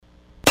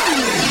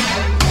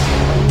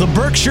the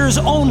Berkshire's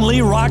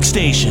only rock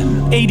station.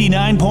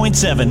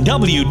 89.7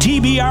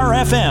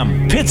 WTBR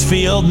FM,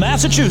 Pittsfield,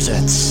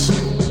 Massachusetts.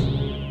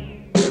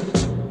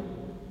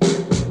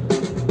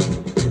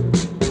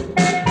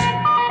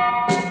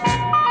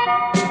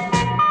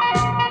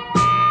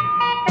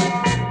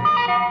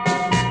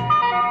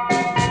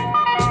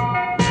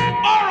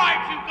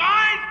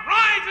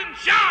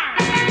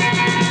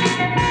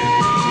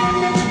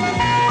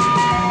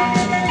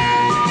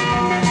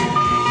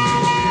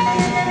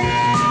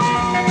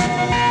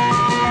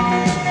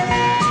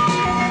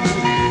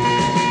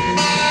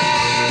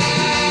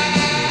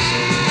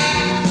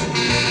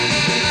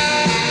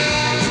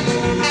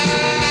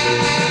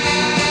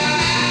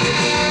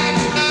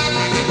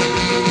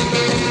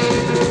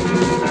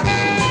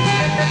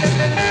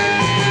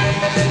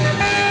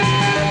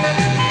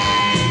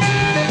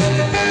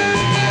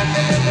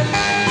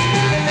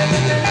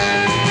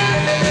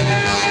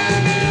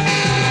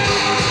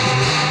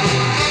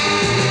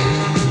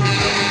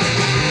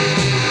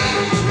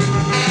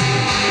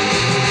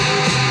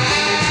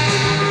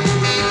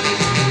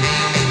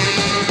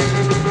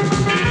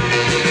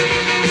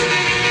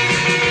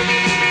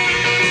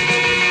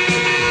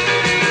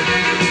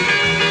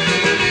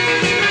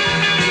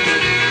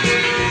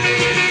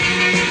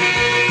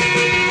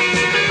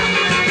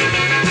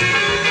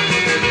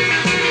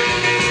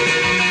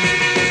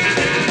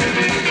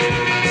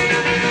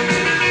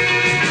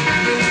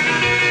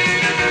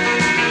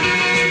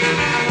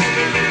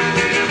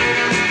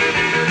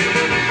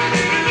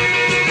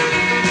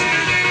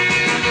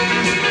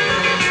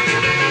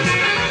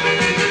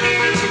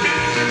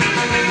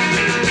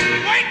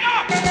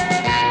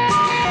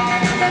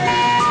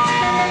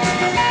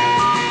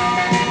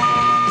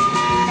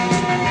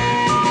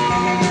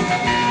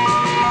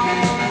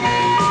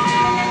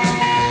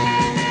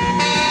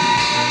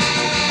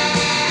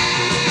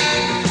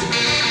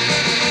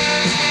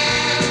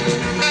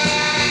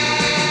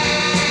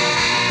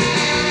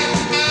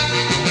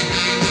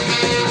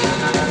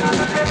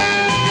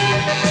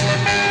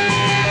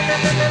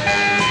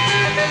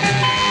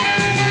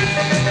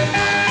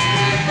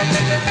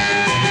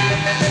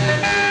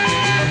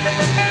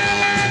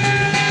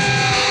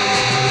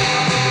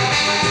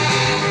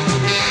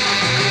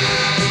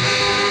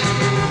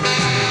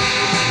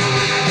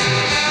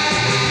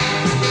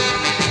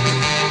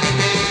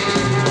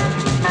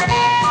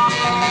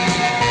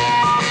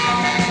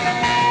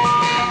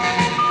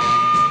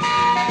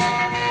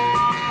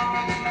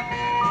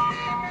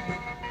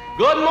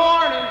 Good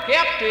morning,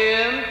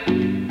 Captain.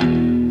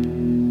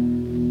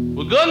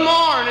 Well, good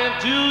morning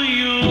to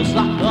you.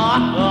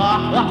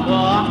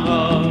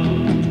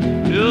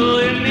 Do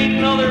you need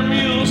another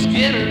mule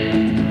skinner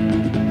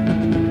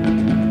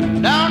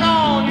down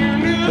on your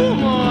new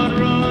mud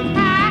run?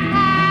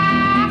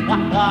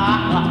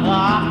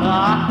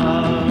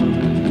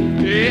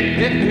 Hey,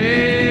 hey,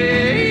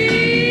 hey.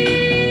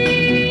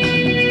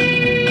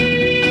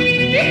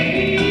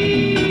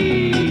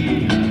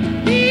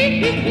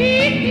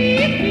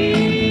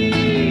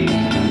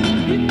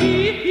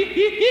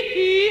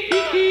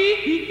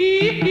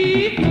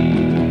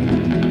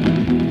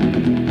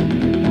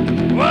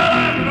 Well,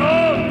 I'm an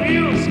old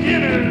mule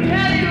skinner.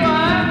 Yeah, you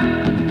are.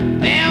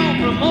 Down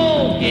from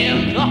old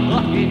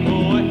Kentucky,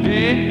 boy.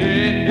 Hey,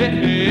 hey, hey,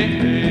 hey,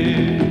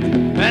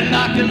 hey. And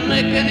I can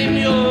make any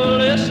mule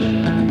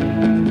listen,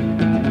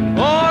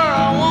 or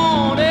I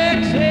won't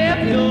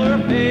accept your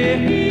pay.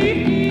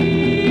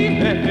 Hey,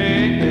 hey,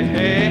 hey,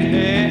 hey,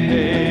 hey,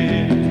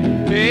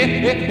 hey,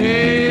 hey,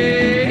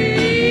 hey.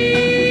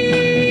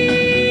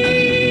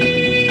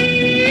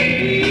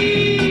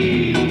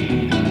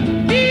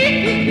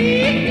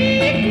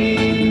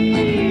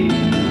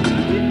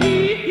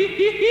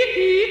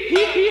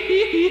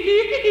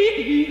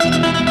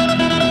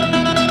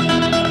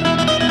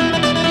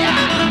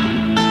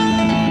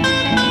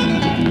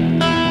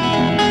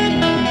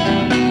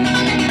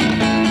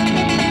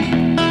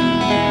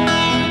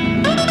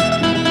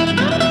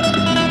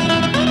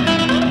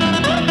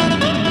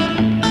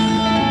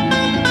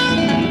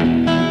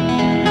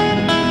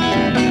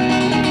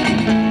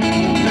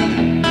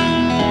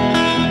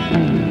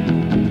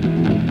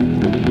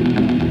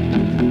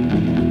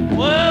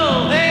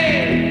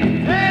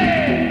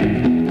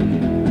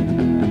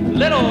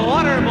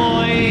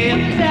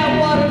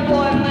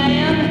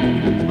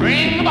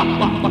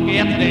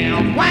 Bucket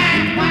down,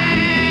 whack,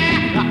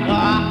 whack,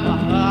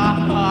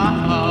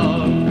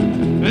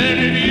 and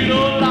if you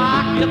don't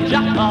like your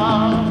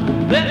job,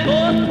 then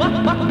put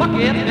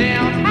bucket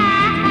down,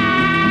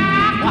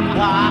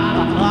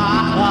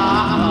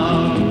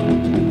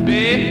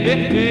 hey,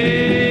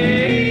 hey,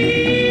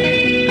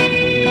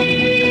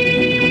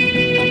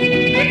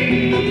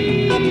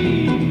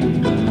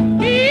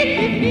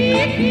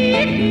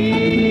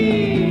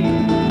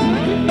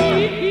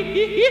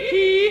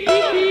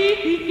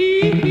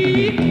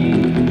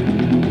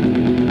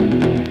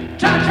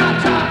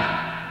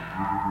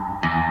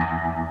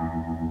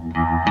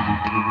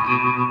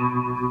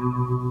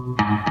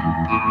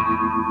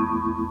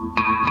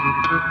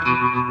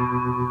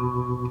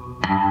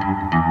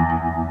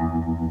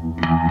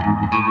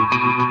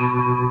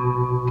 Thank you.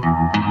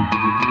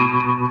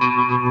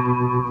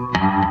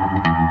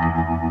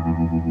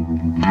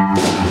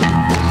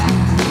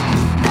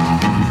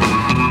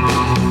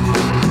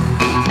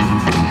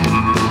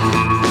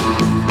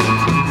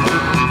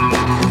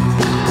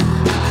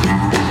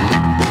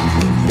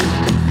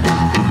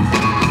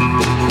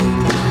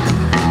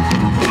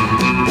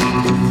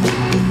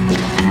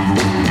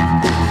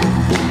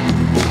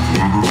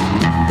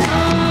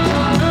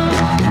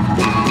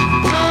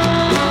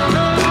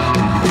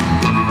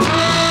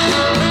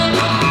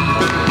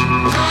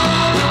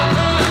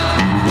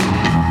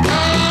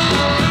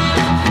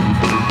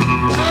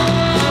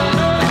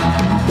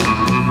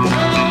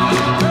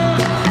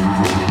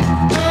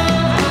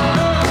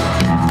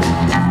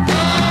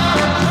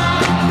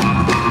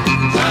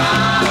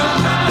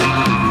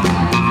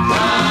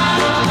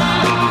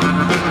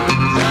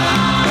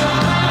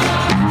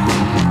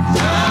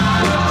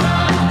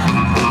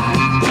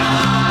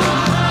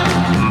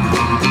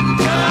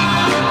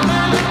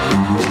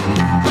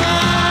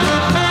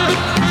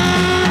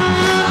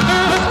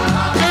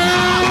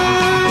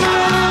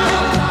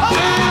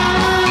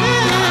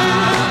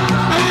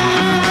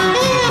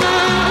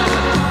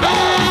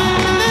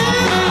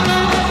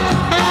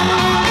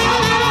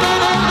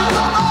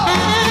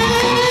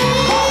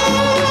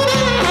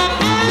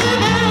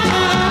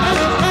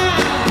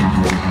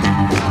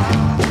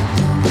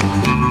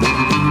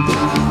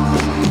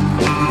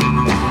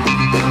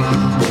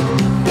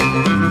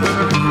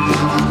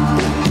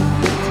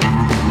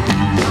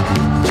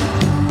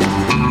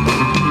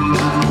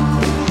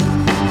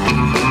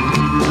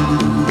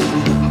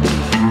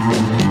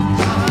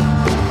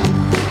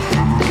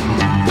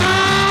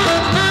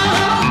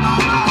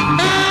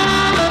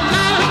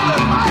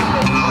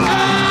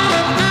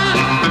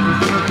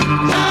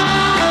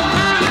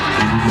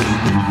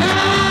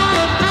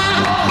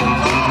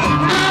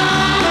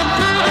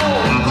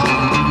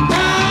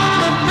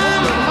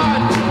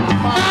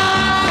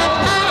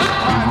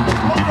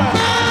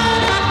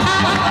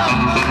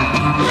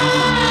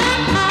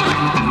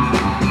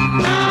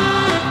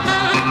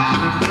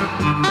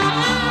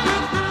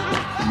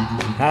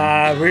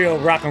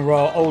 rock and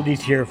roll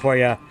oldies here for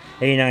you.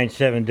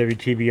 89.7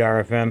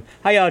 WTBR FM.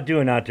 How y'all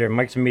doing out there?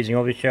 Mike's Amazing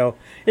Oldies Show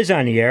is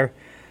on the air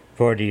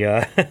for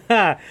the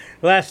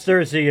last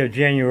Thursday of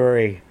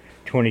January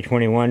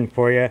 2021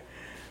 for you.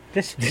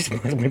 This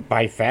month went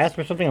by fast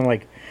or something. I'm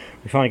like,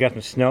 we finally got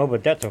some snow,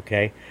 but that's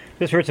okay.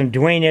 Just heard some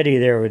Dwayne Eddy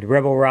there with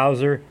Rebel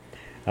Rouser,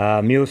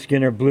 Mule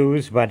Skinner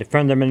Blues by the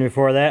Thundermen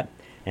before that,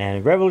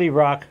 and Reveille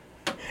Rock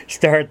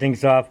started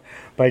things off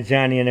by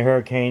Johnny and the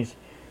Hurricanes.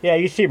 Yeah,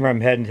 you see where I'm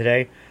heading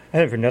today. I'm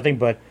heading for nothing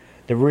but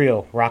the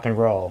real rock and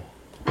roll.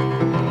 Come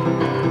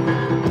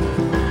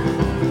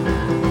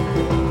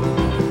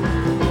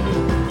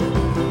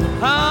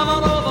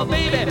on over,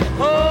 baby,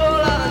 whole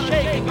lot of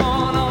shaking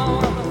going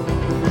on.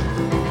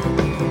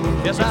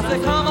 Yes, I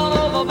said, come on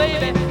over,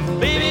 baby,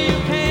 baby, you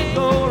can't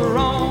go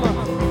wrong.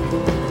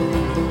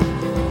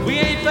 We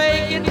ain't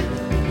faking,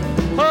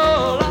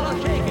 whole lot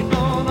of shaking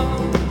going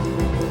on.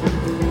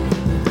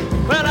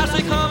 Well, I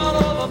say, come on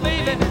over,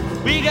 baby,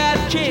 we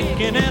got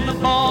chicken in the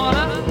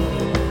corner.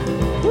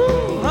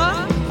 Woo,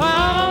 huh? Come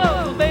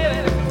on over,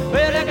 baby,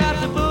 well, I got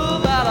the bull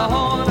by the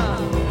horn.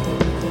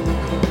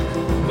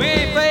 We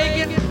ain't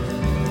faking,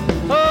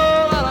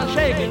 whole lot of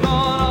shaking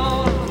going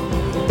on.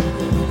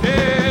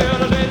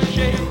 Yeah, let's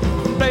shake,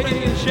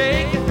 baby,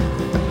 shake it.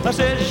 I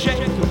said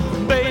shake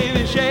it,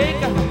 baby, shake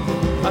it.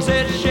 I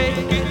said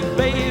shake it,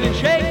 baby,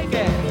 shake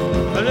it.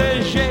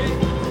 Let's shake,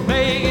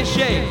 make it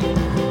shake.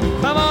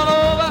 Come on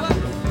over,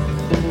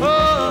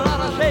 whole lot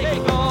of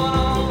shaking going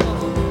on.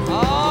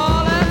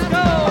 Oh, let's go.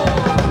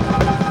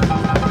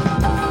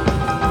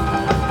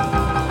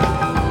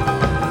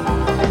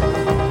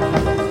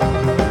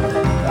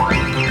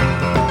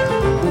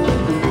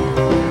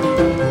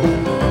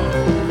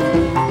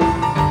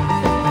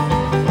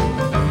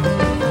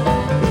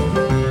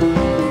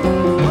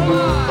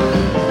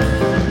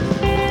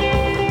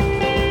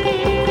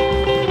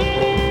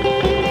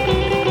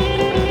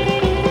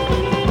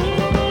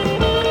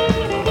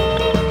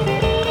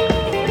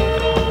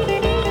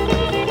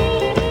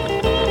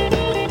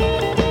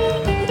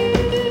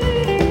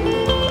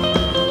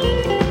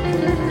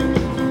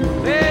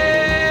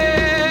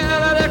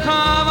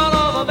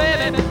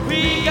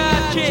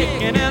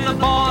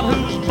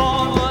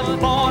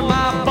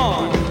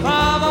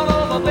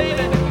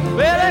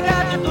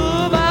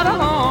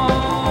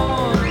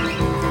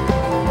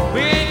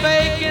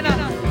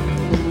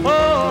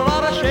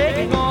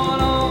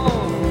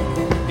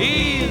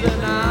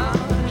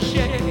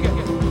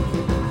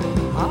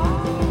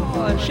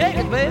 Shake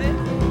it, baby.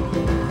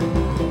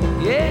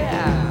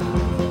 Yeah.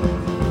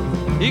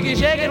 You can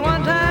shake it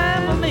one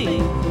time for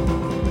me.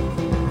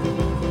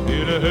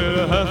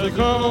 It has to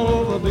come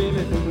over,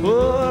 baby.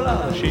 Oh,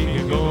 Lord, shake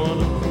it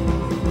going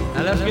on.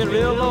 Now let's get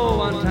real low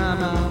one time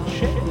now.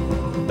 Shake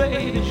it,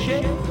 baby,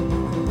 shake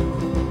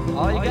it.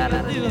 All you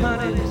gotta do,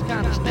 honey, is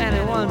kind of stand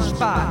in one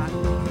spot.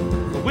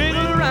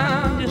 Wiggle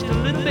around just a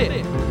little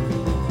bit.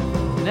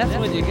 And that's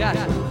when you got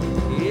it.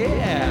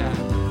 Yeah.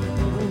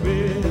 Oh,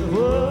 baby, oh,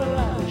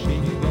 Lord,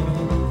 shake it going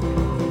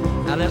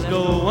on. Now let's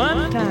go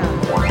one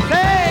time.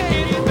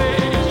 Shake it,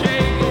 baby,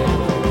 shake it.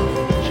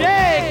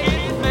 Shake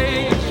it,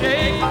 baby,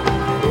 shake it.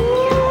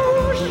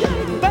 Ooh,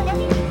 shake it,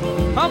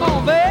 baby. Come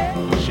on,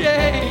 baby,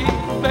 shake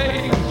it,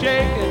 baby,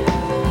 shake it.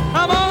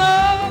 Come on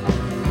up.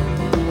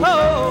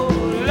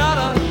 Oh, lot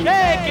of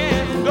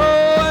shaking going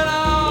on.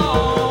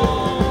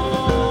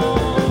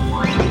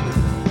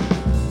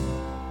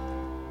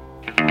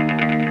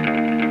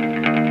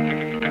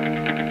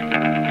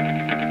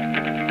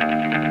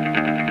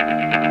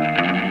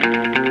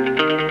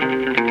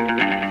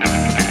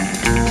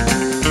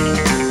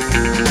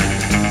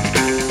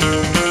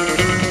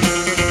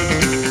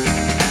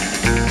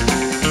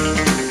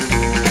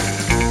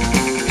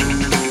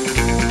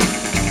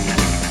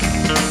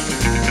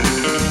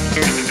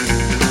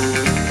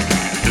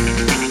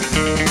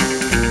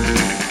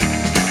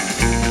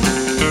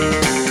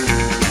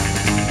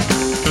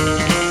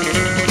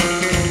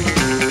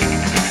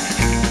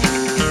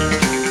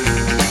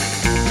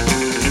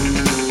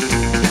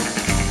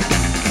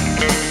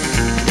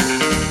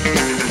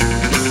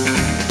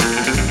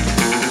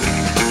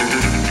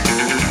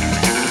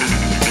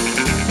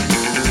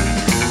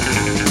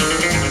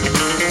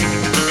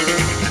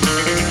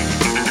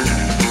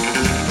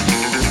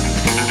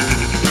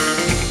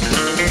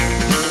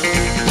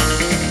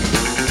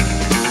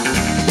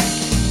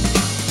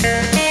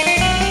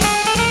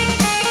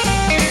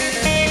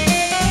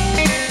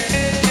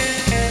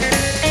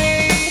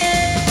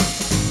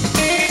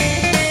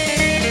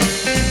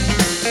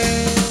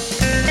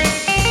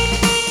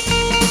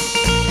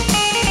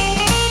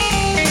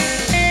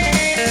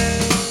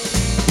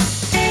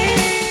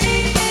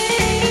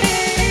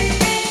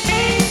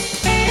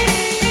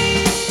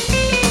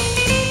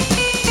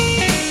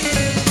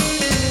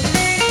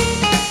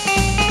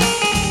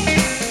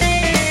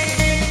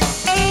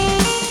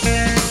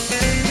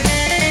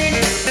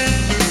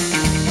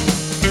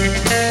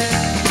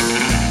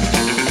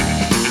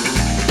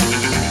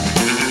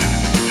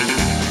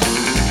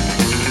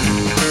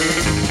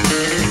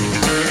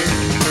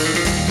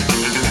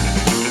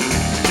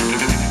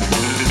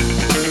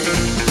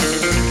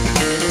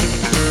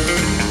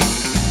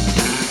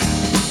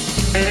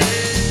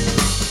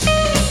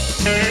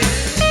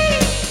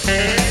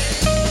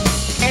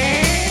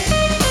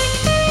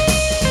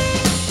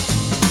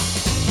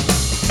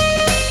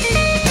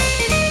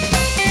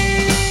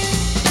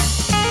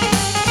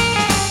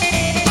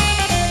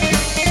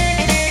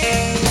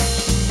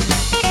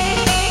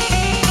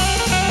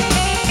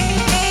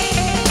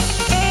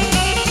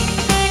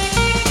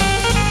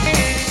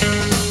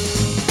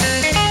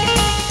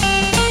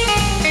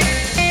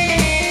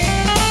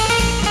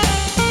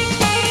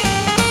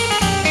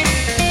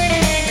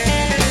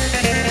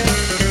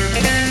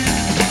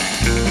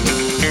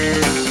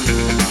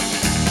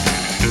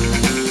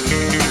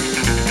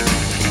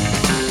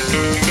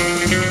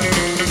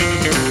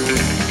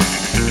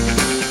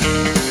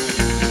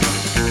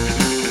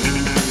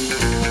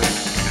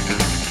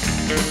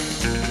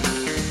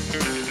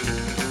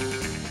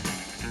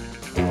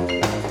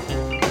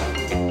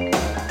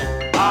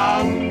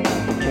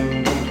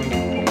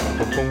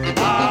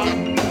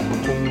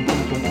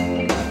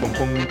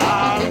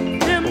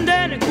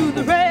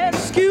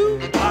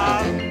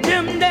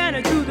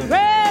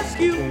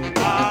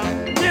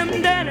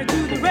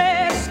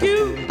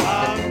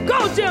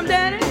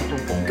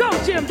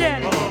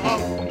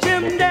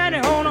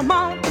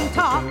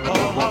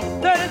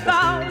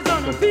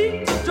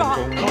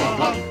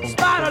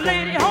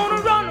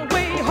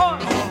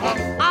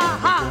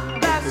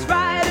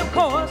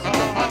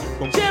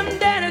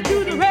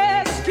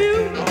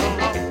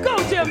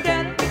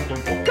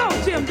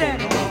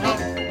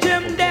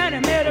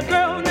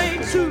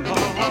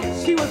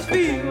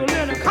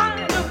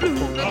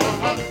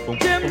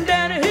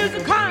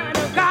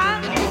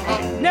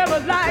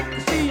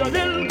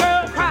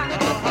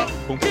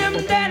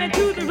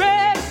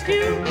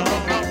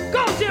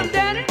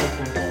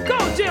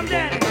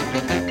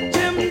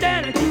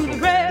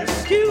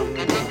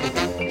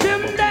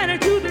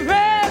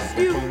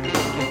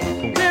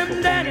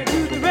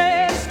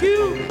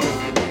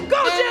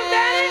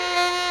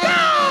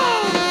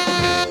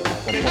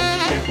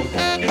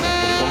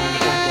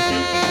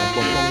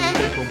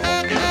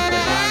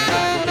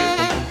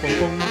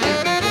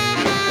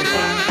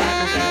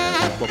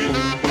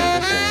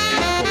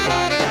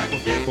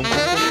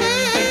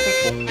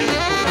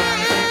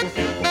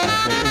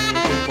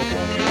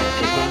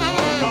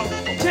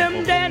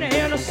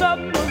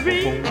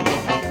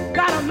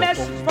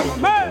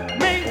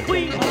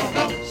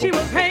 She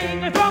was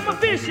hanging from a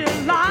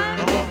fishing line.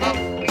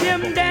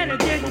 Jim Dandy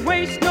didn't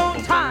waste no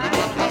time.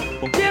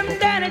 Jim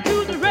Dandy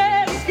to the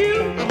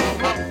rescue.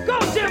 Go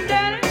Jim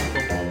Dandy,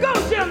 go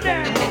Jim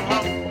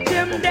Dandy.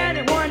 Jim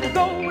Dandy wanted to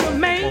go to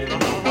Maine.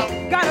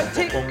 Got a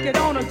ticket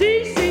on a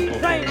DC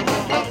plane.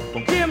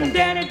 Jim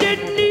Dandy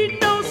didn't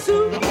need no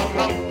suit.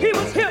 He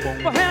was hip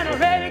for hand and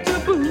ready to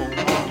boot.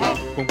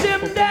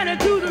 Jim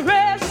Dandy to the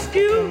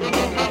rescue.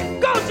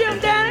 Go Jim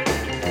Dandy,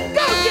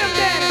 go Jim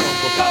Dandy.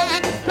 Go,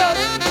 go,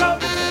 go,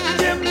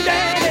 Jim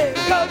Dandy.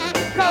 Go,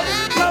 go,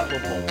 go,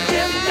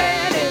 Jim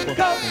Dandy.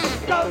 Go,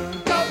 go,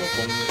 go,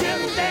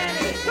 Jim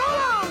Dandy. So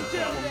long,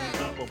 Jim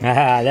Dandy.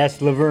 Ah,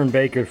 that's Laverne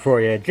Baker for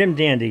you. Jim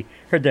Dandy.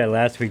 Heard that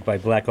last week by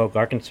Black Oak,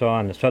 Arkansas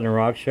on the Southern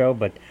Rock Show,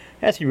 but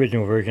that's the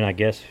original version, I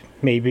guess.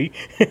 Maybe.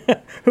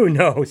 Who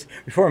knows?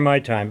 Before my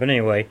time. But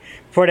anyway,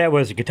 before that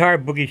was a Guitar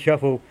Boogie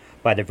Shuffle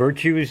by The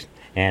Virtues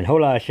and a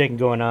whole lot of shaking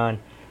going on.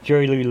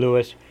 Jerry Lee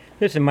Lewis.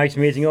 This is Mike's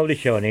Amazing Oldie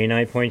Show on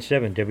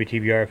 89.7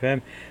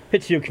 WTBR-FM,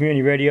 Pittsfield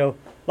Community Radio,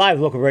 live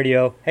local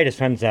radio. Hey, the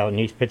sun's out in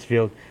East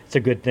Pittsfield. It's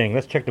a good thing.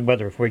 Let's check the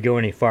weather before we go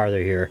any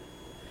farther here.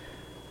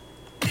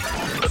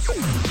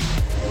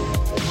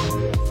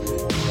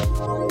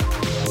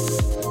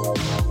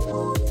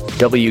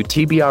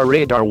 WTBR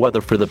radar weather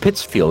for the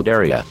Pittsfield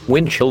area.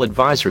 Wind chill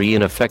advisory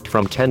in effect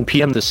from 10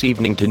 p.m. this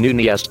evening to noon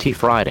EST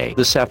Friday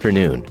this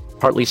afternoon.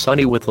 Partly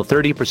sunny with a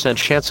 30%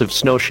 chance of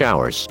snow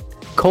showers.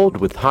 Cold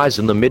with highs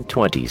in the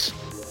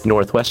mid-20s.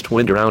 Northwest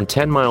wind around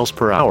 10 miles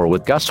per hour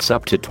with gusts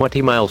up to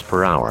 20 miles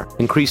per hour,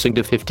 increasing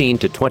to 15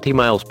 to 20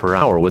 miles per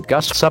hour with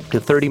gusts up to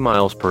 30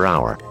 miles per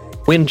hour.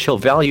 Wind chill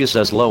values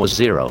as low as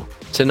 0.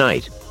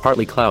 Tonight,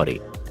 partly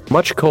cloudy.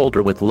 Much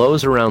colder with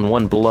lows around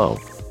 1 below.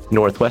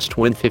 Northwest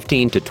wind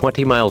 15 to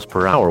 20 miles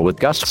per hour with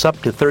gusts up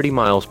to 30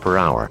 miles per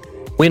hour.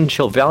 Wind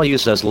chill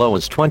values as low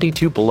as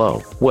 22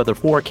 below. Weather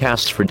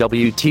forecasts for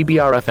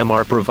WTBR-FM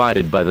are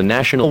provided by the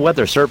National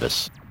Weather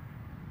Service.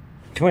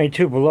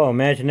 22 below,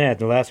 imagine that,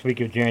 the last week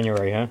of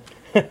January, huh?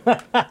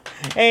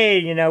 Hey,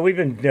 you know, we've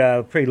been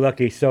pretty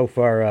lucky so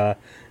far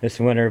this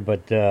winter,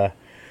 but got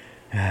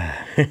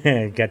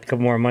a couple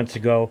more months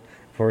ago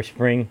before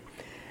spring,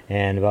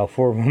 and about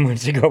 4 more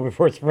months ago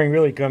before spring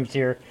really comes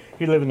here.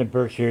 If you live in the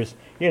Berkshires,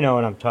 you know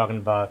what I'm talking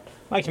about.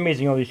 Mike's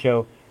Amazing Oldie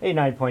Show,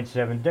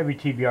 89.7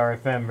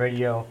 WTBR-FM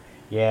radio.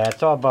 Yeah,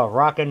 it's all about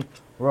rocking,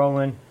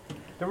 rolling,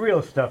 the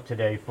real stuff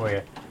today for you.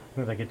 As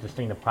soon as I get this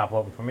thing to pop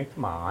open for me,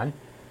 come on.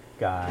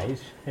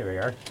 Guys, here we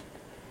are.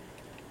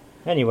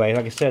 Anyway,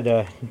 like I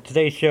said,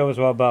 today's show is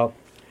all about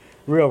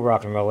real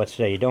rock and roll. Let's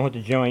say you don't have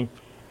to join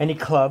any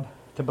club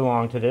to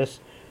belong to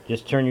this.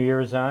 Just turn your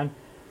ears on,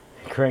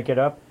 crank it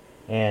up,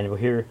 and we'll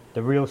hear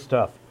the real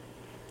stuff.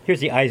 Here's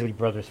the Isley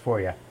Brothers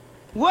for you.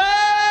 Well,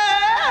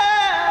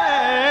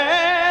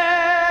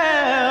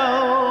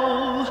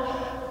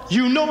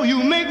 you know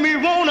you make me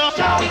wanna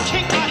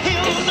kick my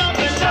heels up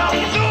and down,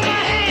 throw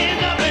my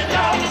hands up and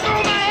down,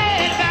 throw my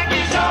head back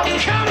and down.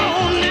 Come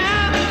on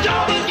now,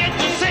 don't forget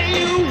to say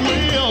you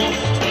will.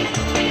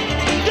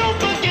 Don't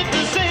forget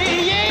to say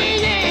yeah,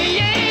 yeah,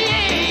 yeah,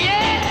 yeah,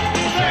 yeah.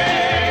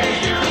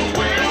 Say you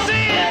will.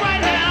 Say it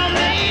right now,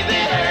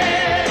 baby.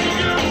 Say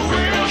you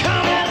will.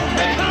 Come on,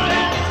 come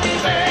on.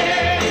 Say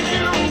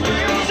you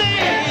will. Say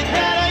it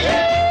better,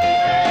 yeah.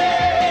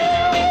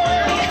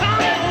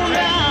 Come on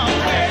now.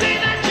 Say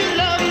that you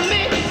love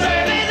me. Say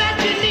that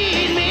you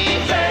need me.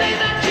 Say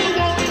that you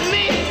want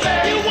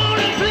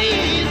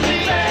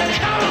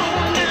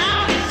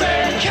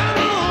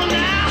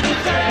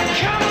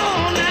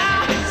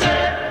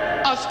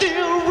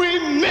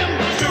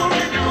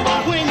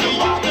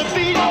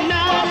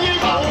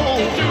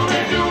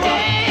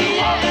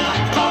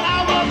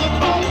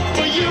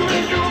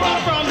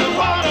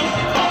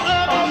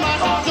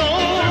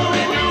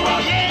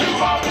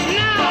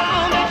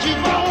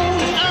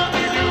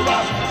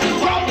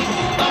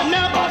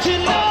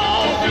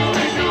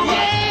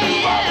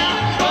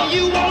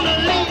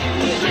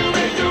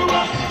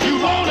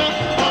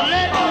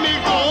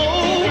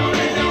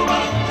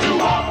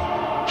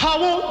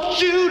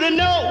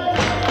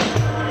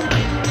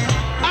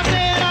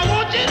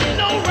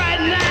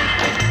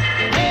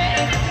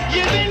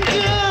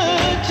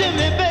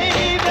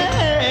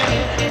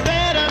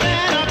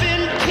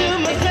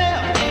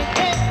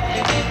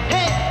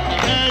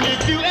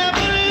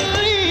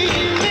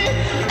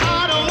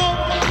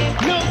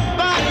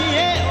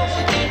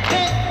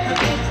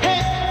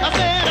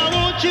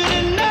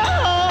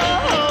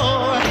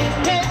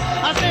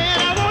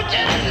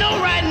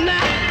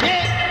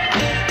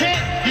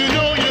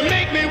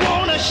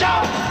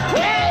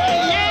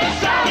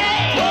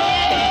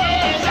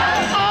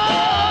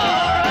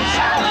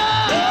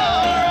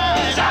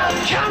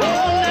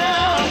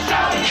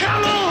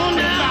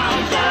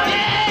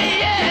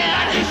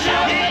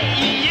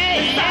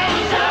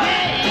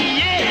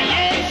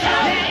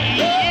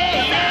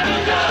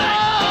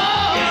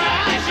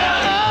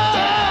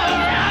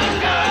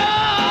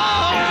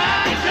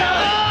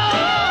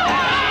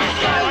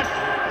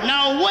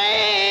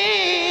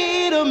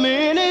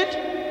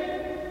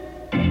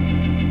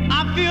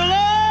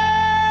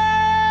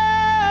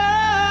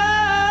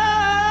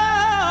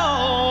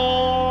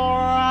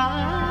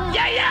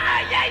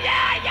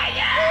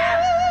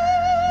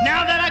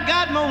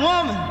my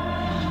woman,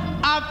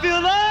 I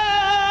feel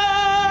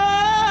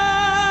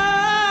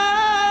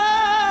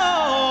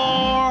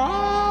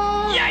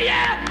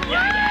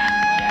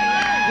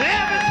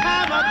every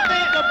time I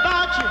think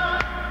about you,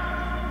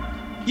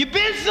 you've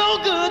been so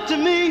good to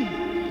me.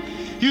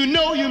 You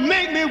know you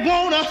make me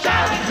wanna lift my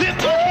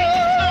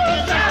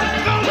hands up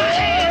and throw my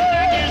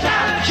hands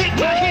back and kick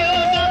my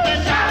heels up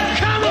and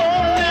come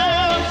on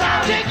now,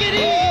 take it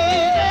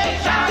easy,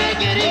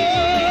 take it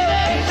easy,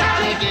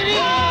 take it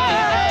easy.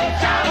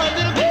 A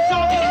little bit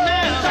softer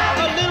now,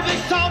 a little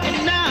bit softer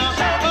now,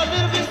 a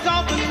little bit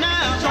softer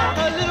now,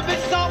 a little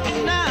bit softer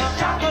now,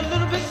 a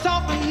little bit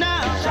softer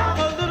now,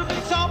 a little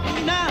bit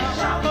softer now,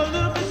 a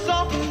little bit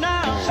softer now,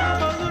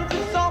 a little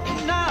bit softer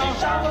now, a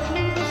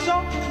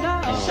little bit softer now,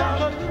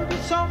 a little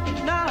bit softer now, a little bit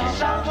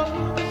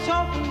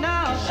softer now,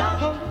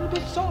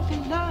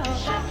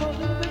 a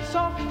little bit softer now, a little bit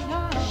softer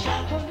now,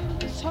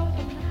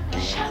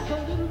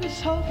 a little bit softer now, a little bit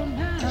softer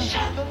now,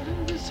 a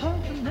little bit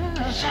softer now,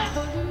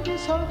 a little bit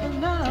softer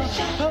now,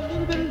 a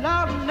little bit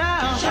louder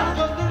now,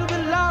 a little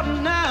bit louder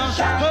now,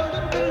 a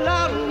little bit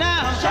louder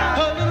now,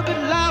 a little bit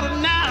louder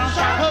now,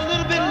 a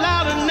little bit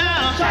louder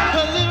now, a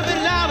little bit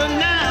louder now, a little bit louder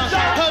now,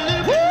 a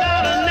little bit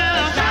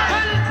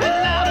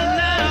louder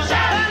now, a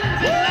little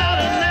bit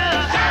louder now,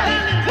 a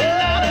little bit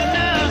louder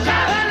now, a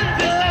little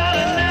bit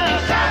louder now,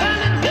 a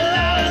little bit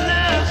louder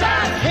now.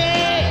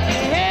 Hey,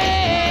 hey,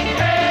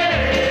 hey,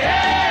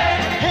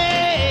 hey, hey,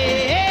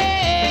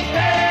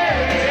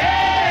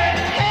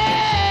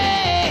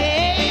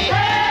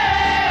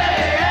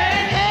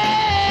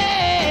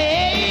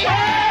 hey,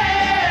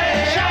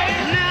 shout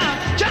now,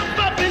 jump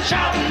up and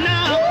shout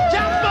now,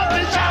 jump up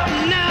and shout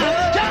now,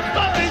 jump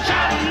up and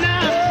shout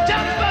now,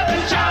 jump up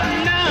and shout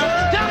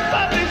now, jump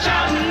up and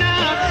shout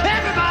now,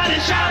 everybody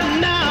shout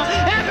now,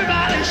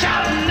 everybody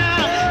shout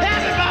now,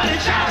 everybody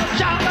shout,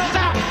 shout,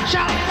 shout,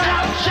 shout,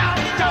 shout, shout,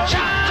 shout,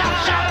 shout,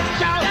 shout,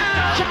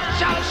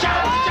 shout, shout,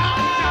 shout,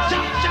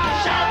 shout,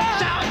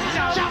 shout,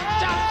 shout,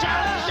 shout,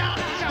 shout, shout,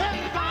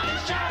 everybody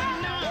shout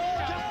now,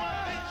 jump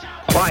up and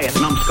shout. Quiet,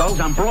 numbskulls,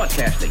 I'm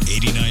broadcasting.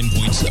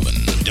 89.7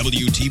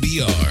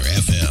 WTBR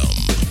FM,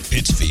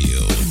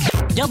 Pittsfield.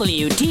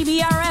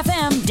 WTBRFM.com.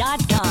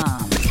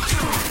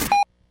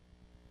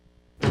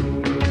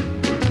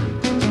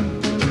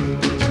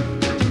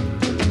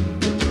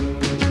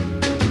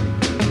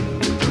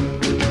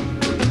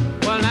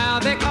 Well, now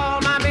they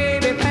call my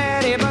baby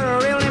Patty, but her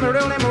real name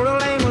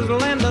was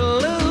Linda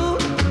Lou.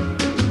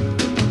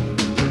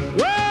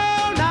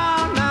 Well,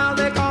 now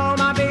they call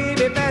my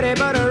baby Patty,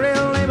 but her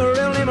real name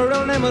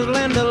was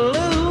Linda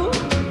Lou.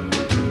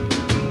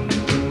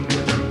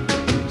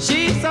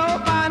 She's so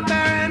fine,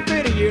 fair, and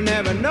pretty, you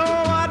never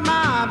know what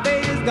my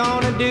baby's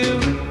gonna do.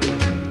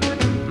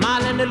 My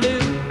Linda Lou.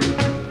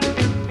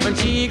 When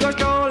she goes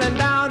strolling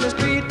down the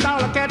street, all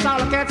the cats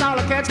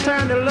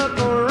turn to look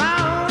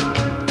around.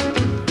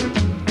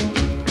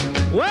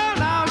 Well,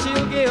 now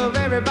she'll give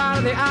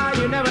everybody the eye.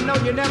 You never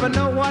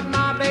know what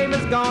my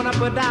baby's gonna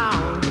put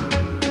down.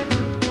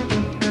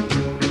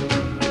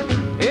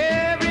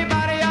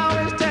 Everybody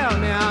always tell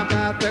me I've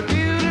got the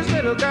cutest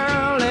little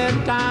girl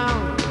in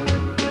town.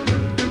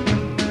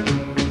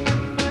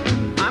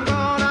 I'm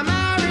gonna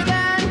marry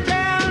that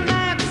girl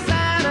next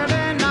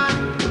Saturday night.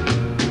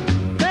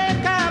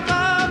 Take her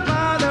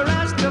for the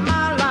rest of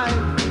my life.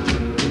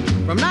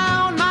 From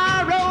now on,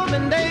 my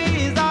roving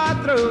days are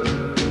through,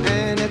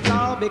 and it's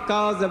all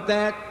because of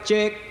that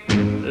chick,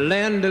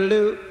 Linda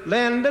Lou,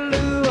 Linda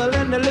Lou,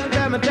 Linda Lou.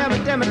 Tell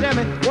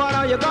me, what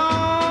are you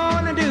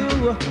gonna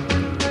do?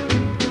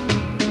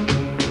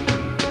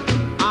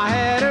 I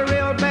had a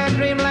real bad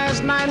dream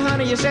last night,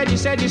 honey. You said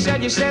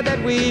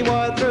that we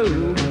were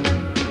through.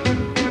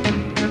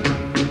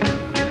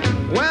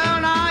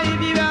 Well, now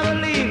if you ever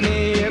leave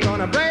me, you're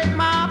gonna break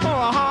my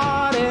poor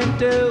heart in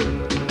two.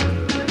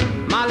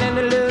 My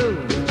Linda Lou.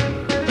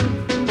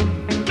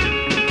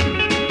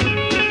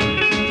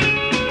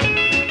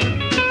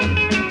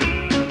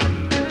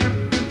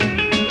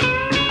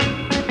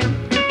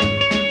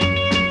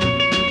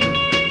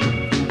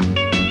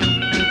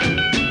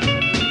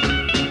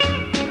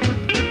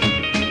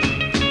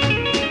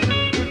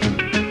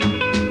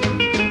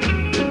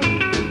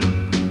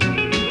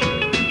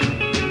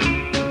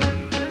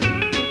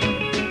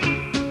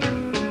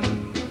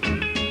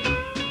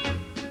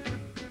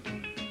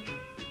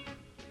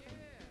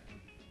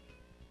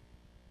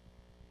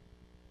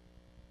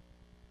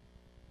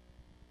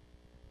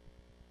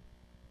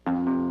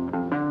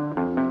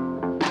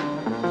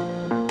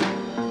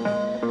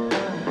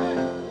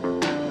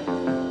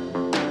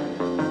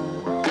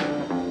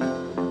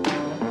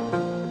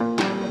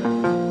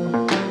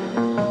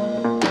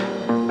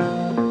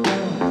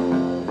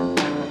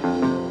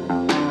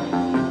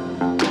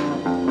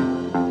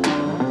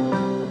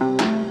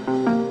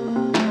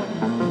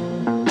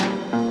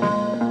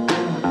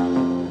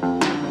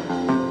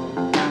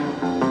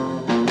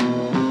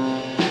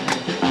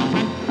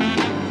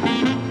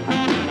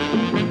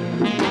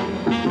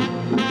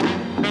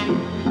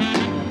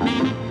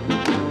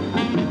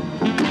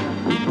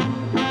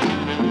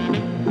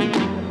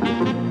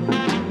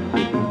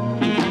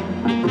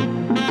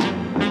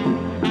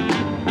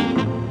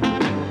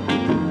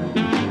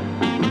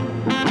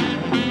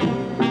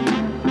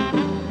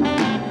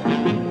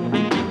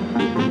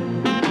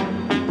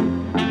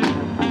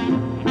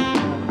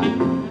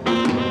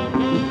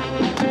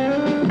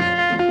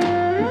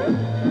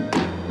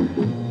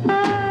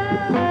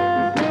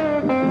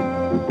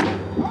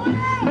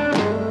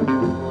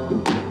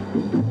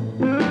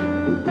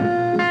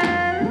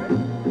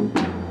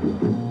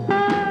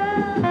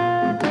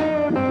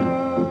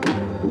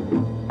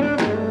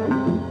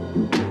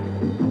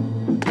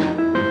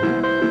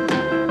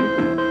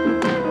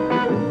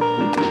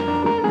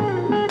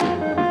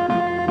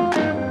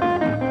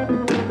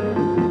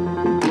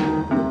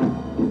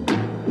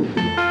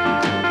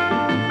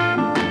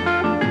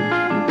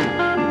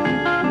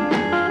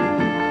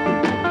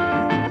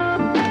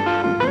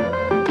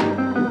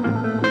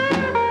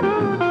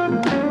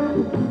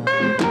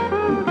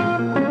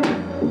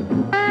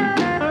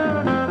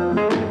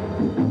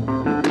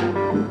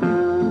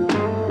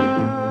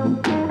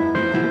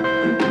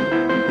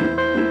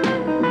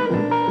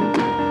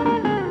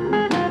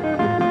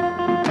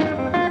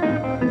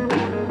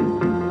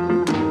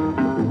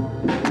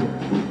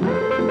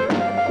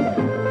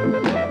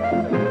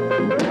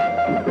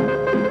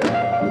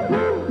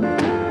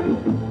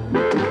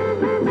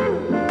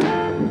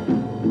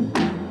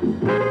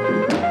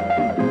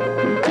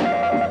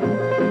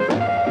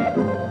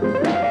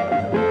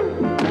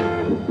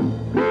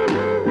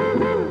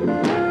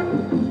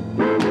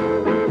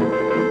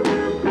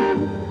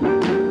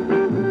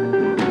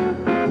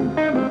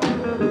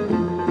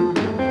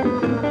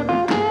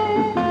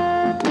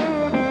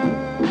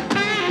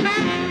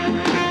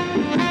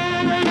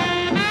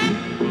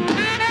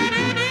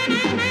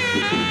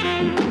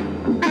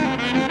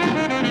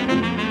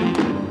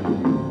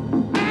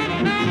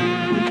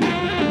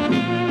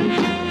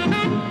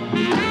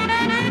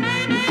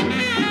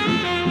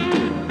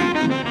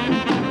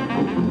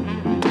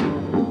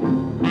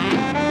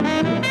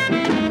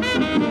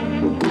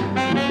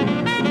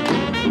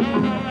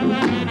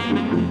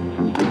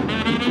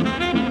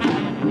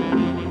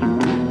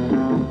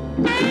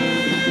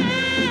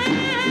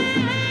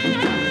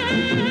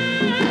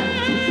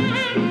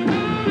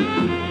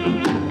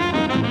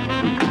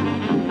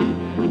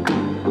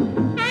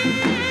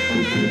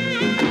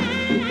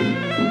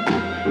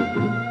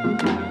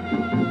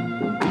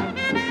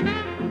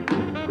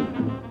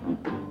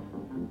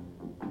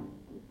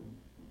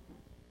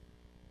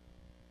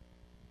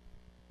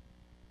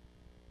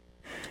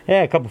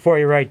 Yeah, a couple for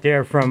you right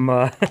there from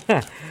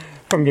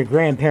from your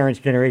grandparents'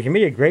 generation,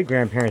 maybe your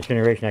great-grandparents'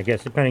 generation, I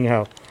guess, depending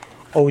how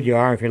old you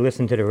are if you're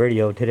listening to the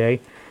radio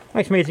today.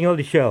 Mike's Amazing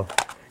Oldies Show,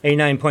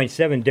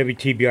 89.7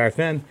 WTBR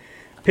FM,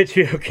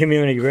 Pittsfield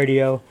Community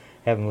Radio.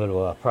 Having a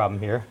little problem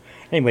here.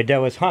 Anyway, that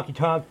was Honky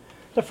Tonk,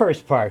 the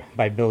first part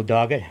by Bill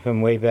Doggett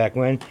from way back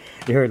when.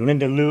 You heard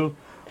Linda Lou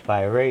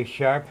by Ray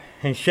Sharp,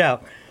 and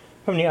Shout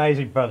from the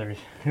Isaac Brothers.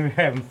 We're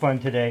having fun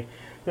today.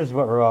 This is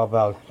what we're all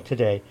about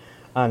today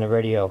on the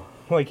radio.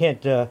 Well, we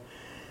can't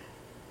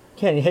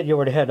hit you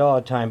over the head all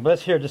the time, but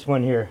let's hear this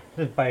one here.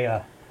 This is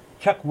by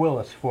Chuck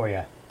Willis for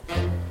you.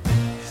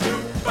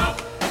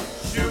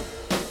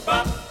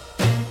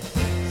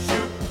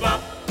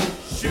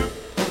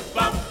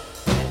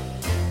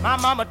 My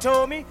mama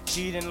told me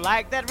she didn't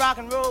like that rock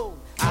and roll.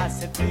 I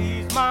said,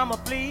 please, mama,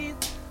 please.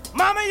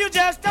 Mama, you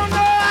just don't know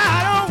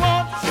I don't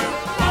want to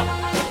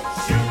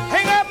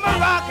hang up my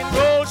rock and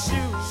roll shoes.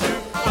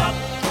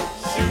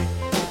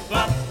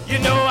 You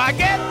know I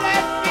get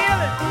that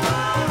feeling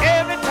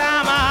every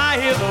time I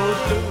hear those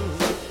blues.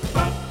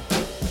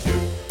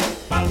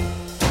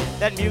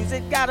 That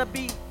music got a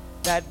beat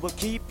that will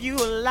keep you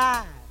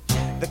alive.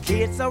 The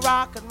kids are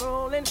rock and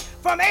rolling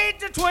from 8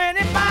 to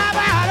 25.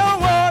 I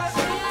don't want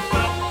to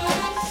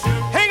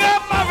hang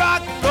up my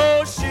rock and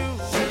roll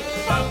shoes,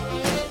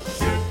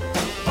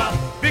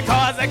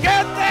 because I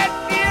get that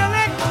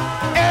feeling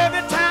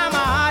every time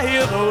I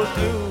hear those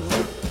blues.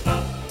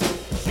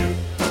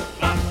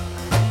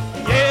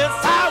 Yes,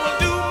 I will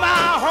do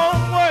my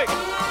homework,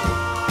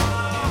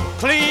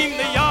 clean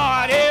the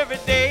yard every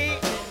day.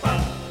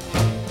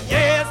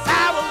 Yes,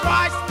 I will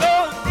wash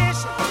those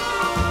dishes.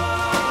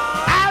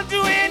 I'll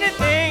do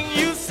anything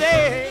you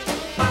say.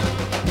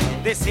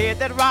 They said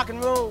that rock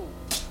and roll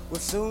will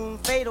soon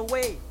fade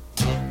away.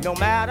 No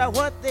matter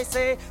what they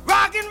say,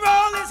 rock and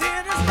roll is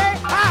here to stay.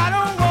 I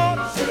don't want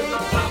to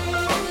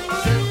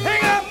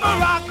hang up my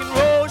rock and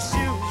roll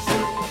shoes,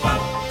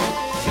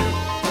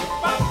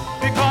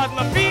 because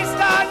my feet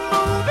start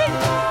moving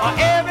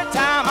every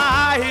time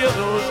I hear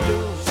those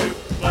blues.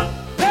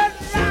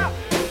 Let's out.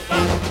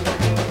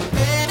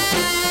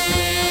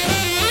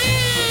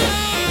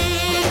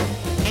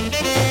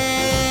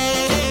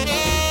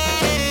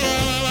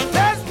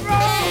 Let's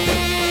roll.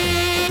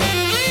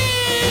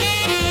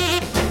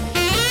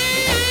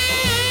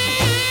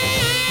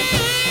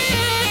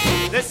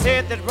 They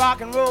said that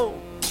rock and roll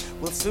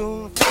will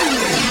soon fade.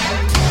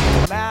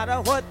 No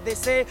matter what they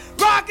say,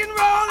 rock and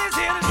roll is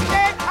here to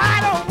stay. I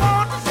don't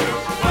want to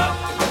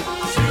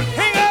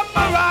hang up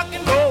my rock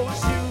and roll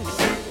shoes,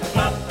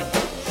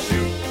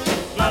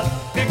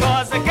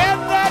 because I get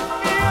that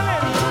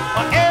feeling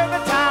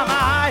every time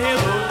I hear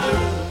those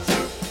blues.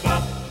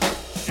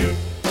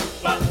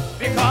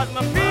 Because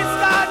my feet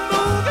start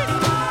moving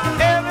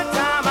every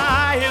time I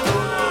hear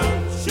those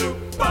blues. Shoot,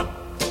 bop,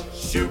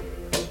 shoot,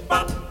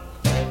 bop.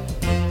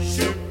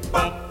 Shoot,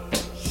 bop,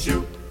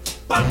 shoot,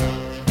 bop.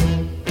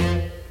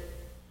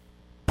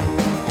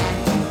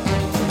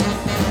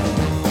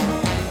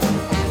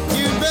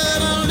 You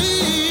better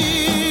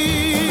leave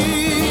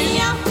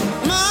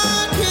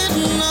my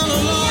kitten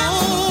alone.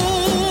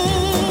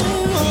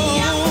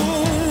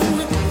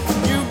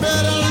 You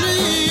better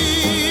leave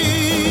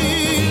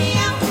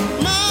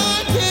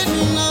my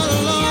kitten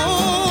alone.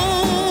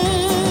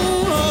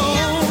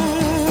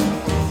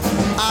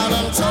 I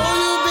done told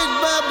you, Big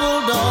Bad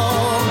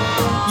Bulldog,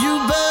 you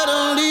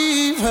better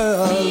leave her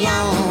alone.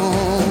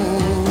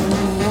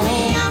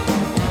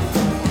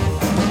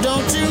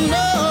 Don't you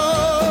know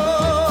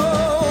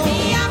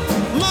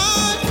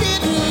my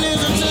kitten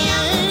is a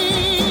tame?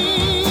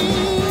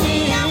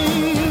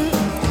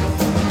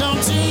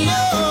 Don't you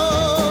know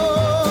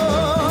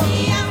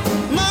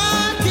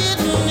my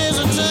kitten is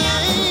a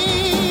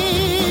tame?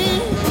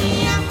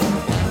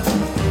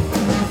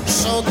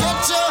 So get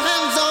your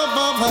hands off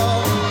of her,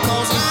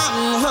 'cause I'm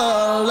her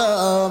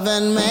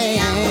loving man.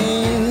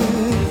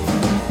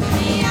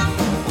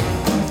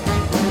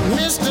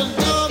 Mr.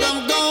 Dog,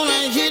 I'm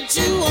gonna hit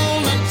you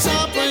on the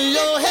top of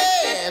your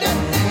head.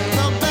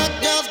 The bad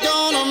guy's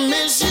gonna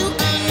miss you,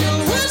 and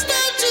you'll wish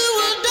that you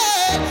were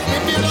dead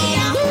if you don't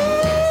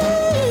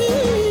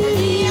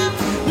leave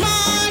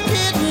my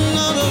kitten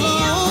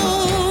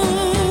alone.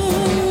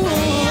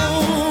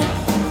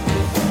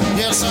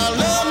 Yes, I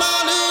love my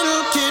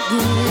little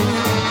kitten,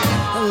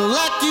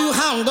 like you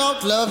hound dog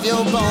love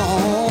your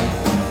bone.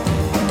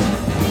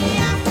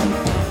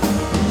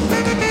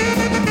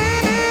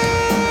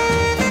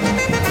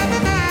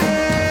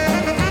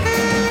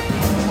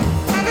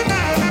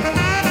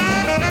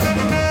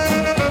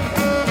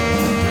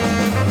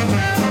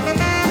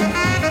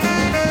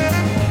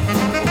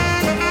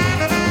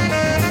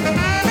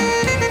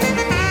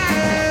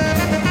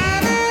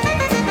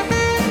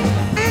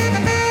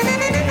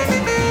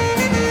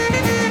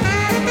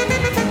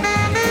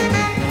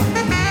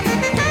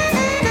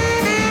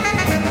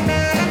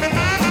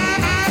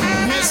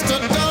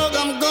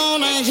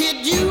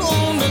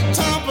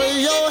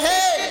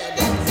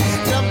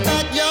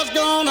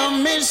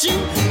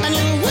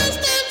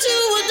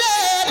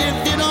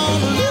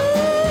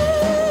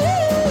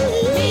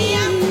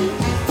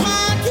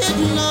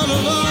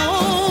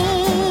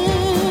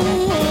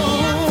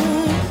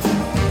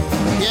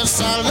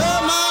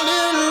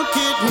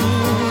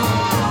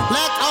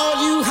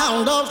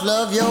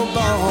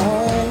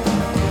 gone.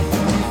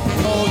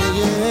 Oh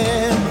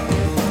yeah.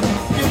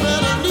 You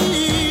better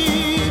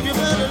leave, you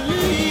better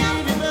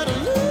leave, you better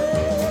leave.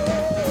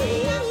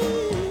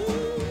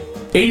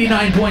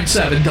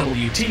 89.7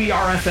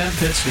 WTBR FM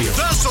Pittsfield.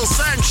 This'll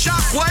send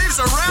shockwaves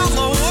around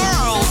the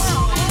world.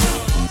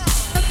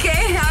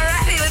 Okay,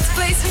 alrighty, let's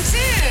play some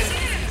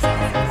tunes.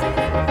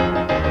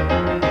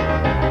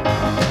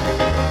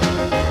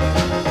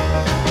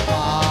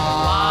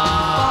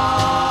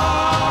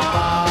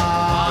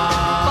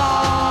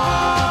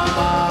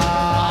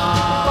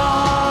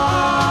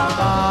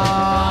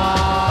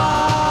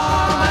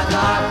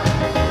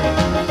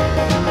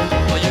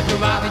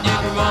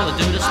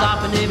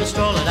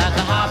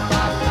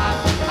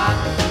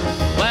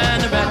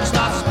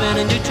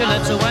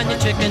 So when you're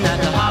chicken at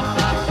the hop,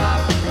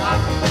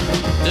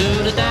 do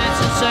the dance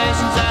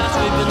sensations that are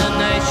sweeping the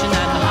nation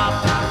at the hop.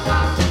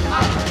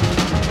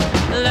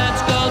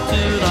 Let's go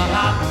to the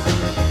hop.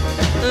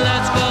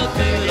 Let's go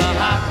to the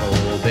hop.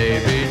 Oh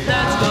baby,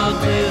 let's go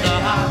to the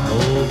hop.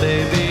 Oh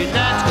baby,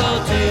 let's go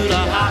to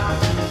the hop.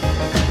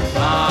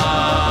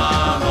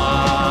 Come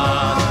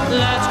on,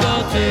 let's go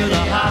to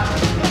the hop.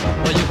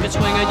 Well, you can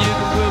swing it, you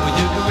can groove it,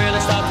 you can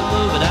really start to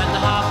move it at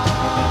the hop.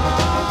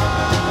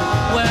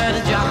 Where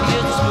the jockey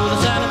is the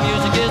smoothest and the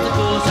music is the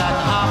coolest at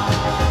the hop.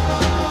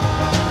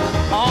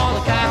 All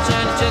the cats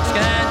and the chicks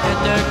can get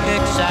their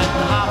kicks at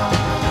the hop.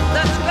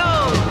 Let's go!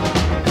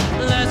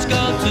 Let's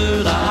go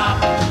to the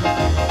hop.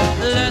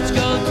 Let's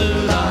go to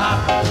the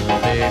hop,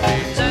 baby.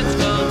 Let's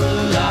go to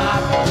the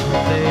hop,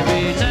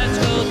 baby. Let's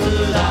go to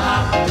the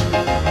hop.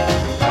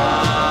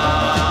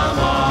 Come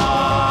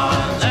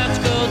on, let's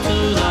go to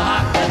the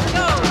hop. Let's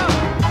go!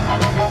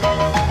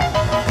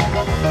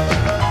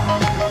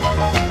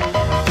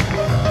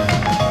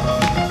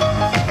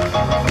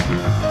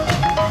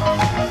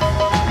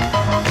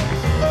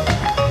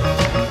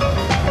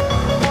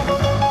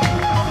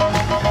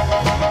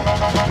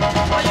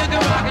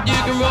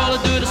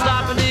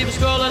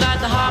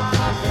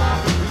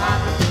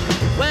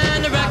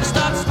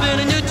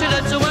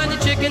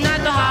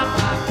 At the hop,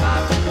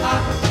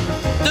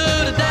 do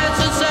the dance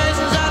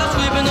sensations that are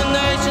sweeping the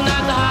nation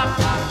at the hop.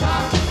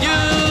 You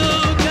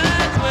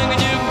can swing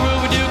and you can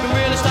groove and you can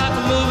really start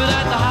to move it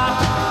at the hop.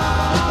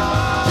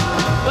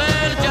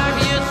 Where the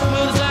jockey is the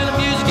smoothest and the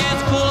music is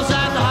the coolest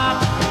at the hop.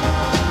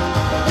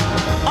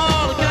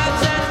 All the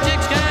cats and the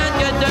chicks can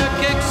get their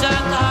kicks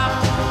at the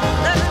hop.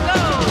 Let's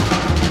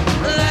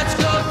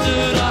go to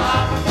the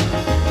hop.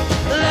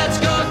 Let's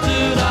go to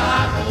the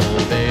hop, oh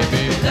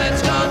baby.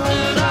 Let's go to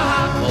the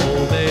hop.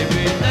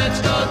 Baby, let's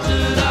go to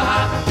the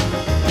hop.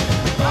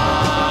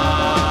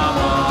 Come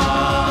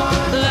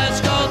on, let's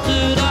go to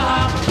the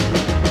hop.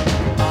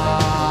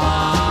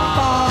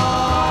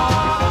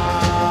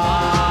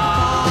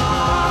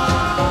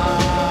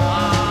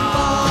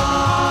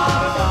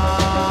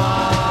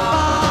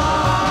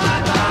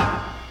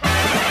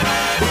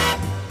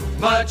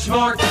 Much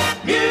more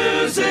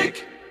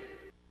music.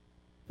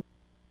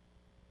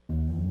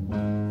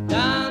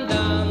 Dum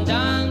dum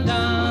dum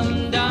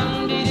dum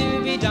dum dee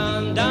doo be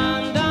dum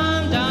dum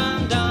dum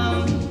dum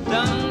dum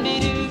dum dee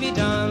doo be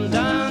dum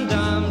dum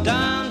dum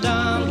dum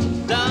dum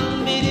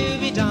dum dee doo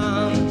be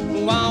dum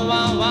wow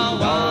wow wow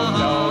wow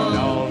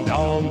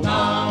dum dum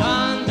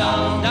dum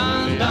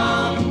dum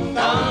dum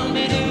dum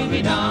dee doo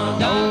be dum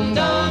dum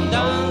dum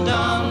dum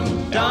dum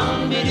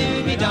dum dee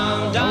doo be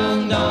dum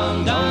dum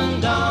dum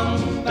dum dum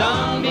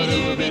dum dee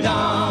doo be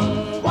dum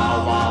wow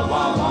wow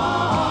wow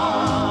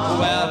wow.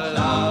 Well,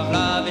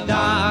 lovey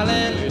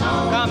darling,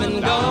 come and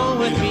go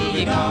with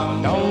me,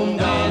 come home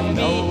with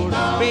me,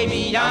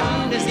 baby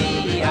under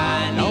sea. I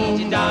need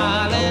you,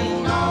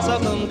 darling, so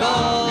come go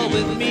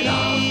with me.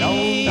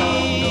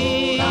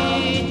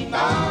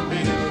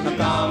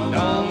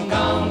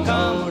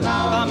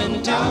 Come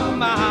into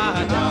my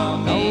heart,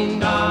 come,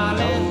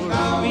 darling,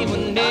 we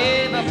will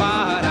never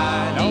part. I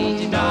need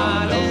you,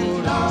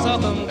 darling, so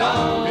come go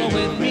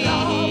with me.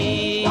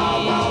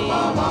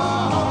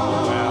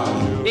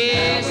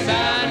 Yes, I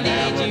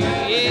need you,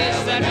 yes,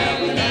 I do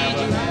need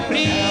you.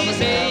 Please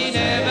say you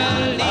never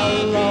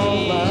leave me.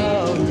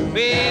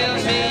 Well,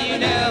 say you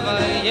never,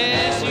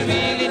 yes, you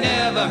really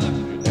never.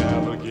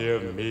 Never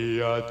give me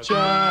a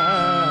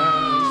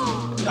chance.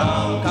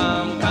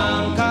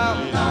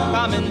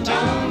 Come into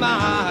my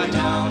heart,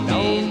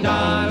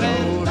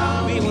 darling,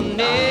 we will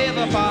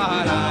never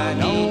part. I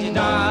need you,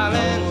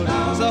 darling,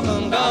 so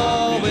come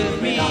go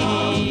with me.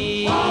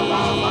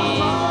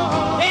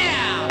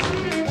 Yeah!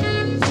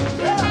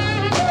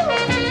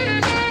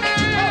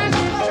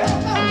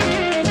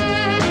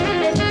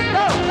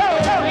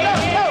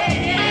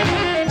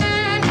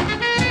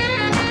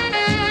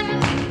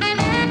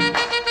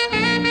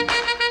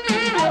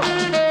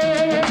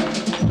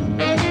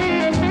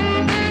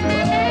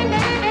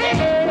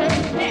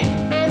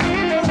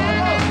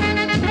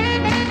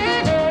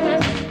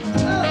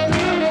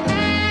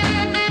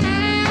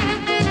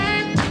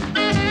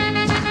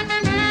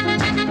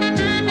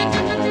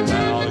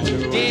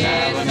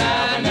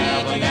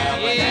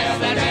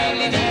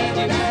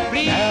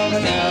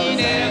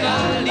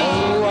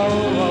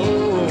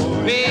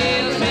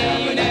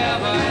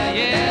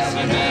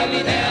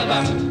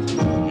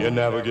 You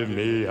never give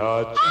me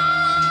a chance.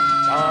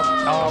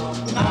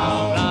 Come,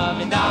 love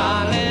me,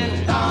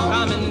 darling.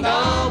 Come and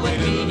go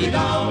with me.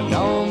 Don't,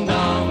 don't,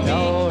 don't,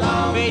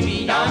 don't.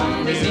 Baby,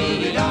 I'm the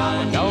sea.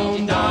 Don't,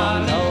 don't,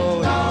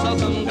 don't.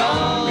 So come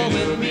go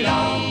with me.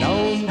 Don't,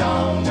 don't,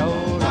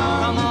 don't.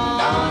 Come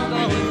on,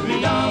 go with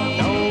me. Don't,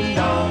 don't,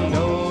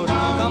 don't.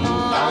 Come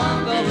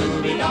on, go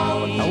with me.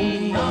 Don't,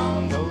 don't,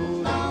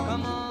 don't.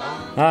 Come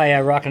on. Oh, yeah,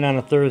 rocking on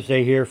a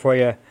Thursday here for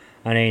you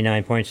on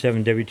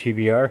 89.7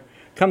 WTBR.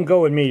 Come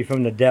Go With Me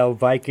from the Dell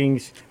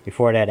Vikings.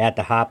 Before that, At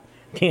the Hop,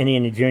 Danny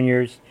and the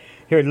Juniors.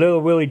 Heard Little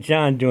Willie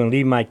John doing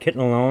Leave My Kitten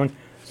Alone,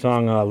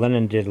 song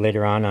Lennon did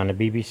later on the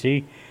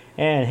BBC.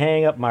 And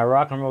Hang Up My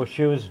Rock and Roll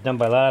Shoes, done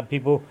by a lot of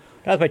people.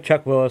 That was by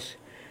Chuck Willis.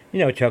 You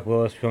know Chuck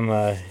Willis from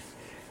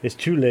It's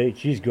Too Late,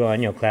 She's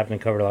Gone. You know, Clapton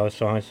covered a lot of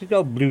songs. He's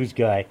a blues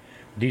guy.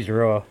 These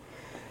are all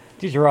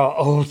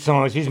old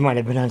songs. These might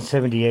have been on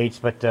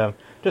 78s, but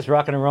just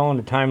rocking and rolling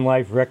the Time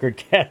Life record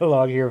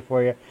catalog here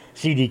for you.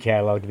 CD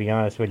catalog, to be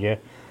honest with you,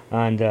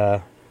 on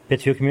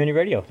Pittsfield Community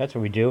Radio. That's what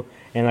we do.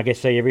 And like I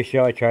say, every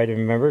show I try to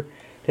remember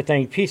to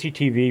thank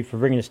PCTV for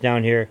bringing us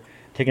down here,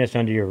 taking us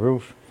under your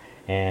roof,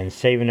 and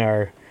saving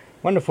our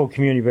wonderful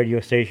community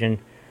radio station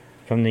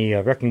from the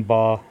wrecking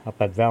ball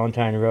up at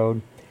Valentine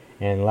Road,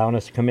 and allowing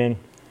us to come in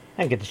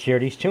and get to share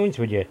these tunes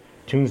with you.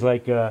 Tunes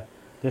like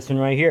this one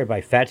right here by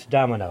Fats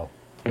Domino.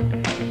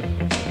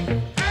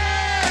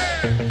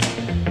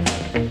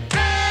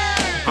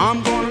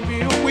 I'm gonna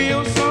be a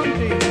wheel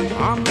someday.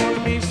 I'm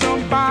gonna be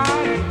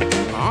somebody.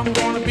 I'm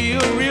gonna be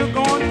a real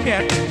gone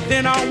cat.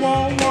 Then I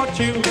won't want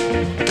you.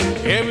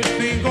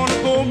 Everything's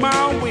gonna go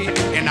my way,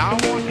 and I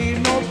won't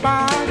need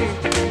nobody.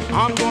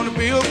 I'm gonna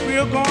be a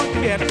real gone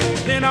cat.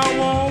 Then I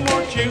won't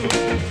want you.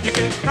 You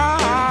can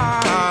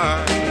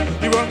cry.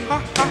 You run ha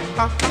ha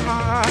ha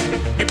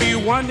ha. You be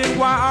wondering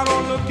why I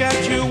don't look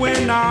at you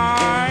when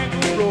I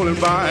go rolling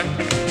by.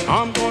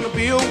 I'm gonna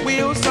be a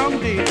wheel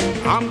someday.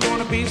 I'm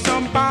gonna be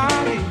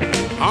somebody.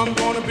 I'm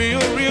gonna be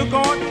a real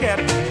gone cat.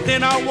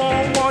 Then I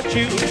won't want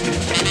you.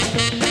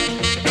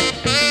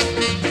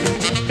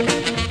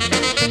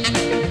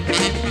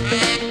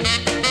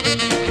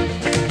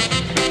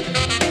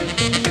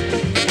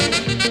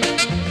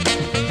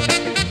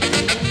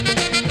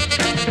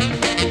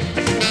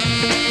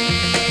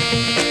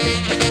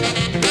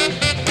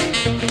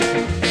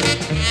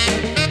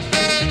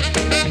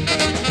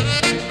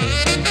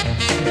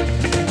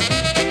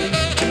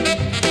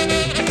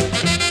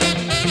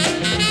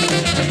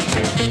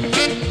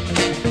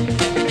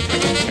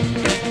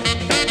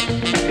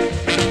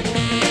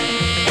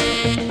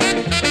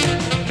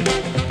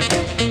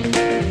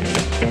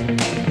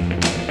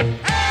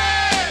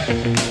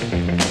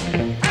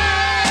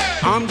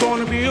 I'm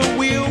gonna be a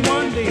wheel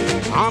one day.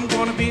 I'm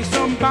gonna be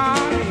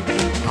somebody.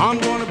 I'm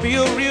gonna be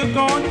a real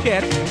gone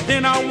cat.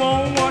 Then I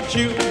won't want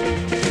you.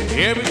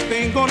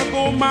 Everything gonna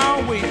go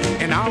my way,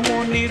 and I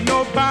won't need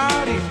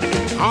nobody.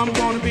 I'm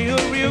gonna be a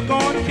real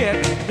gone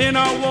cat. Then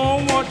I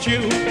won't want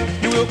you.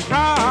 You will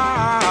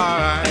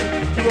cry.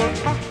 You will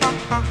ha ha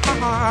ha ha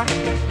ha.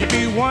 You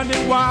be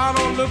wondering why I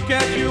don't look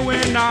at you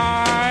when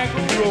I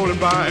go rolling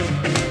by.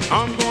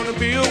 I'm gonna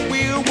be a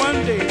wheel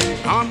one day.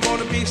 I'm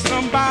gonna be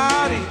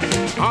somebody.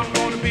 I'm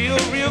gonna be a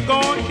real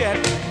gone cat.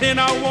 Then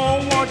I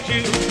won't want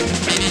you.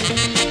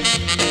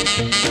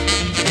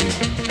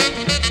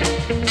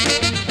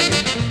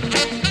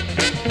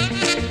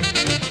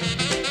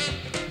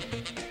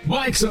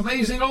 Mike's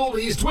Amazing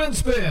Oldies Twin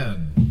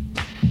Spin.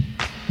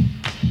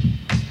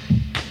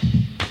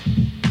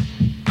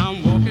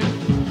 I'm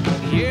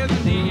walking, years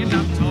indeed,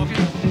 I'm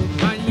talking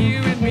about you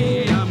and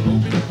me. I'm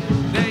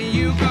hoping that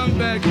you come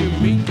back to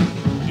me.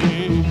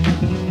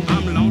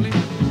 I'm lonely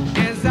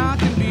as I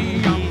can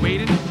be. I'm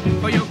waiting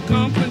for your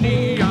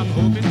company. I'm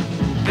hoping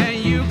that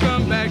you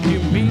come back to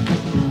me.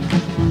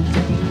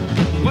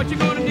 What you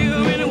gonna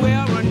do when the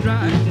well run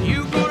dry?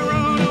 You gonna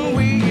run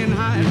away and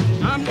hide.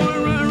 I'm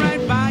gonna run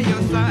right by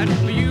your side.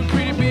 For you,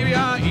 pretty baby,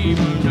 I'll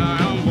even die.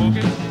 I'm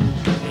walking,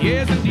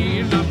 yes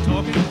indeed, I'm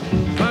talking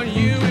about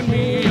you and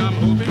me. I'm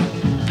hoping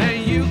that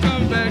you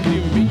come back.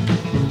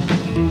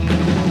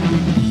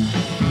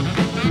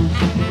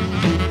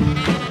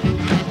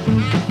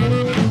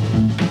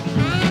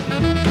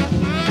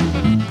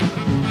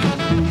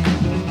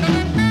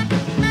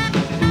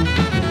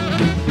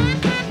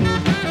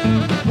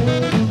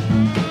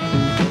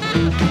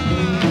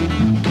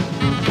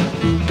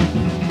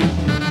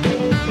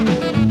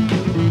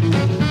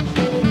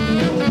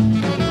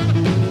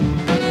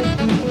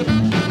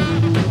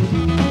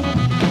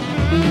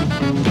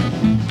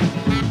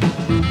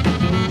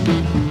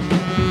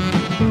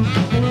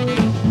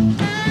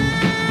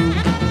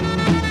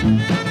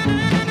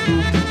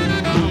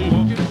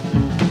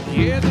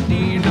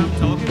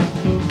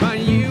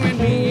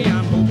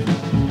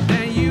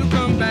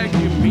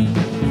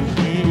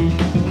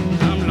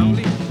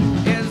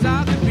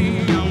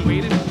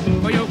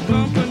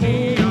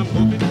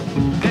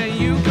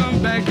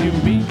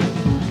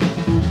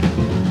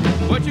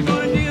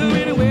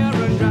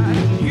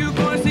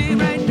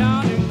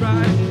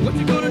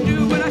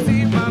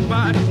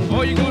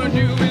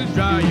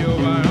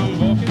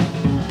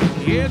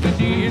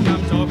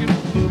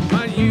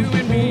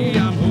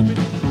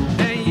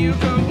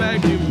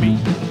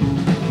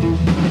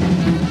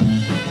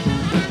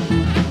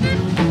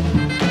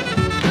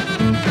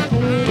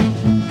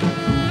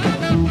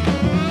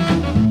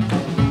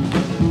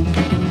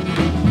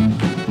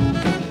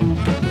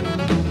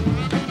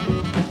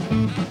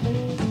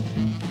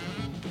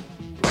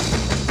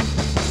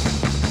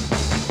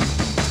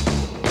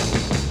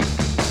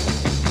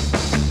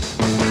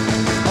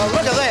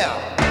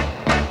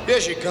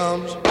 Here she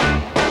comes. Here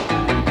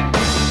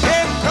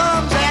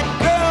comes that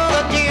girl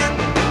again.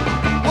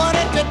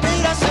 Wanted to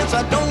date her since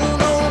I don't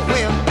know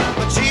when.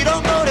 But she don't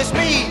notice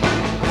me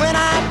when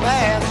I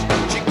pass.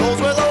 She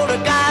goes with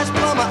older guys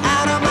from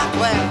out of my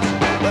class.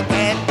 But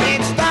that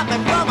can't stop me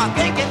from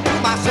thinking to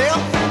myself,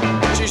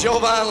 she's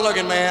sure fine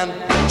looking, man.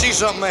 She's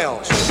something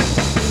else.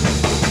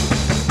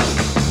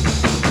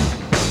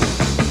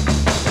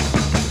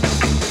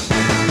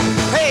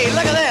 Hey,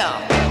 look at there,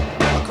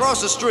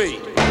 across the street.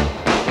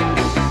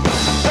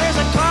 There's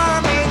a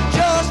car made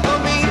just for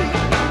me.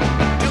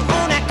 To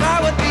own that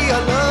car would be a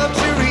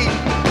luxury.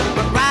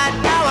 But right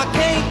now I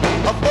can't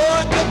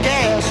afford the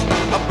gas.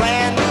 A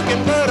brand new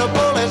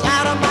convertible is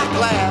out of my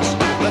class.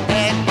 But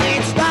that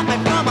can't stop me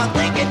from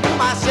thinking to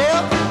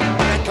myself,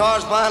 that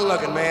car's fine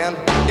looking, man.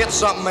 It's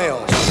something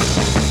else.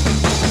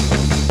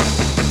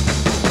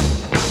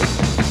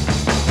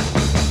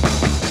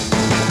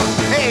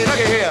 Hey, look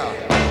at here.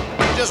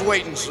 Just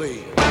wait and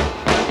see.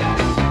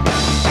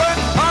 Work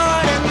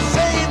hard and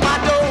save my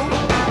dough.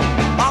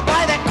 I'll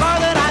buy that car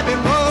that I've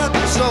been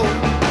wanting so.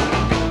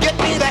 Get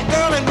me that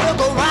girl and we'll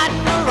go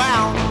riding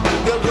around.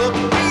 We'll look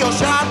real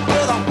sharp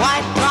with a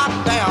white top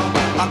down.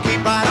 I'll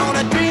keep right on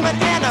a dreaming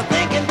and a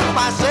thinking to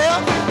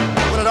myself,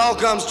 when it all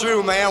comes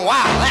true, man,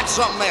 wow, that's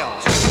something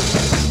else.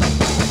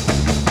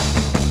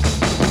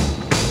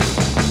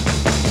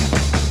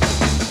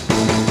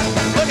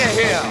 Look at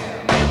here.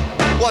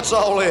 What's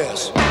all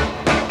this?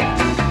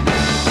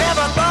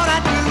 Never thought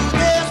I'd do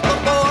this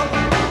before,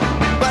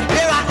 but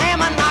here I am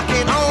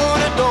knocking on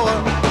the door.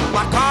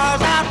 My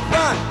car's out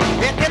front,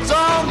 and it's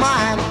all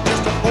mine.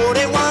 Just a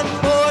 41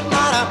 Ford,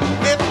 not a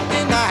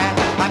 59.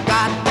 I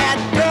got that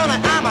girl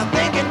and I'm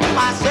thinking to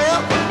myself,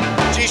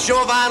 she's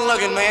sure fine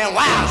looking, man.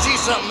 Wow, she's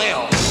something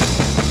else.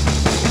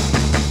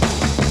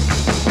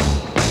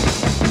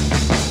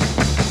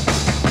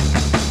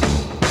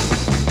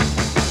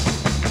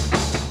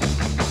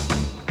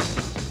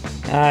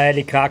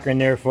 Eddie Cochran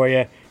there for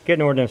you.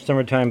 Getting over them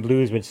summertime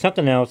blues with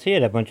something else. He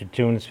had a bunch of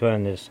tunes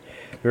in this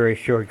very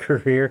short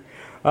career.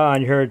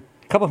 And you heard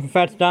a couple from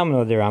Fats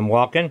Domino there. I'm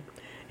Walking,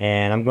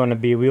 and I'm going to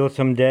be a wheel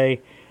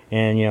someday.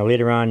 And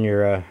later on,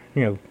 your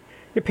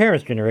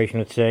parents' generation,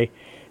 let's say,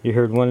 you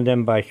heard one of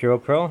them by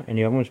Sheryl Crow, and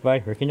the other one's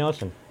by Ricky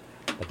Nelson.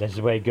 But this is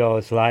the way it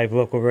goes. Live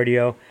local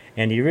radio,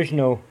 and the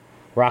original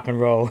rock and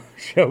roll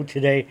show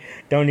today.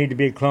 Don't need to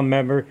be a club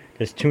member.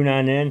 Just tune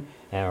on in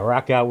and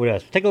rock out with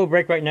us. Take a little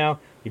break right now.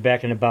 Be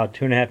back in about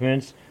 2.5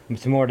 minutes with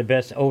some more of the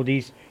best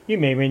oldies you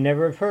may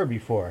never have heard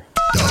before.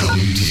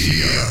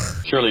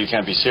 WTBR. Surely you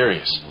can't be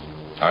serious.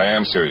 I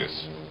am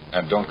serious.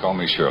 And don't call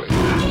me Shirley.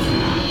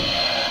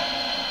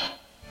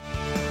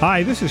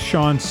 Hi, this is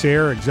Sean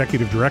Sayre,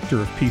 Executive Director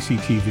of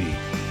PCTV.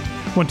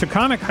 When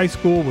Taconic High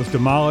School was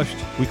demolished,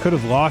 we could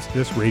have lost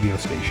this radio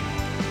station.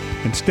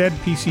 Instead,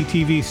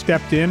 PCTV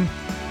stepped in,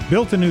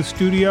 built a new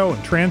studio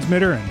and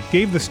transmitter, and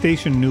gave the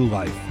station new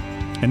life.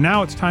 And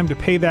now it's time to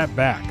pay that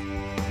back.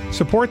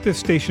 Support this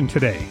station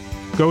today.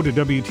 Go to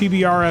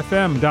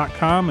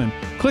WTBRFM.com and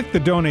click the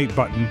donate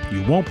button.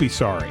 You won't be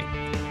sorry.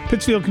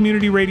 Pittsfield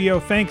Community Radio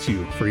thanks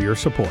you for your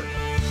support.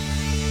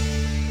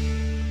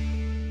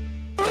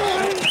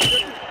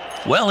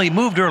 Well, he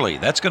moved early.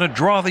 That's going to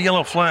draw the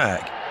yellow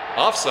flag.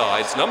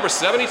 Offsides, number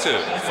 72,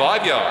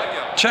 5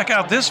 yard. Check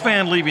out this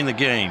fan leaving the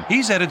game.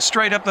 He's headed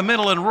straight up the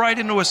middle and right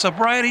into a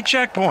sobriety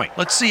checkpoint.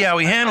 Let's see how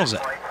he handles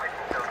it.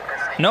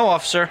 No,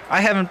 officer, I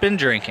haven't been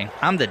drinking.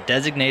 I'm the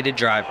designated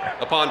driver.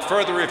 Upon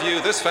further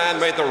review, this fan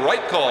made the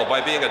right call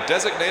by being a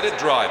designated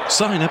driver.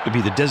 Sign up to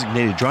be the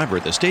designated driver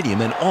at the stadium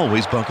and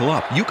always buckle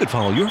up. You could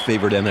follow your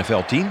favorite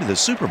NFL team to the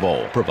Super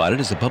Bowl, provided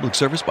as a public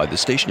service by the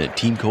station and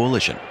Team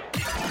Coalition.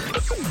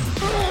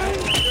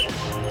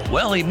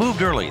 Well, he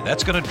moved early.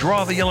 That's going to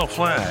draw the yellow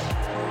flag.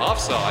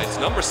 Offsides,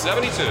 number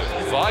 72,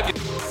 5 yard.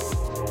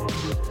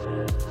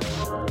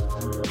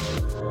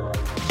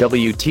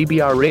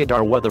 WTBR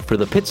radar weather for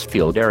the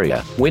Pittsfield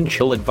area. Wind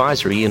chill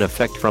advisory in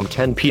effect from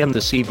 10 p.m.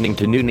 this evening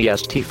to noon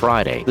EST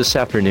Friday this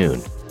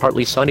afternoon.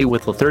 Partly sunny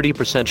with a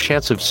 30%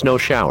 chance of snow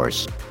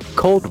showers.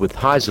 Cold with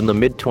highs in the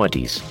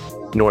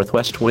mid-20s.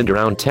 Northwest wind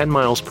around 10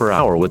 miles per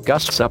hour with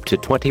gusts up to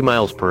 20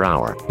 miles per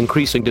hour,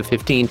 increasing to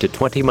 15 to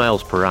 20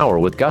 miles per hour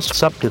with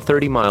gusts up to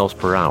 30 miles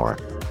per hour.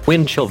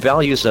 Wind chill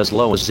values as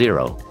low as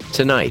 0.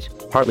 Tonight,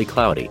 partly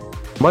cloudy.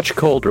 Much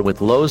colder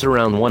with lows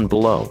around 1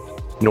 below.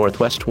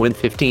 Northwest wind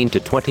 15 to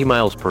 20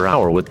 miles per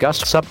hour with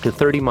gusts up to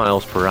 30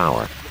 miles per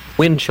hour.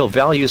 Wind chill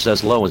values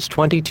as low as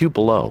 22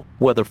 below.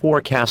 Weather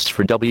forecasts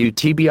for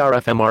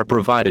WTBR-FM are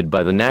provided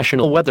by the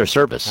National Weather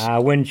Service.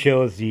 Wind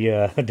chill is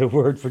the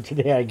word for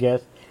today, I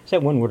guess. Is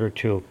that one word or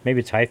two?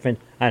 Maybe it's hyphen?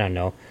 I don't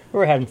know.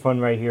 We're having fun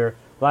right here.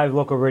 Live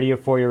local radio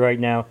for you right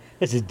now.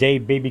 This is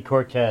Dave Baby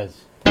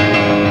Cortez.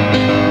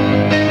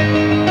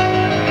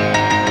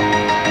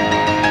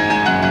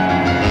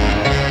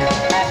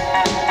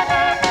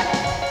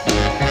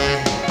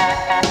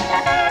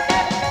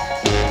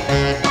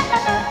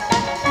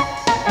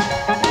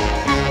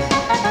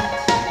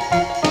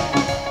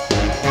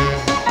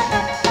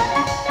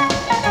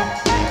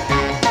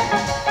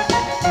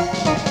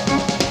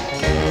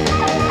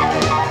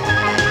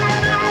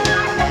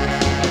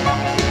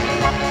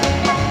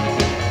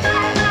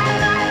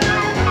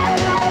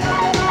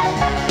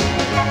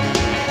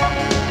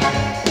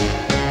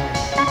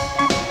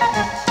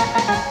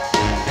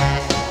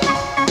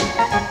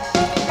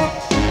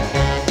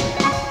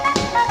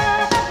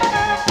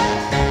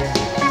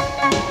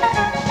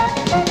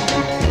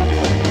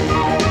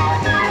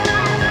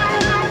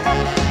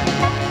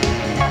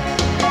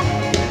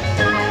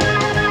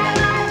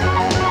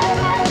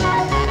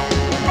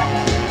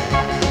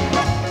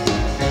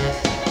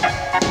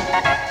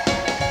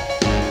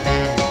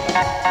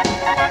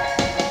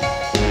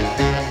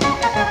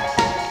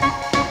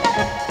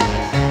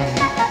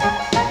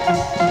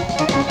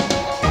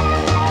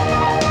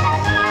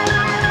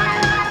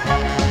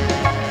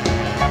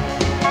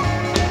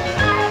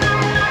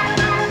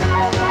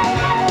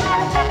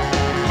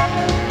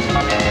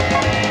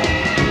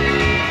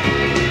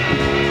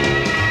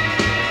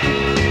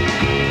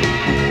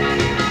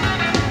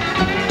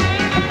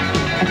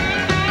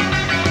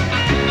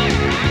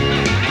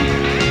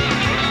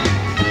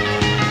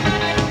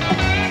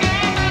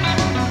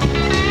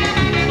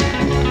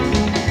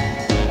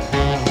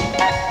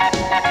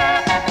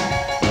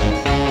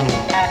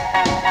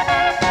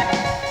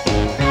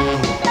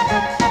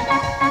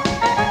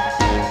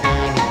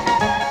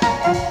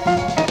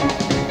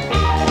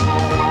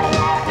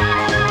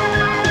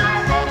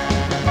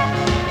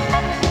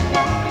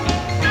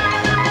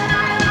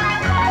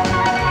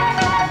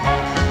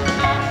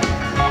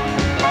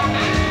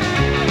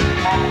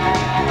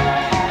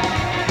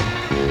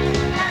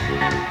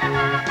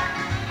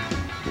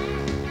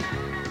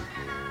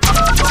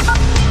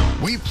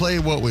 play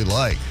what we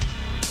like,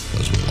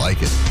 because we like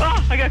it.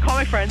 Oh, I gotta call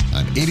my friend.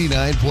 On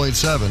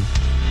 89.7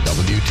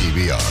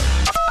 WTBR.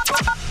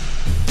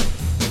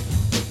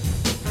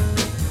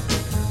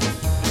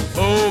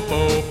 Oh,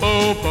 oh,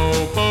 oh,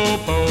 oh,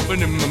 oh, oh,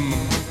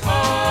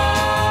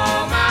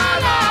 Oh, my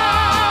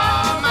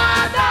love,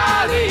 my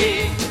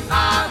darling,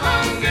 I'm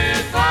hungry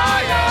for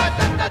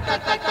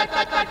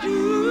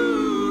you.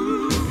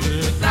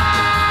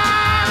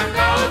 Time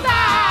goes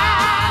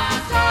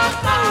by so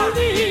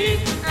slowly,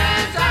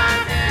 and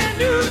time can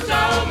do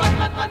so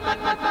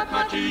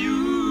much to you.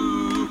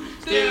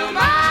 Still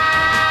mine.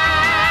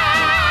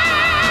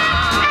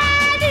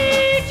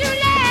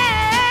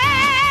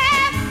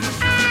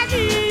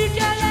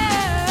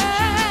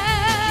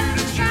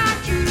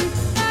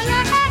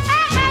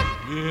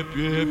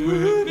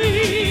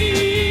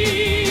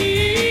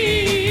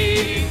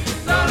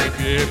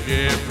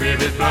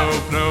 Flow,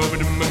 flow,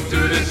 to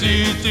the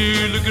sea, to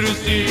look at the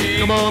sea.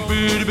 Come on,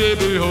 pretty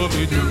baby, hold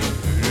me to the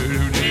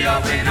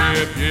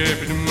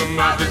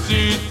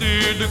sea, to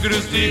look at the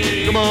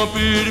sea. Come on,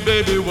 pretty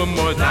baby, one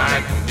more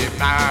time.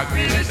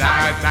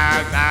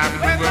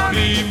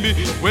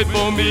 Wait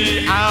for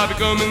me, I'll be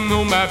coming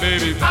home, my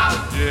baby.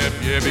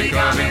 Yeah, be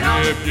coming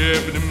home,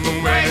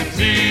 wait and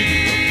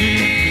see.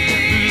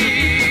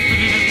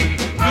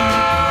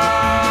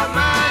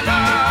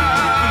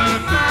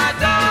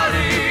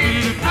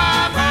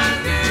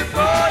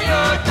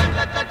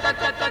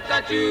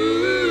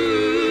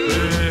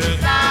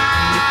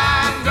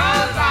 Time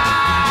goes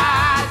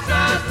by so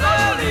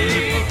slowly,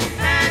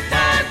 and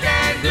time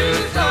can do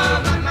so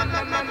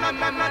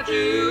much to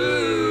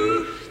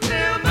you.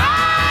 Still mine.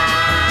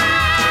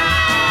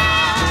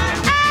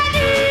 I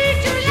need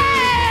to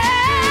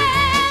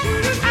love.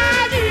 I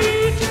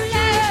need to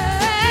love.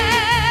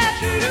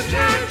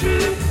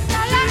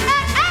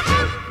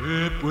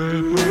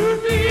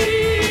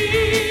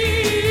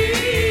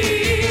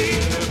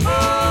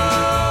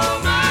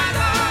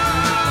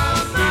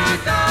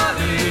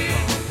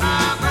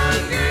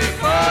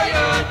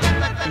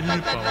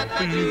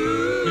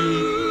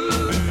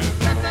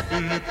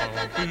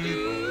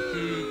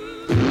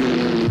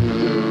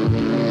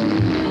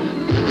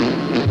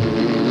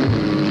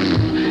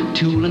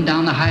 Tooling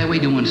down the highway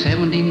doing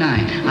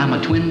 79. I'm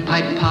a twin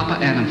pipe papa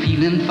and I'm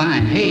feeling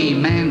fine. Hey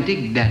man,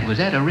 dig that. Was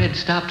that a red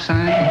stop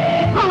sign?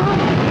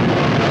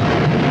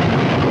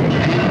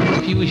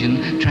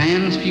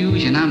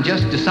 Transfusion, I'm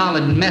just a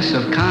solid mess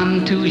of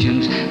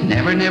contusions.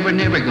 Never, never,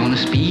 never gonna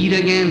speed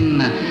again.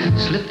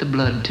 Slip the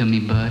blood to me,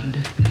 bud.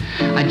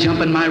 I jump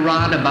in my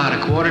rod about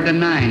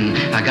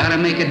 8:45. I gotta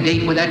make a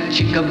date with that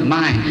chick of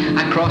mine.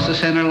 I cross the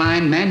center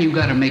line, man, you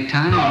gotta make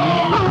time.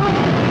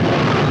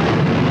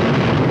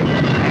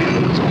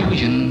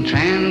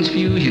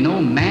 Transfusion,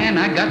 oh man,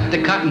 I got the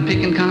cotton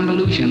picking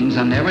convolutions.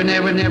 I'm never,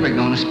 never, never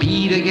gonna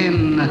speed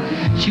again.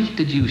 Shoot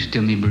the juice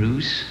to me,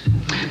 Bruce.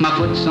 My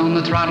foot's on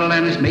the throttle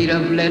and it's made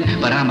of lead,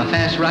 but I'm a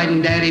fast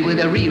riding daddy with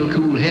a real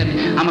cool head.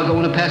 I'm a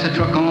gonna pass a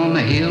truck on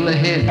the hill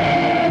ahead.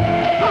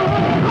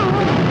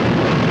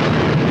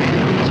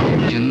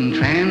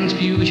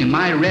 Transfusion,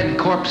 my red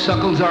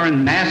corpuscles are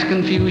in mass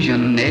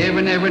confusion.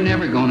 Never, never,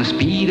 never gonna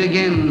speed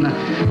again.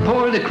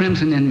 Pour the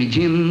crimson in me,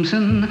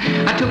 Jimson.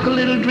 I took a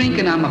little drink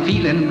and I'm a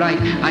feeling right.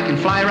 I can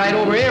fly right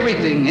over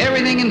everything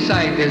in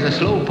sight. There's a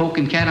slow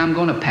poking cat, I'm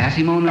gonna pass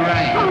him on the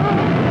right.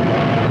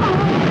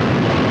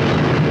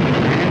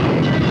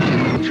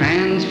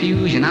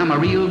 Transfusion, I'm a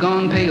real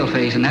gone pale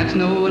face, and that's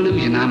no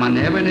illusion. I'm a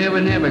never, never,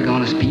 never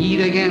gonna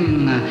speed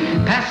again.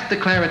 Pass the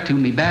claret to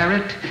me,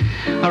 Barrett.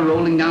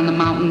 Rolling down the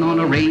mountain on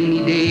a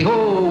rainy day.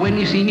 Oh, when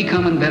you see me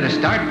coming, better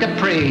start to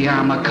pray.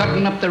 I'm a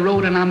cutting up the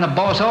road and I'm the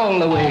boss all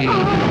the way.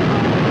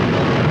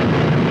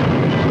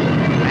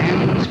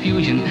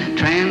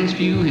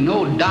 Transfusion,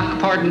 oh doc,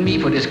 pardon me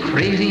for this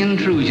crazy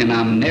intrusion.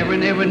 I'm never,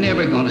 never,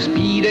 never gonna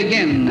speed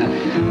again.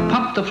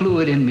 Pump the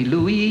fluid in me,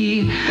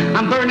 Louie.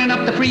 I'm burning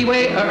up the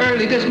freeway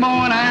early this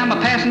morning. I'm a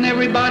passing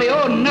everybody,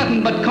 oh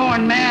nothing but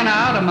corn, man,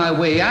 out of my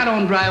way. I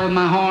don't drive with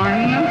my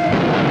horn.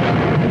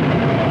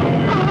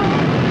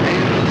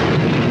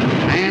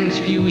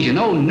 Transfusion,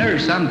 oh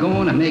nurse, I'm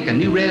gonna make a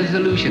new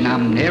resolution.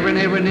 I'm never,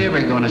 never,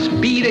 never gonna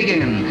speed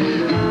again.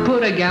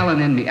 Put a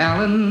gallon in me,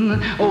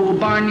 Allen. Oh,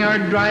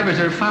 barnyard drivers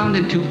are found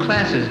in two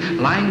classes,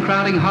 line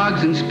crowding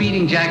hogs and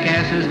speeding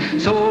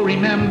jackasses. So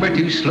remember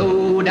to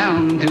slow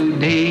down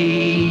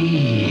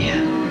today.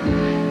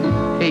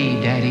 Hey,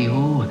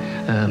 Daddy-O,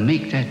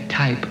 make that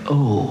type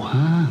O,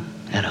 huh?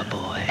 Atta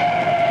boy.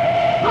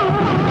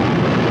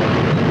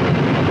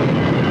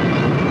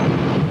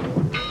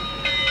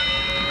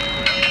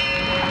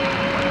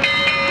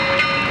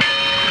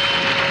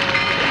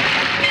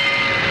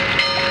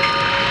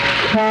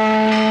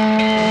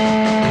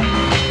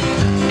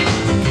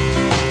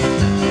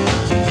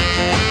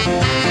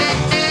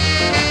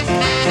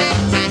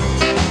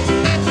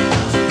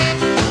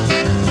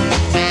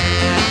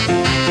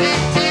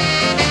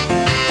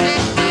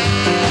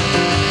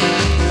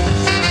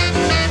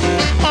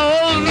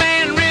 Old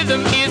man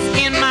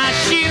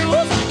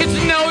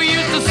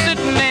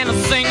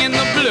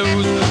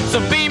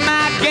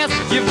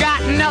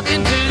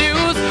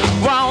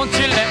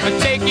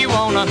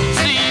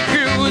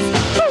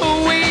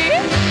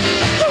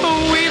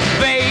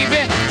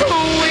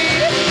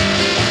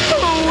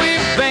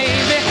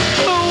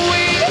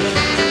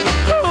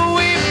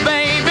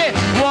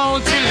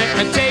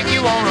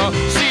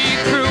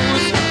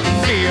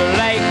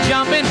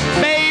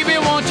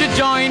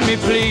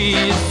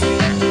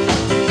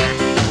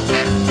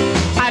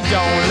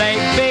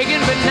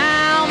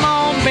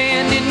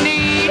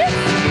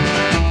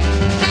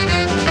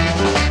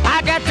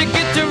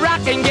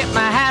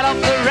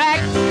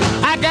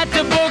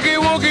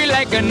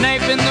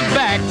in the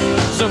back.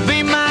 So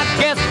be my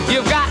guest,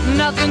 you've got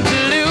nothing to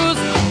lose.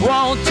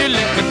 Won't you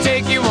let me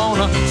take you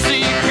on a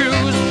sea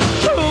cruise?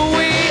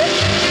 Ooh-wee,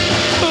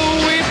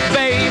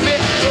 baby,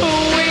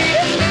 ooh-wee,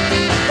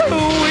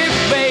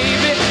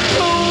 baby,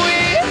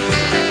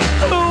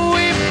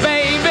 ooh-wee,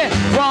 baby.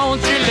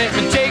 Won't you let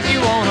me take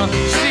you on a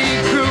sea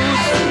cruise?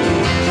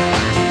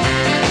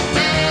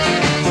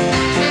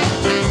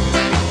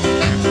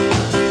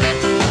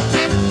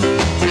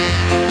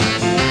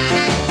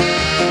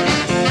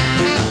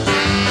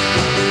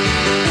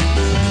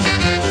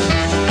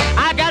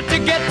 I got to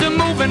get to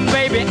moving,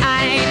 baby,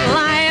 I ain't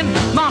lying.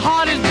 My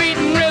heart is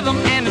beating rhythm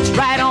and it's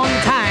right on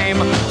time.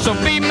 So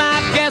be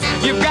my guest,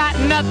 you've got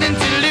nothing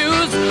to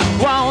lose.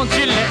 Won't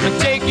you let me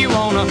take you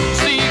on a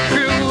sea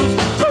cruise?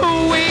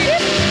 Ooh-wee,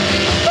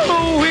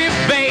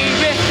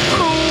 baby,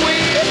 ooh-wee,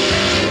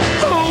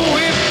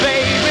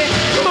 baby,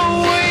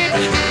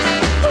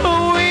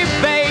 ooh-wee,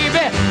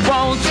 baby.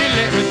 Won't you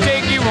let me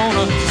take you on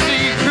a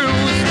sea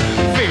cruise?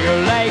 Feel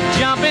like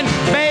jumping,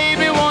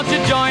 baby, won't you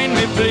join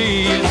me,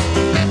 please?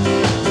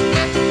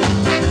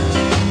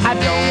 I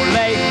don't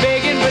like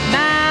begging, but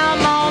now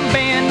I'm on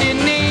bended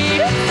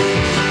knee.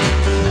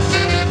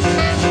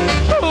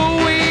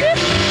 Ooh-wee,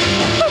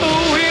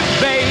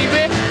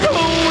 baby,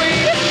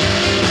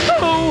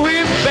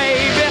 ooh-wee,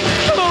 baby,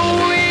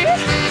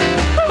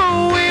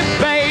 ooh-wee,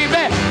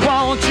 baby.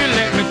 Won't you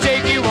let me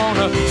take you on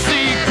a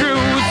sea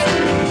cruise?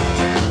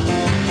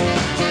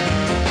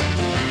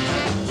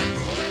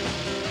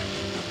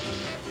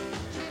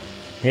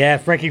 Yeah,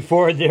 Frankie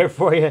Ford there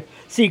for you.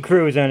 Sea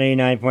Cruise on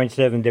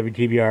 89.7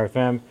 WTBR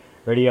FM.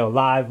 Radio,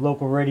 live,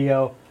 local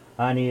radio,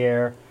 on the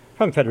air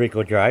from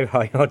Federico Drive.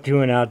 How y'all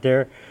doing out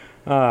there?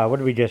 What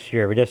did we just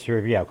hear? We just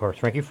heard, yeah, of course,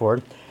 Frankie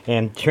Ford.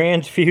 And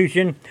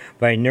Transfusion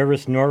by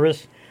Nervous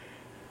Norris.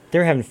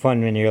 They're having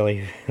fun in the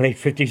late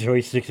 50s,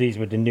 early 60s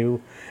with the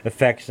new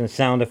effects and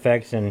sound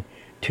effects and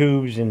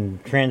tubes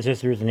and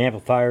transistors and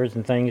amplifiers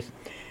and things.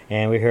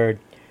 And we heard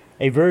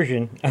a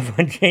version of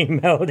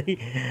Unchained Melody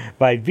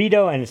by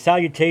Vito and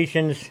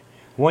Salutations.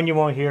 One you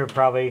won't hear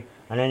probably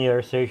on any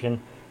other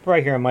station.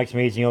 Right here on Mike's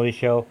Amazing Oldies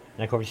Show.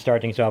 And of course, we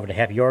start things off with a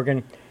happy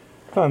organ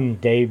from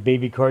Dave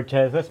Baby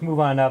Cortez. Let's move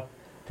on up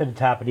to the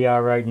top of the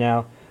hour right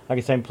now. Like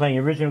I said, I'm playing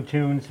original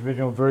tunes,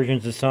 original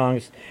versions of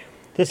songs.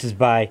 This is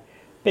by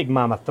Big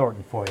Mama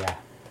Thornton for you.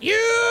 You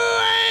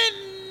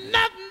ain't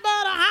nothing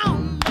but a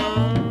hound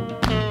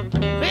dog,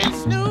 been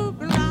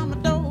snooping around my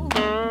door.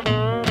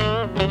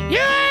 You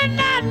ain't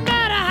nothing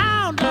but a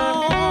hound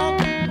dog,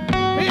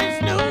 been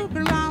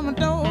snooping around my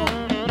door.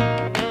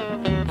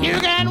 You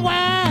can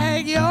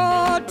wag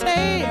your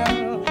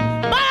tail,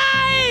 but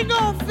I ain't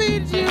gonna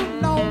feed you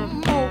no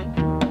more.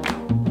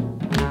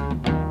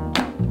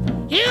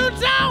 You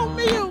told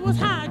me you was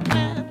high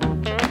class,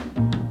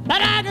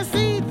 but I can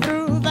see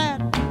through that.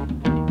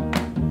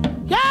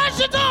 Yes,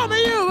 you told me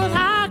you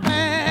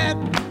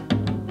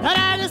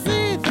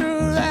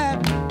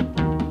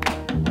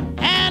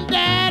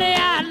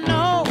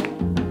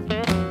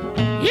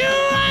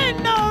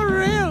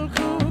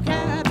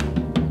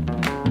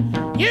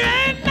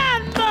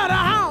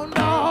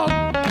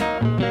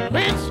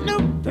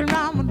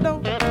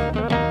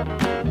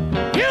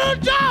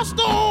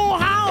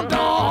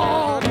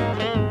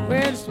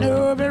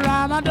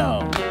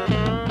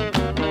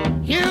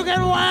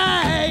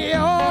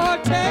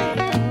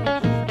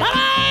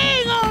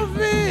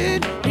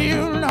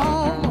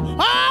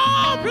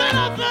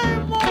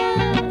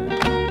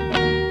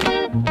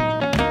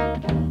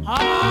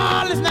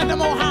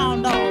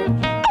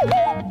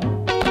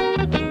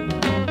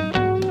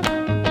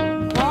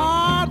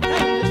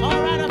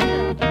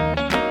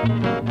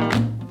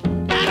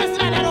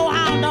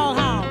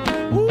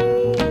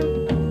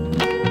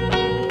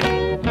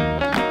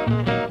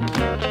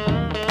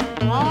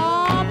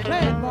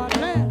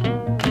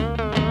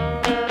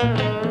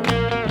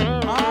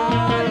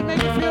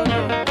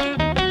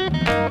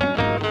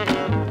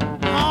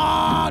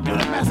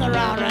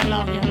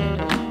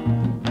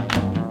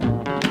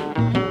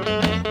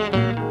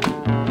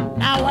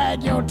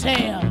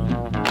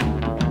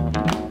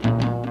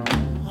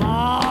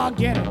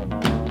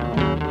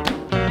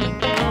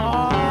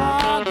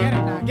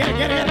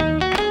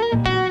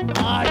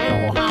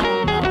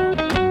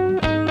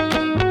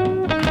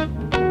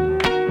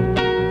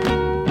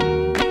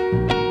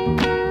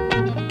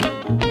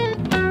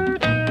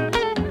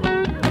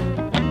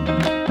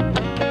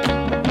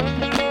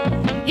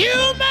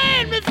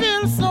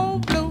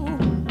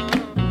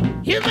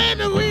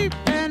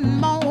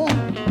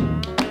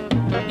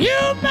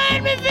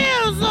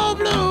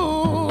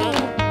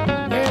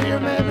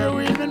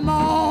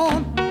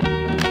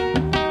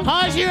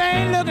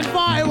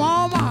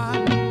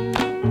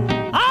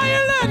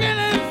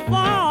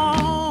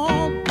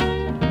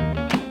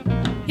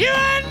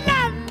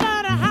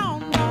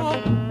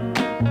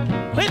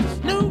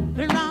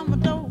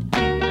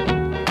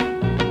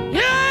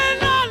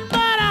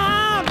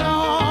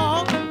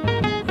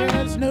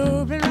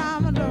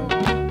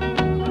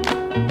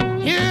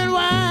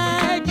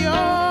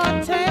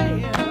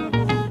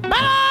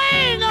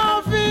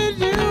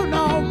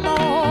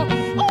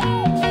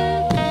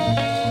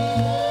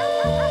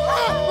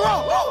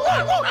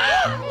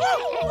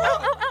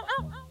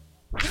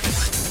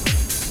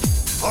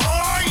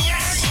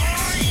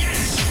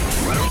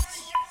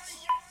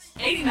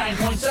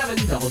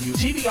 101.7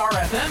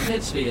 WTBR-FM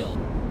Pittsfield.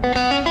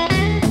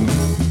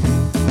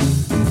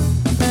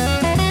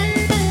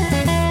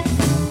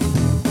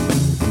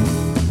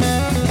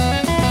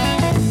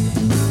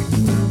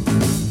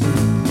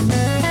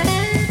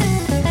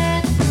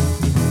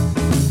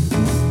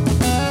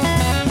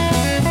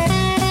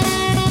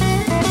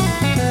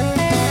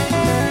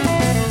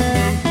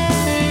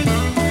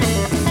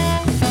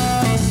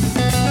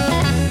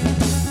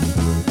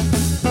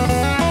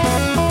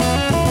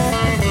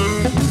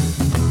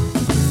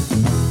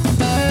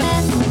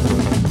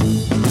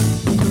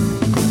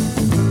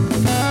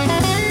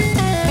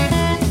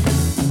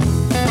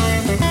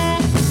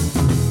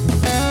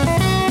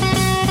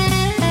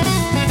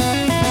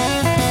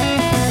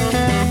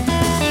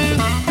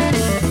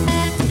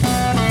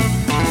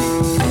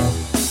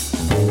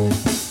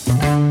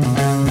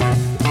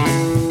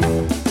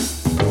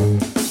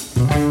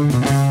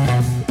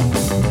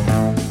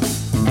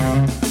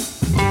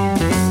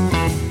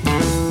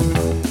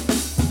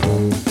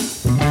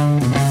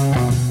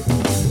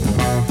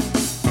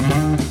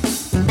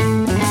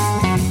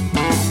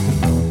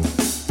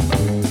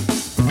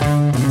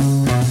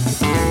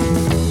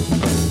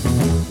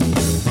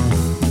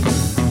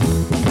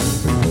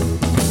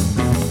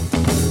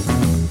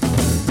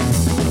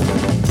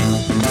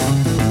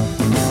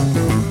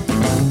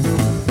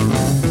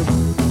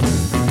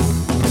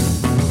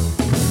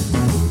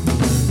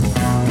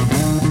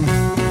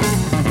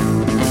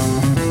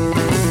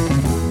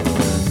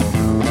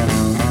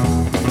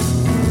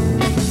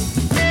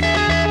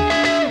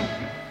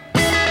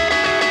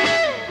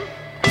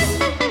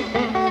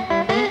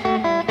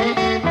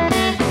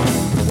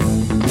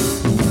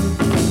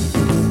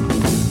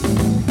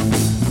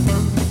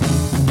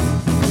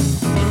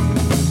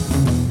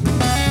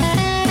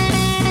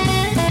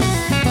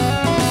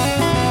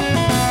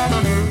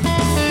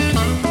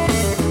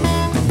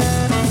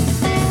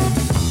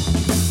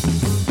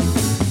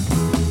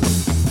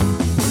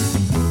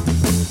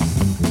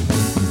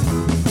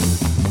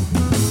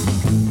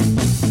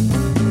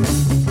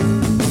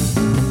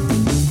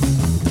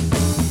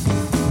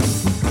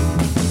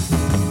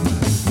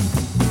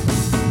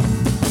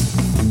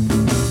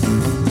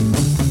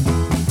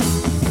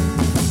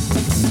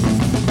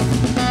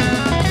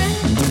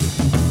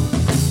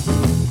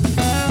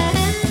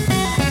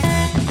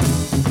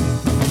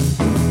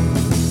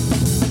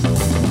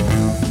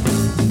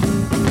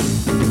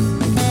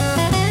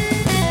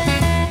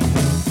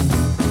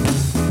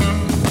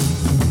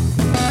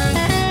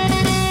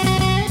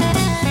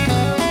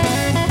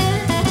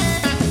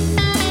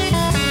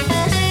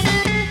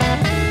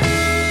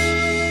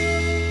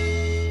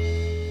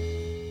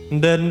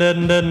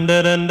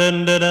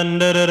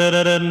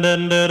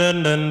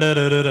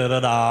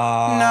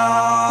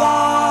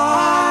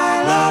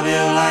 I love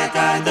you like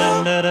I do.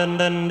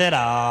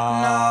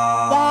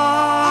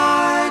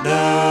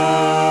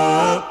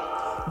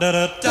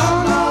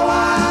 Don't know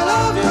why I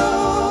love you.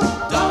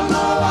 Don't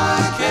know why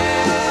I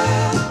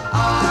care.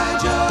 I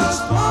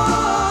just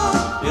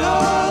want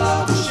your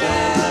love to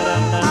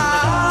share.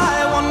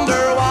 I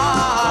wonder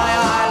why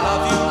I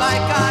love you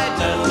like I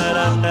do.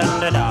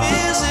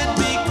 Is it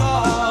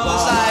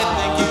because I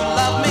think you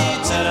love me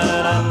too?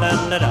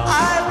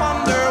 I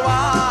wonder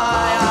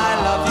why I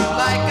love you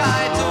like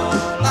I do,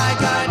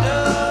 like I do.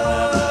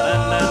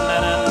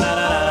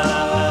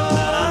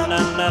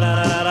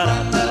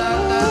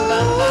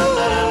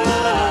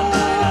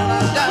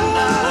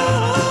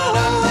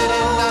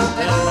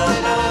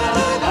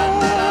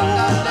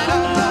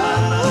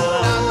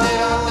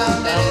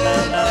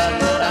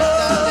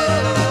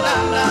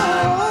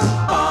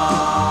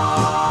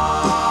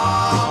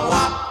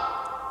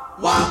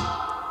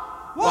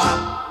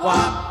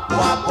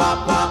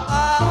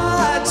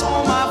 I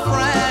told my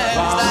friends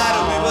that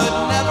we would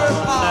never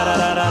part.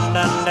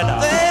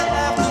 They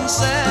laughed and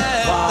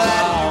said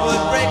that you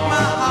would break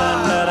my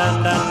heart.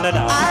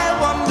 I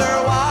wonder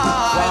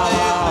why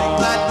they think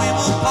that we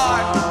will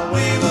part.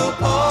 We will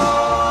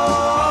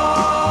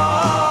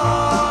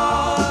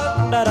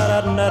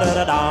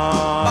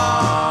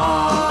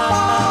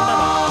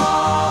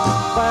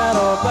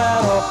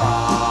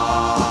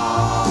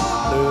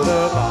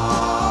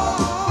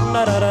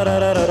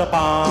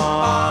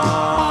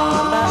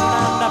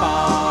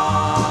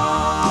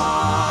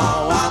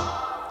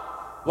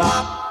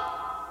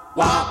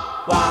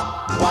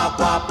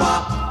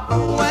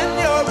When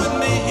you're with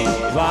me,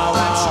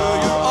 I'm sure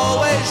you're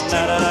always true.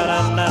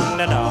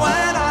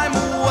 When I'm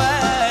away,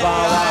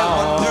 I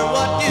wonder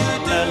what you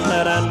do.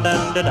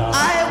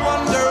 I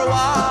wonder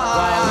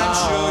why, I'm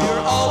sure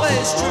you're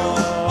always true,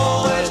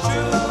 always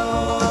true.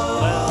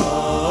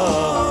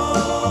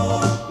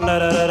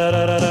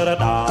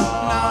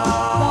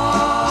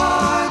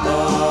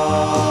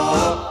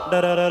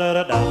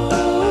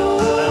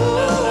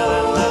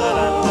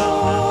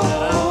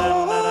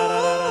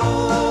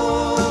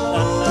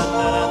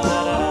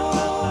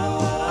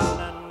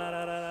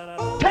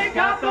 Take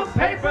out the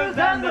papers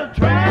and the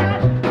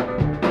trash,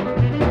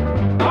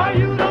 or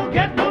you don't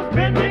get no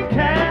spending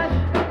cash.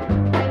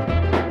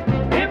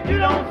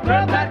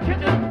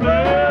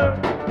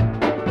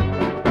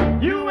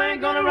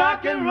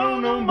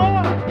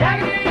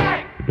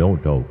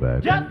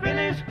 Just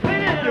finished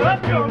cleaning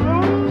up your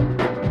room.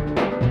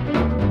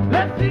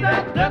 Let's see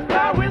that dust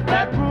out with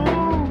that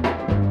broom.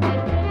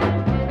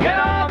 Get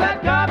all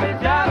that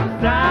garbage out of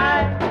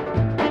sight,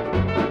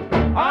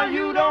 or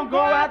you don't go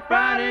out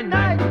Friday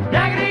night.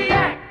 Yakety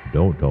yak!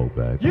 Don't talk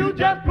back. You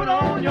just put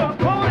on your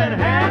coat and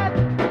hat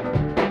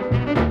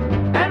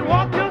and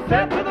walk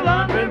yourself to the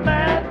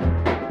laundromat.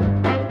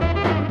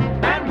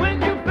 And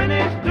when you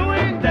finish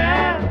doing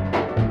that,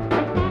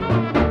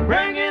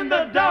 bring in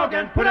the dog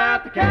and put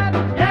out the cat.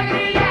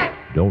 Yakety yak!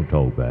 Don't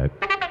talk back.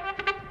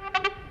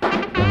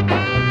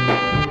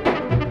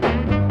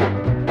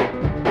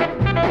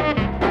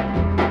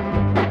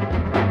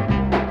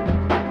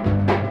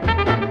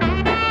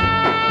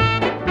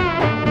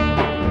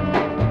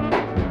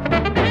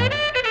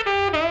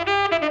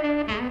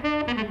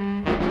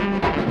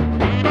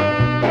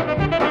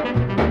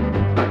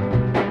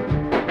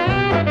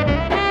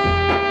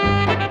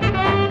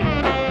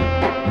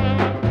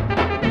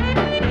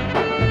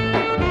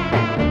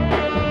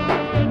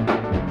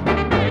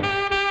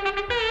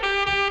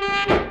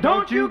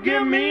 Don't you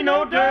give me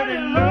no dirty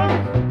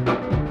looks.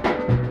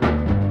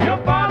 Your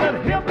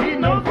father's hip, he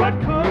knows what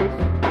cooks.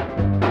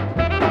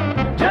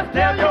 Just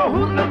tell your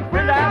hoodlum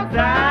friend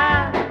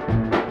outside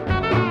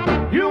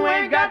you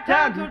ain't got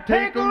time to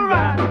take a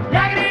ride.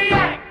 Yakety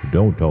yak!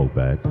 Don't talk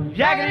back.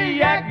 Yakety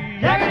yak,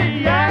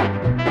 yakety yak.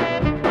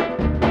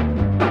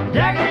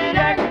 Yakety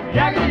yak,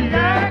 yakety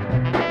yak.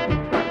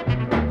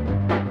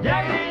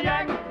 Yakety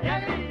yak,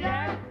 yakety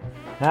yak.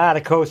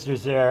 The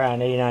Coasters there on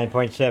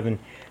 89.7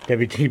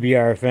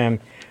 WTBR FM.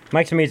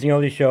 Mike's Amazing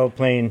Oldies Show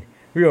playing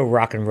real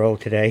rock and roll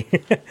today.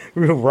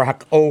 Real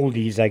rock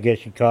oldies, I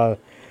guess you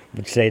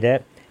would say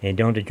that. And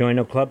don't have to join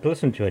no club to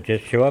listen to it.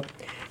 Just show up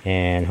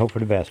and hope for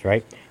the best,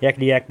 right?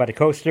 Yakety Yak by the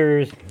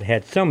Coasters. They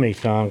had so many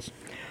songs.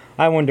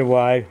 I wonder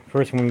why.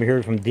 First one we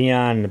heard from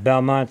Dion and the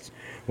Belmonts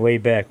way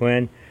back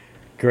when.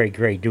 Great,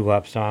 great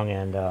doo-wop song.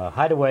 And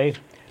Hideaway,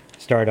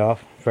 start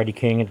off. Freddie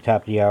King at the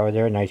top of the hour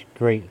there. Nice,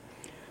 great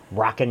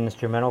rockin'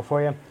 instrumental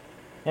for you.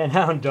 And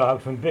Hound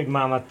Dog from Big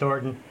Mama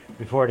Thornton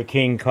before the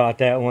King caught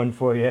that one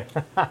for you.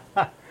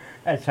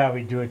 That's how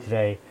we do it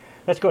today.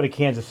 Let's go to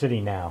Kansas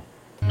City now.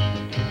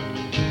 Going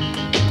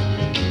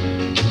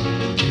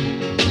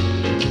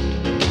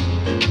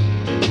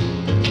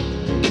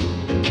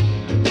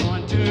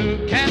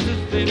to Kansas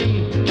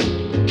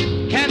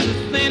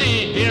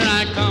City, here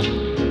I come.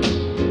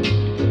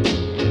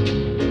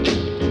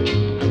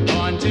 I'm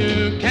going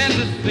to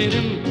Kansas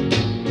City,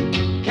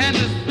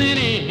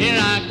 here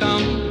I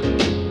come.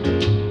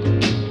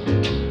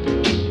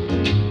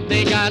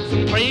 They got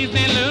some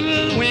crazy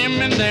little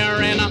women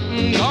there, and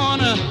I'm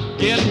gonna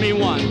get me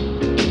one.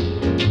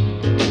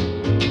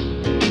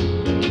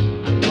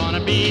 I'm gonna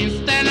be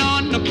standing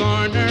on the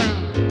corner,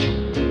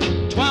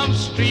 12th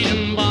Street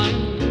and Bond.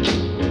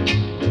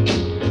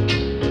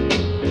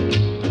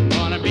 I'm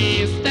gonna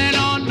be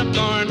standing on the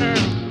corner,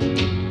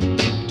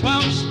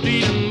 12th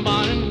Street and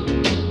Bond,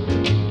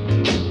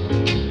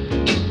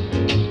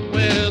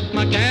 with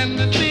my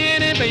Kansas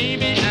City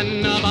baby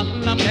and a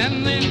bottle of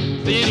Kansas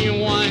City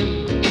wine.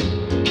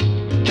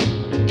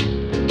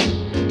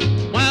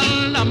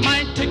 I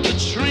might take the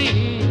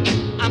train,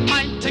 I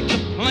might take the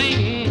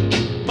plane,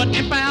 but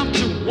if I have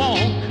to walk,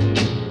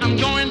 I'm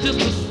going just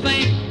the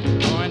same.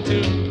 Going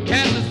to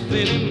Kansas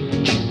City,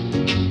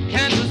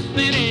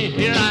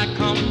 here I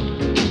come.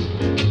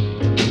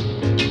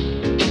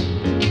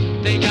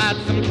 They got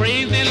some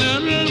crazy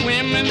little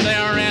women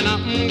there, and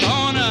I'm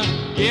gonna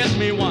get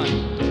me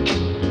one.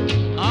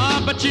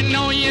 But you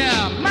know,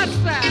 yeah, my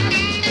side.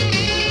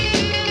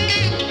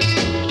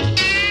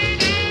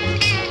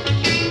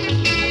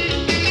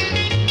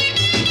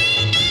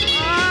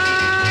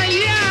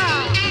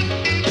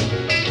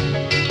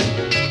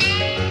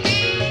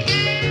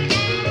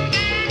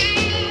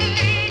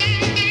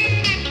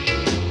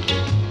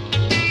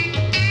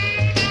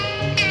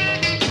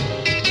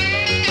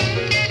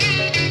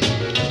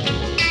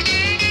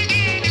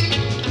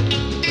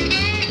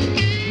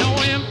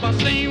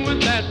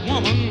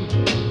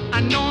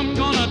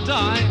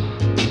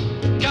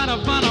 Gotta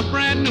find a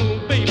brand new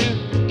baby,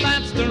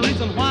 that's the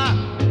reason why.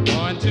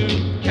 Going to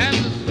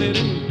Kansas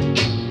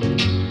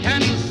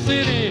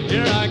City,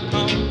 here I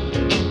come.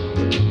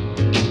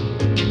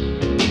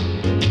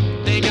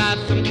 They got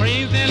some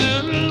crazy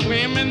little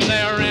women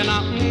there, and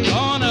I'm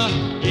gonna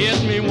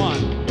get me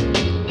one.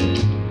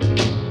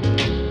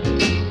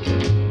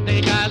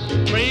 They got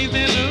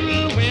crazy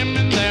little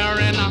women there,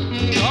 and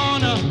I'm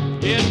gonna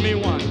get me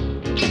one.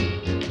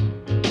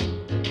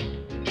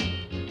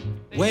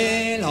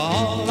 Well,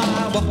 all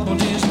I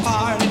want is a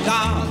party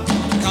doll.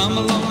 Come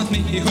along with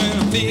me when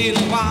I'm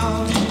feeling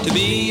wild. To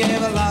be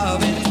ever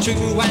loving,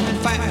 true and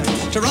fair.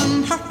 To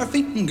run her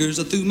fingers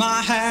through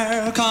my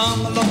hair.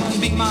 Come along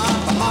and be my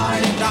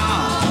party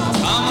doll.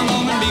 Come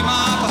along and be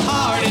my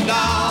party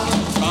doll.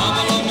 Come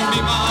along and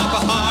be my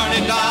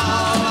party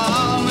doll.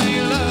 I'll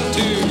make love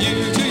to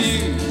you,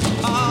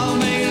 I'll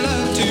make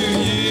love to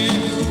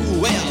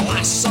you. Well,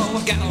 I saw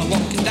a gal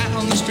walking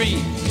down the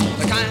street,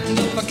 the kind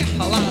of a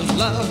gal I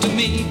love to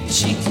meet.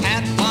 She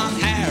had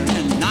blonde hair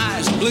and nice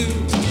blue.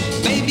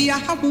 Baby, I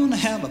wanna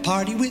have a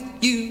party with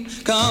you.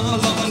 Come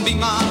along and be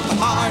my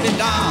party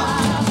doll.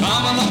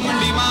 Come along and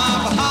be my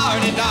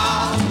party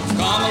doll.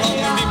 Come along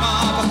and be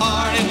my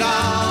party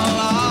doll.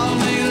 I'll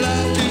make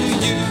love to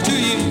you, to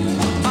you.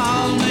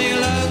 I'll make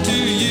love to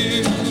you.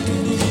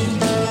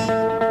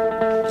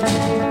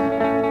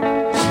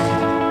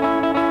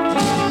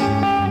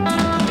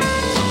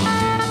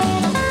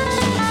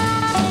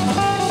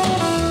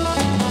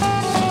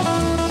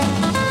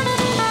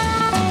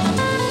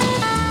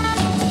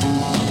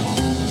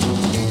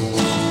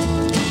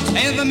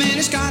 Every man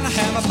has gotta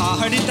have a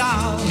party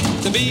doll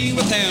to be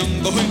with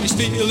him, but when he's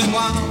feeling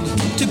wild,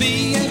 to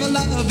be ever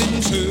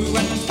loving, true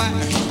and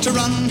fair, to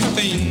run her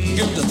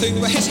fingers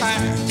through his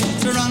hair,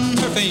 to run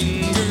her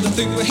fingers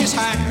through his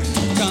hair.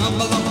 Come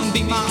along and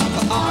be my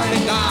party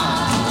doll.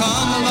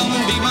 Come along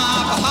and be my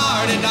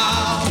party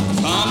doll.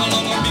 Come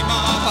along and be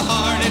my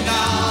party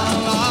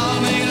doll. I'll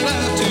make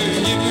love to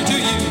you, to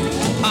you.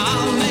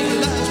 I'll make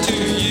love to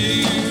you.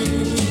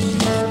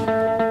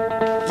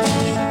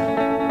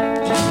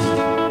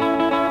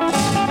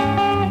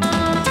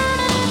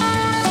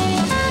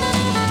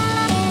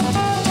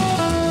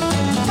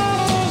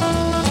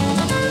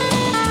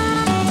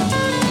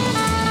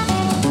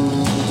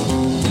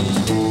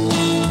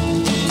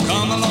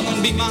 Come along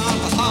and be my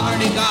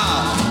party doll.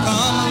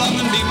 Come along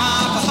and be my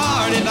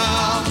party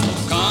doll.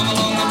 Come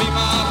along and be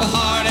my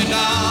party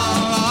doll.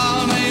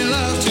 I'll make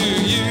love to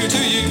you,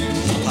 to you.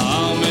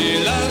 I'll make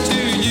love to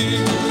you.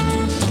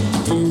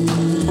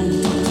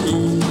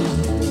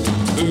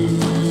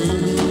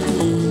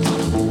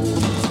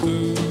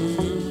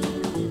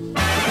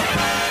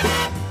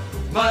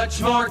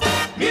 Much more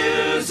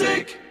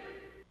music.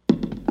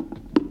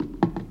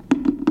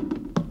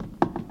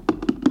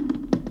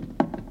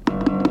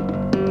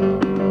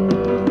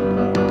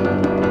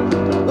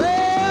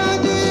 Well,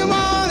 do you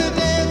wanna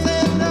dance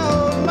and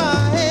hold my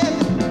hand?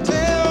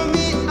 Tell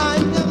me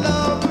I'm your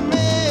lover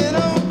man,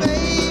 oh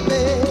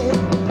baby.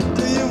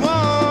 Do you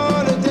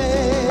wanna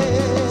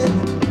dance?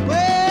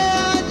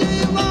 Well, do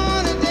you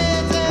wanna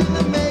dance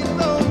and make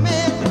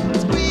romance?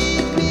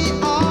 Squeeze me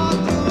all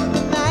through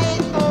the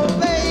night, oh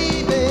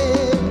baby.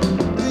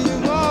 Do you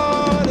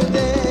wanna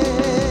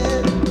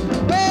dance?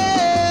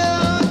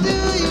 Well, do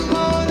you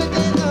wanna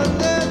dance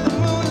under the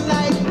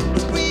moonlight?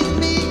 Squeeze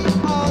me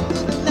all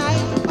through the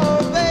night,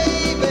 oh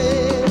baby.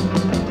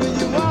 Do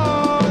you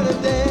wanna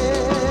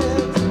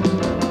dance?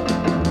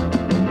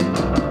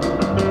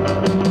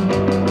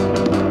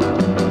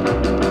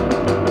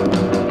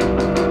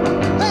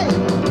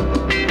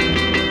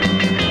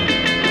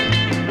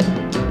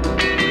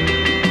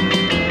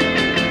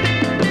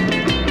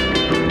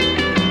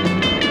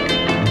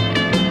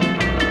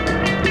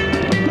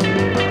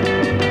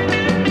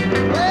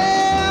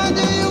 Well,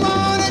 do you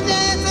wanna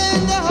dance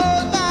and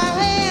hold my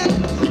hand?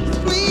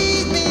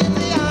 Squeeze me and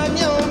say I'm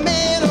your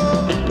man, oh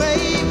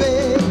baby.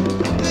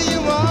 Do you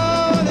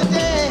wanna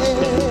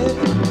dance?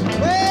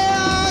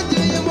 Well, do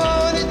you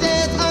wanna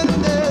dance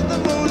under the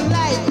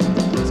moonlight?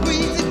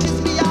 Squeeze and kiss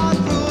me all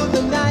through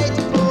the night,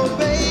 oh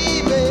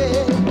baby.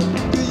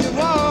 Do you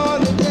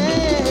wanna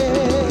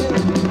dance?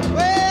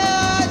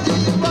 Well, do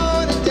you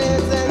wanna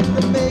dance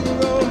and make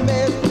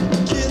romance?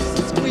 Kiss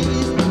and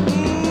squeeze,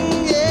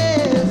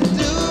 yes.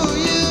 Do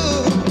you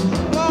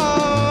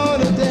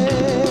wanna dance?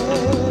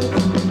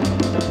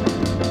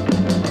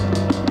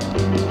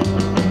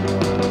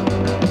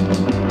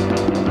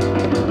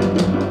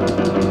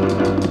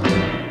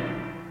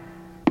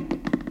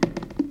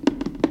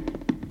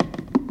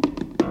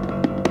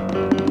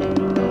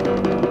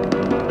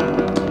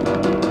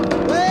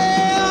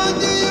 Well,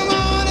 do you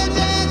wanna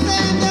dance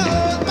and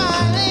hold my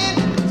hand?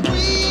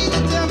 Squeeze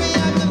and tell me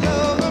I'm your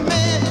lover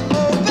man,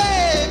 oh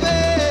baby.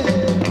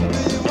 Do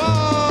you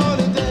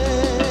wanna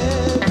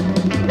dance?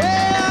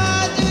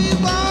 Well, do you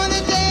wanna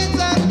dance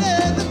under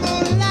the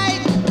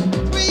moonlight?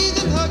 Squeeze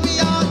and hug me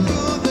all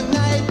through the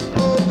night,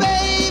 oh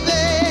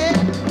baby.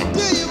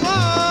 Do you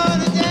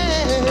wanna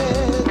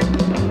dance?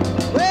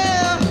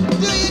 Well,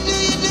 do you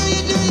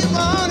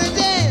wanna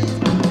dance?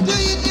 Do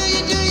you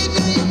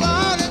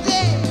wanna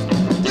dance?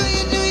 Do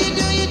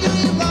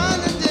you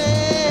wanna dance?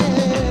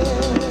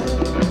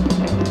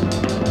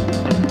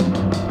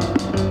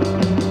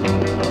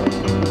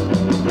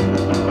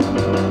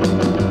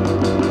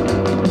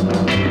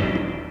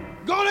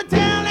 Gonna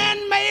tell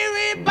Aunt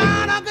Mary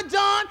about Uncle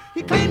John.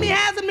 He claimed he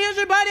has a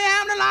misery, but he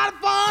having a lot of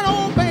fun.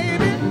 Oh,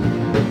 baby.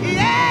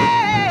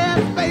 Yes,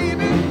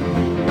 baby.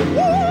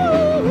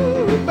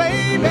 Woo,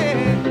 baby.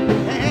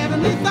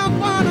 Having me some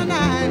fun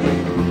tonight.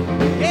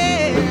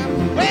 Yeah.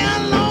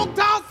 Well, long,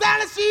 tall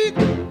Sally, she's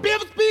Bill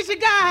Speed, she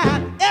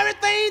got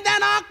everything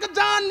that Uncle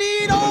John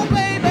need. Oh,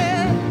 baby.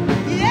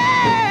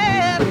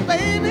 Yes,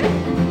 baby.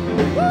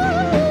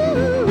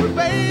 Woo,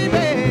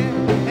 baby.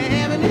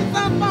 Having me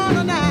some fun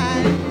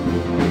tonight.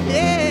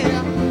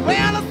 Yeah.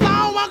 Well, I saw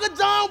Uncle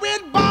John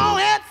with bald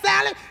head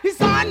Sally. He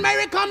saw Aunt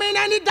Mary coming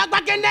and he ducked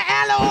back in the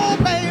alley. Oh,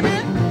 baby.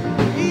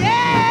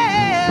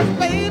 Yes,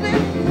 baby.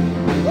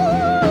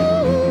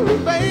 Woo,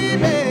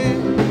 baby.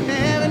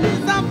 Having me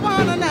some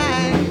fun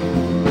tonight.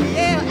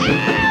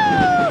 Yeah.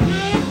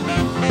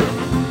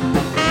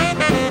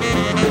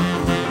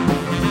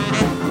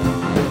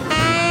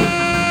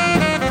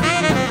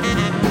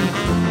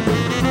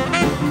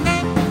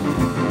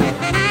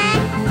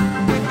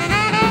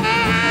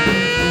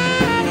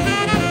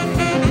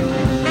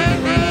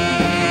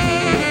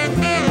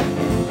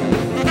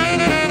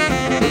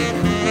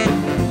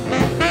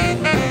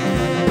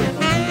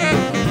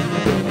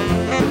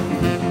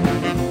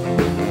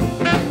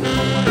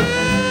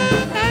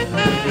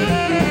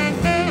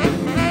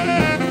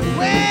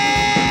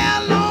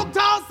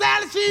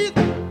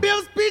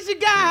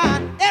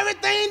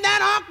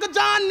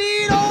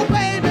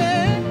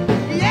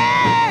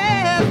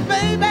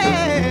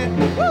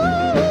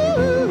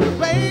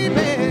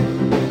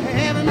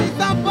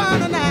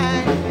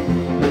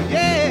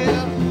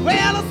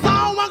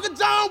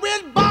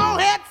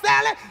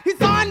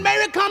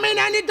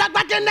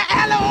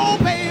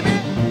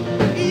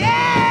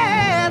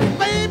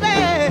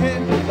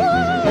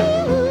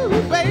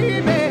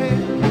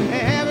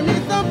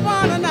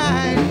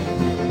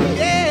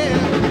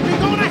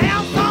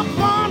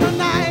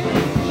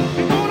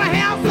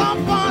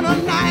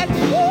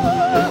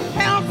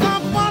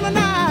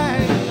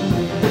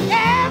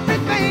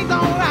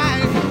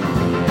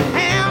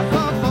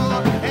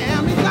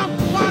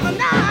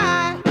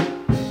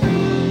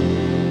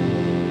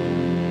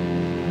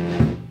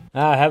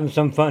 Having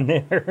some fun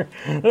there.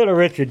 Little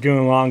Richard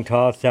doing Long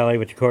Tall Sally,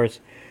 which of course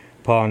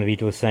Paul and the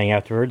Beatles sang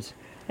afterwards.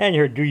 And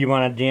you heard Do You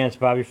Want to Dance,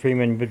 Bobby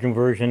Freeman original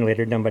version,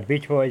 later done by the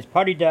Beach Boys.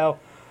 Party Doll,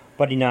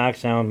 Buddy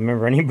Knox. I don't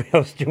remember anybody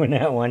else doing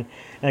that one.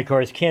 And of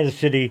course Kansas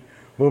City,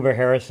 Wilbur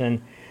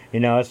Harrison. You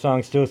know, that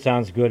song still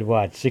sounds good,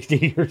 60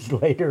 years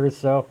later or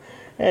so.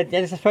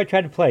 That's what I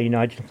try to play. You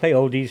know, I just play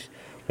oldies,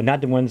 but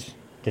not the ones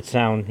that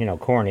sound,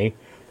 corny,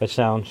 but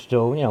sound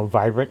still,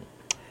 vibrant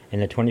in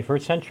the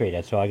 21st century.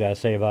 That's all I got to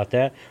say about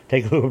that.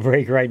 Take a little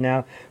break right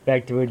now.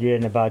 Back to you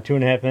in about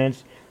 2.5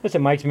 minutes.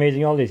 Listen, Mike's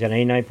Amazing Oldies on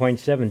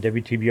 89.7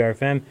 WTBR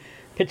FM,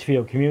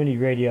 Pittsfield Community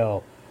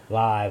Radio,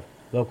 live,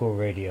 local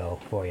radio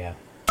for you.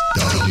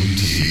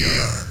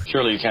 WTBR.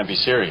 Surely you can't be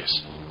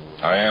serious.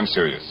 I am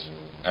serious.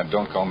 And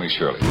don't call me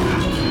Shirley.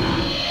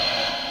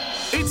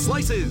 It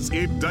slices,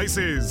 it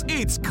dices,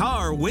 it's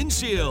Car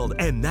Windshield.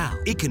 And now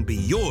it can be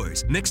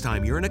yours. Next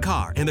time you're in a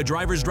car and the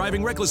driver's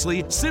driving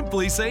recklessly,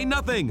 simply say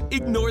nothing.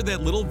 Ignore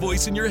that little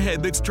voice in your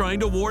head that's trying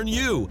to warn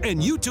you.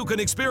 And you too can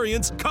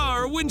experience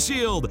Car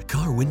Windshield.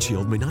 Car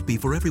Windshield may not be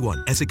for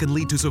everyone, as it can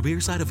lead to severe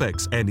side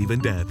effects and even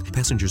death.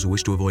 Passengers who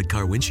wish to avoid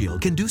Car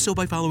Windshield can do so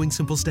by following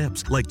simple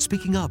steps, like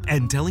speaking up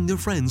and telling their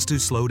friends to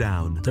slow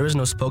down. There is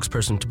no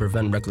spokesperson to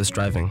prevent reckless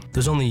driving.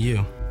 There's only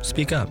you.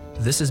 Speak up.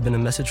 This has been a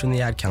message from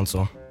the Ad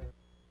Council.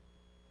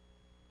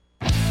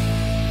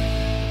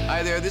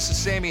 Hi there, this is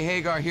Sammy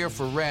Hagar here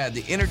for RAD,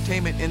 the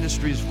entertainment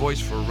industry's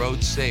voice for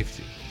road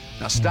safety.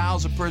 Now,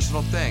 style's a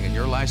personal thing, and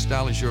your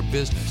lifestyle is your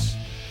business.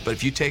 But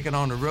if you take it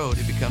on the road,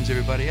 it becomes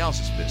everybody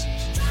else's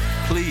business.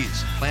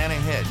 Please, plan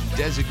ahead,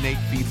 designate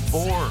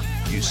before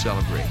you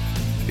celebrate,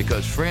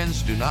 because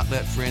friends do not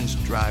let friends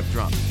drive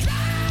drunk.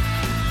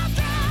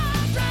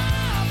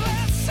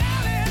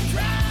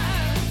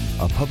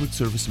 A public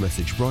service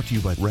message brought to you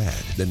by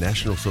RAD, the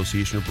National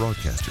Association of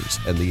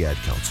Broadcasters, and the Ad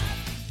Council.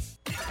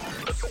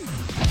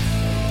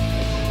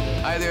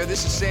 Hi there,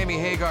 this is Sammy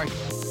Hagar.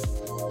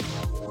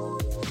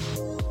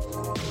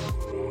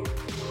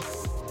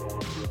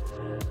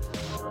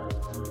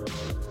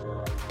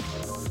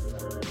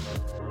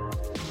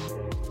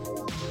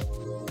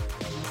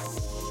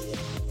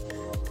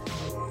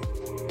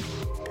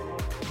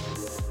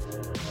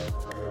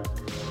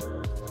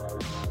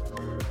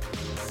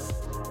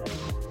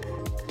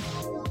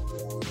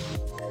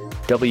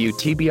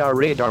 WTBR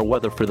radar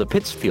weather for the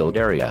Pittsfield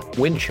area.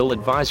 Wind chill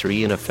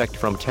advisory in effect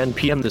from 10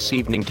 p.m. this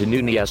evening to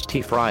noon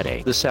EST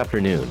Friday this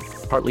afternoon.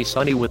 Partly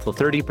sunny with a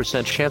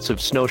 30% chance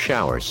of snow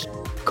showers.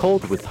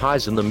 Cold with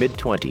highs in the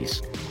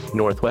mid-20s.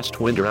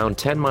 Northwest wind around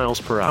 10 miles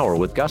per hour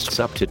with gusts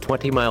up to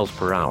 20 miles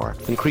per hour,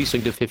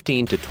 increasing to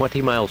 15 to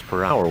 20 miles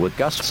per hour with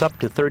gusts up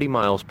to 30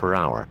 miles per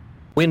hour.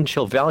 Wind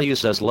chill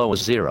values as low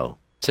as 0.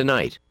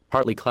 Tonight,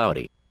 partly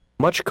cloudy.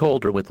 Much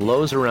colder with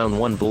lows around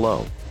 1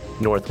 below.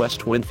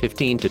 Northwest wind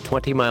 15 to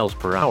 20 miles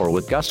per hour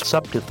with gusts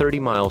up to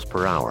 30 miles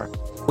per hour.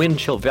 Wind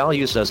chill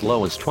values as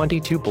low as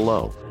 22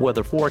 below.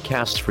 Weather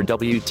forecasts for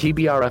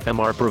WTBR FM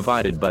are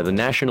provided by the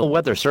National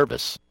Weather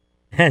Service.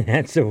 And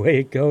that's the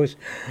way it goes.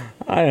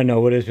 I don't know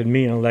what it is with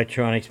me and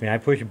electronics. I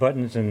push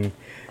buttons and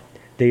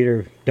they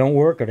either don't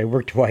work or they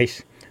work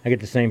twice. I get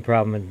the same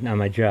problem on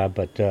my job.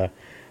 But hey,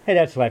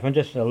 that's life. I'm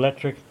just an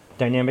electric,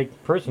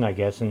 dynamic person, I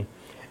guess. And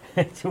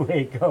that's the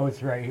way it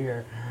goes right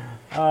here.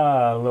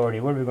 Lordy,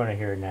 what are we going to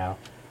hear now?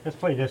 Let's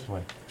play this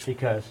one,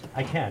 because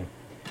I can.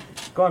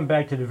 Going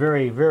back to the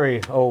very,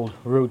 very old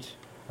roots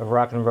of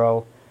rock and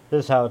roll,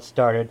 this is how it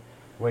started,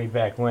 way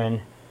back when.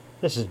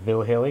 This is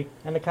Bill Haley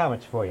and the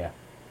Comets for you.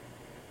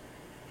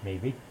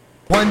 Maybe.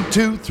 1,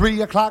 2,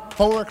 3 o'clock,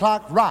 4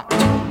 o'clock, rock.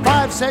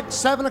 5, 6,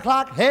 7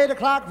 o'clock, 8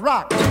 o'clock,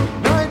 rock.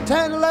 9,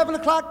 10, 11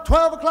 o'clock,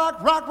 12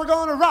 o'clock, rock. We're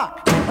going to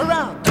rock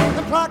around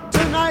the clock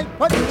tonight.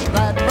 Put your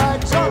glad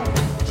rags on,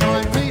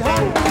 join me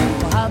home.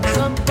 We'll have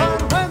some fun.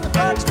 When the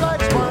clock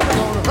strikes 1, we're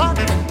gonna rock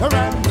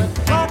around the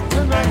clock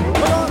tonight.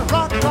 We're gonna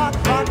rock, rock,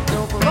 rock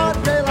till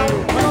broad daylight.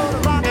 We're gonna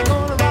rock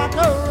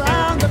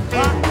around the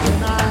clock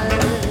tonight.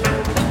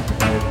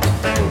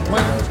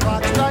 When the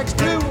clock strikes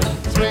 2,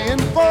 3,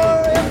 and 4,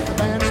 if the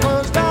band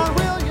slows down,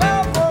 we'll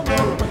yell for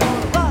more. We're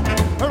gonna rock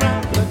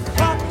around the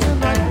clock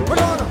tonight. We're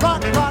gonna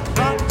rock, rock,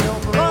 rock till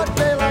broad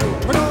daylight.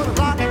 We're gonna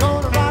rock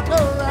around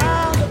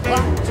the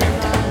clock tonight.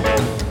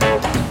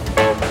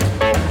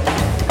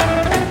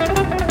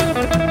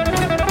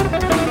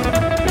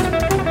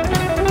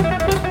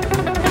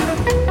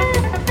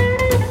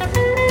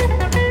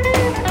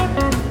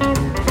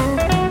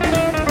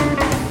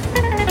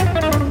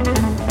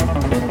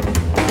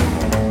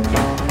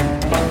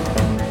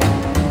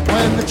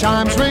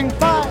 Chimes ring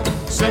 5,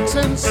 6,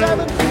 and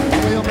 7.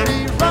 We'll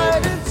be right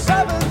in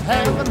 7th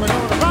heaven. We're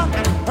gonna rock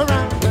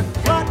around the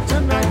clock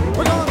tonight.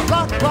 We're gonna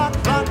rock, rock,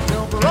 rock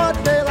till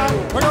broad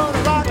daylight. We're gonna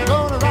rock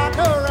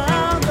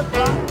around the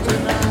clock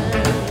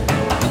tonight.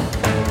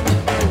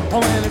 Oh,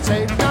 when it's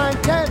 8, 9,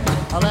 10,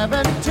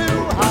 11, 2,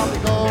 I'll be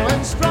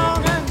going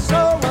strong, and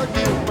so will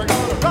you. We're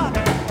gonna rock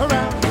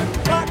around the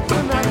clock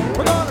tonight.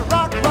 We're gonna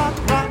rock, rock,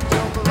 rock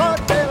till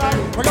broad daylight.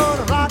 We're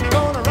gonna rock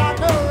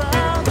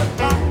around the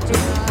clock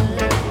tonight.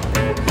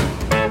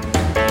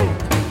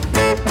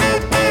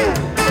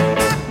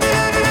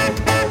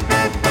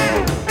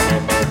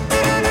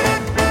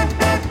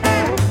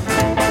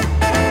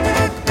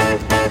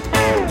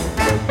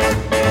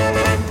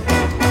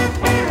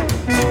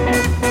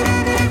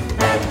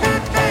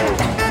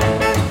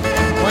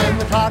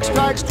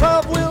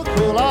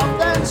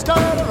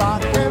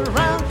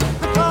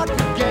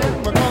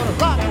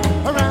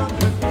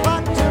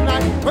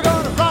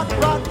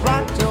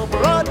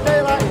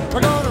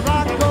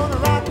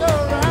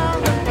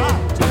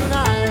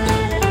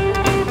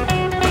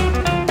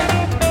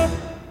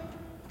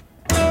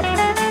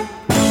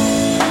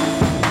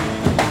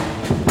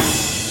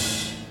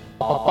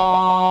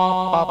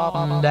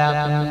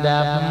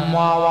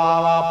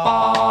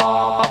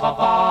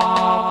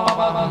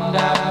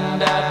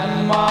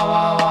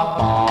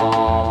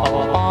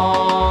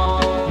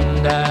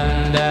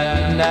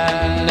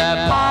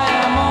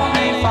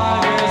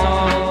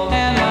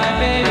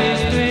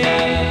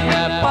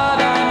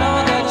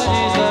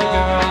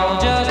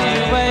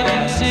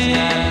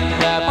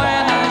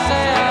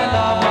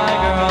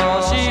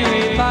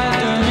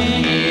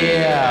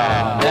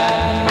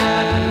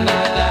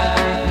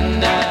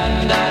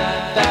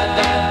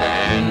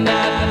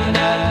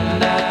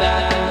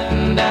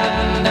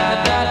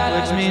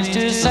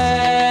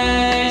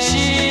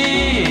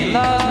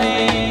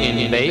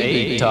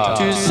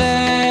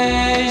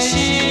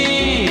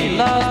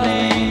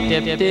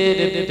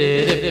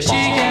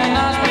 She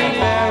cannot speak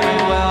very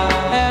well,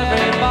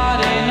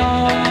 everybody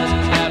knows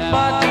that,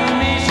 but to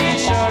me she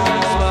sure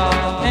looks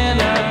well in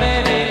her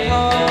baby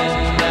clothes.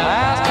 I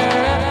asked her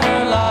if her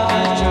love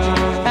is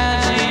true, and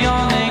she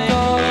only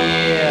goes,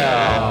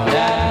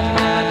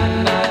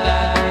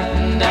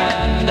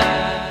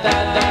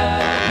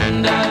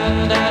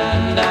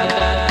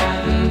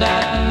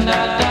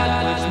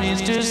 which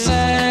means to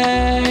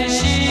say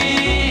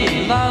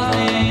she loves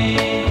me.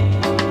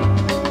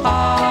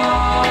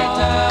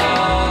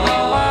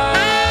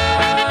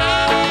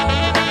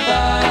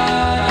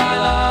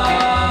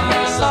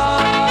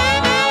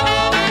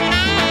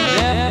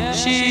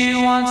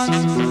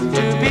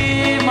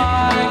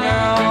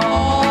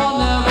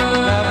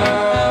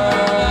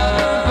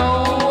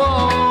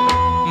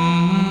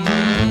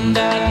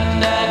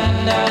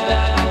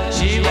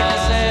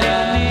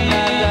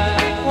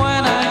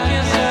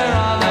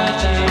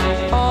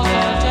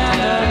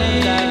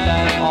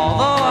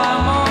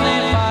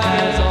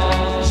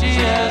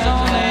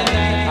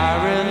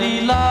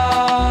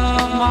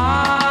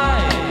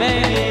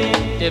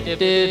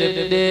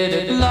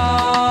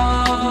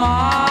 Love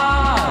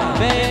my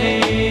baby.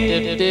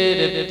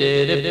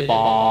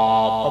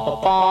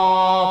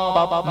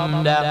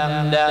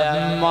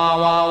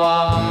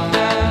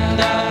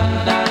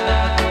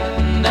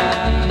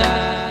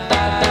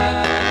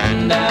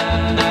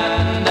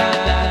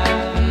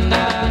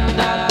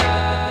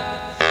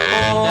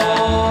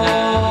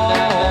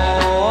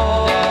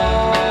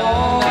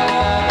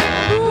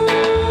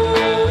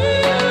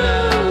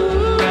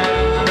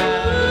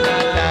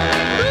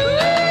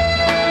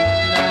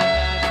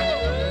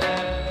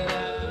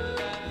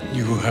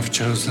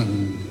 Chosen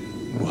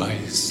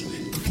wisely.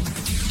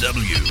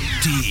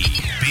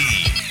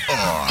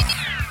 WTBR.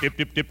 Dip,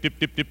 dip, dip, dip,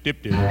 dip, dip,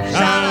 dip, dip.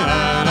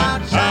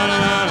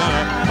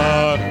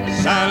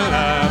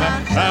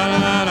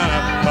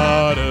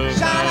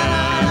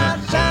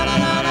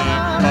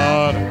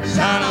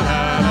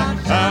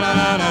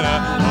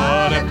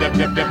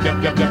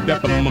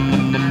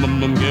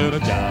 Get a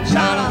job.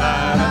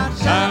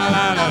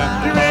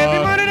 You raised me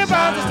money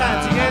about this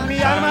time. She get me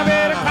out of my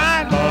bed and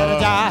crying for a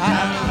job.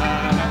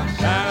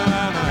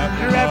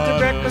 After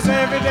breakfast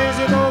every day,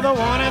 she told the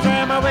one and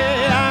ran my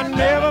way. I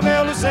never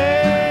felt the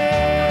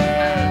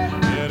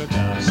same. Get a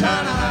job.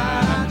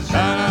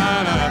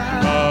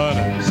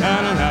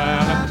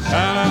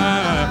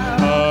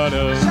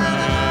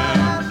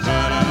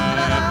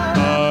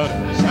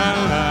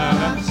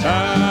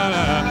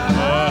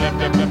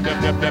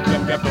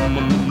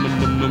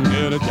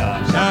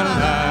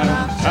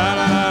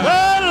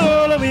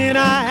 Well, when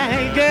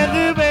I get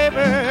the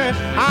paper,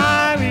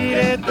 I read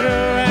it through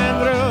and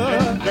through.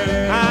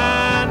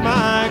 And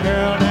my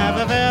girl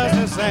never fails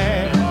to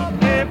say,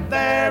 if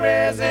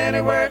there is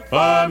any work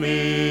for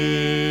me.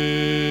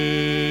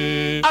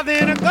 I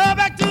then go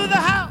back to the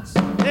house,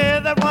 hear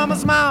that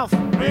woman's mouth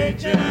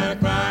preaching and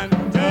crying,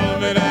 tell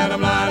me that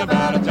I'm lying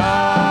about a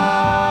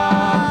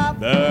job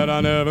that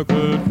I never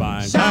could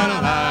find.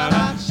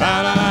 Sha-la-la-la,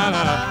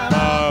 sha-la-la-la,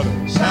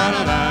 bottle,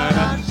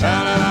 sha-la-la-la,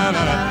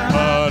 sha-la-la-la,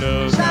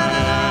 bottle,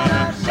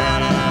 sha-la-la-la,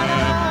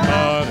 sha-la-la-la,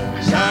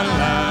 bottle,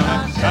 sha-la-la-la,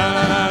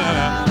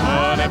 sha-la-la-la,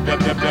 bottle, yep,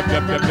 yep, yep,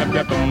 yep, yep, yep,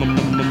 yep,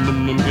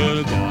 good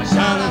job,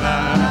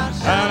 sha-la-la-la,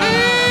 sha-la-la-la.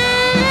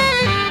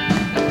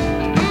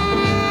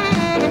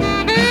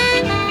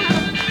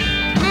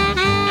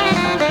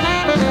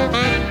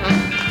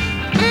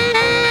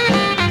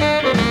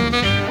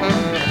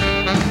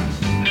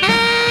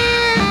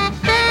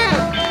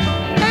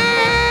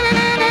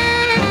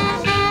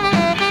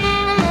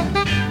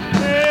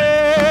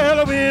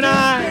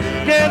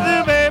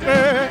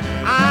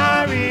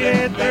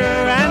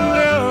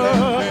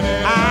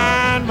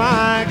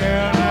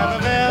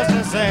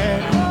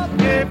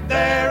 If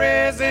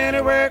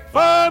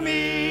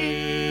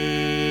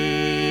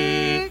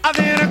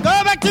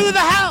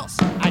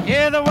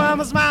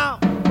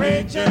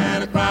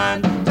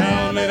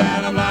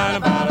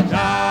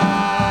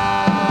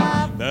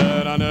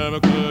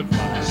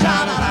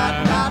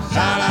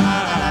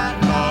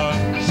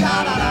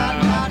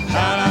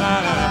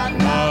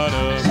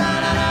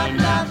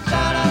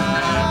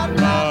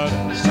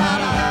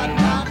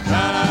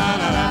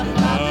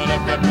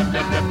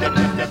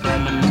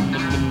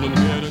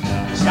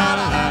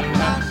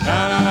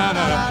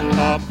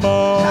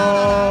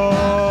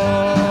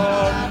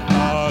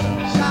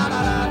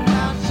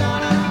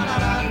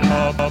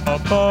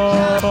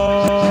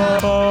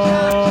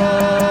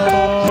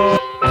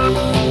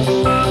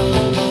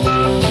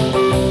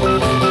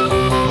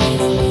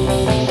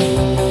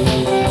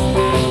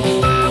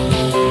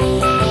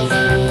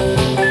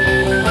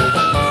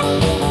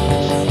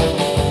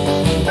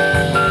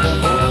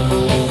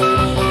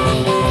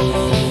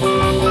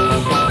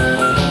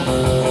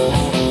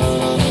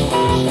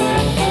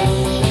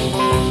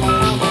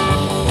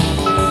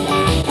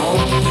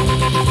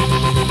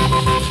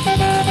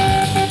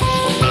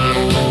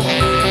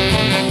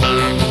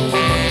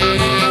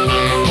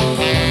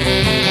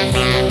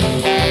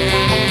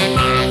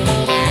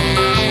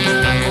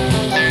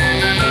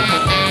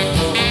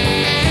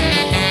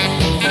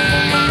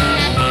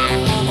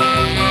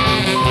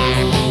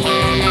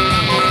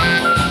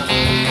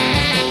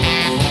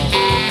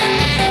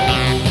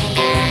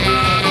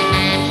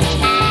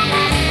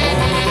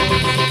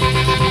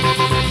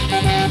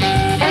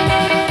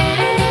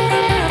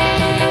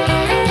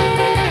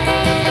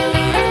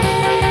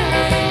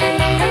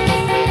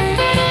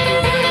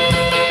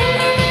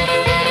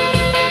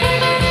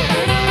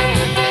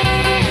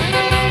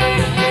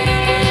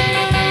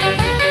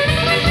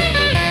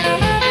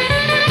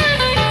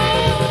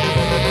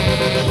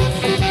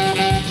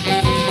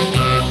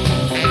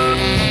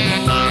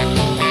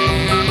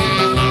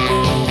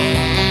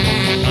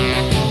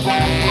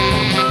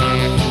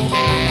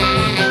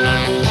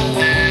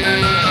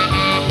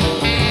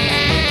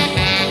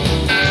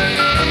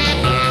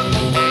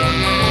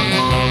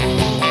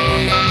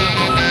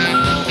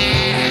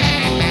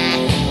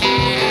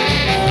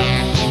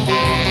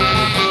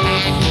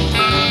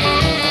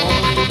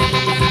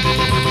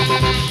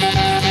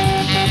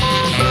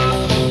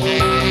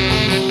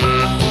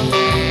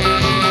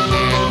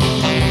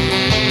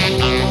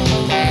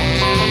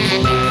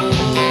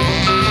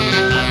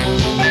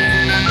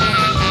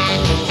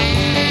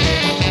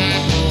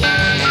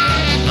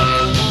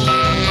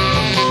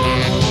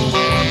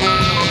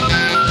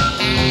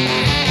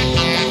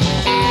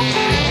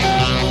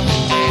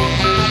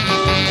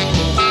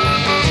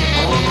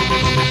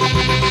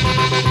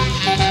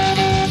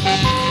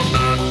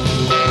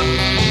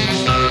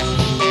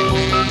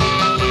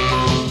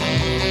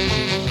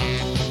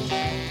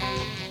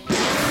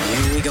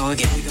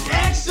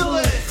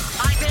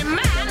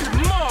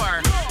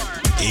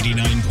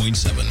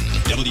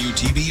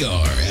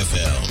WTBR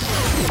FM.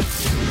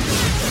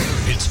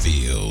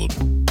 Pittsfield.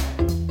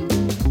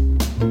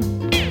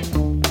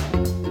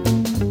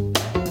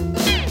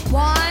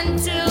 1,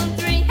 2,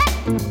 3.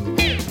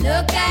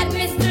 Look at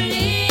Mr.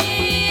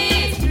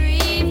 Lee.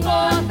 3, 4,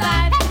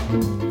 5.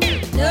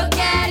 Look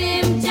at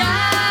him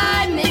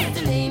jive,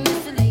 Mr. Lee,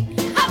 Mr. Lee.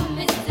 Oh,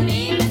 Mr.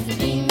 Lee, Mr.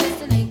 Lee,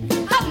 Mr. Lee.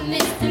 Oh,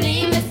 Mr.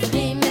 Lee, Mr.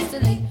 Lee, Mr.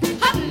 Lee.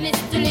 Oh,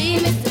 Mr. Lee,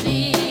 Mr. Lee.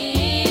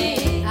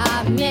 I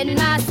met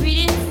my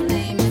sweetie, Mr.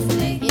 Lee, Mr.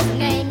 Lee. His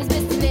name is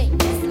Mr. Lee,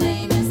 Mr.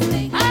 Lee, Mr.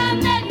 Lee. I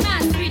met my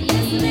sweetie,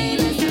 Mr. Lee,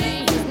 Mr.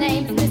 Lee. His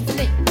name is Mr.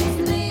 Lee,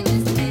 Mr. Lee,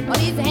 Mr. Lee. Well,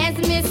 he's the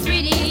handsomest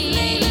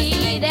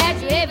sweetie that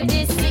you ever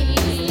did see.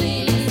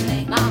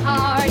 My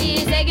heart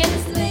is aching,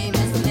 Mr. Lee,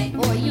 Mr. Lee,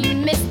 for you,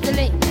 Mr.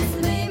 Lee.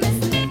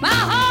 My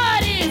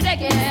heart is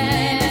aching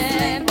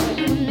for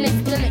you,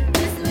 Mr.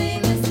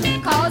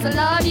 Lee. Cause I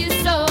love you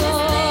so,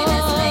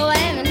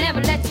 and I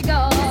never let you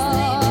go.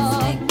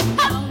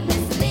 Oh,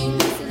 Mr. Lee,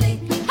 Mr. Lee.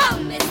 Oh,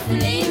 Mr.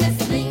 Lee,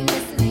 Mr. Lee,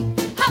 Mr. Lee.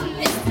 Oh,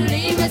 Mr.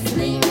 Lee, Mr.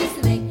 Lee,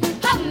 Mr. Lee.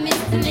 Oh,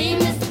 Mr. Lee,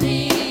 Mr.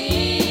 Lee.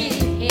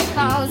 Here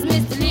comes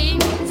Mr. Lee.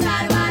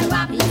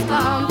 He's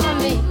come for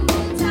me.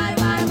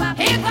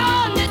 Here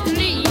comes Mr.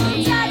 Lee.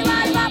 He's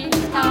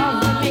come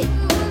for me.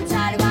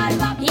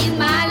 He's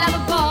my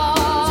lover boy.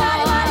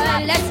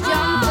 Let's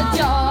jump for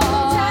joy.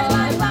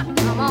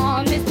 Come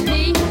on, Mr.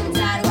 Lee,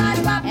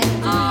 and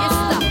do your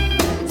stuff.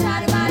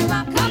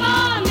 Come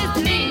on,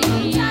 Mr. Lee,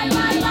 and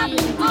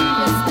do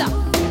your stuff.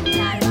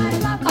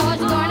 Cause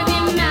you're gonna be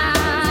mine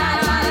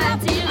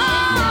till the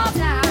end of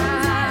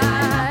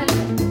time.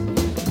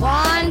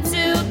 1,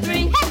 2,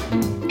 3.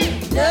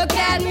 Look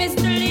at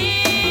Mr.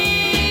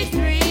 Lee.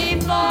 3,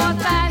 4,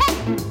 5.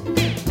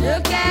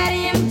 Look at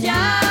him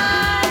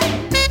jive.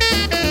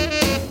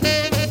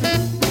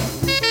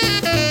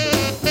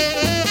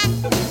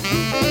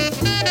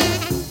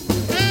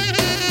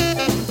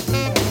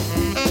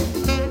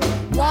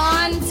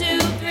 1, 2,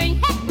 3.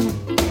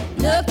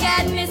 Look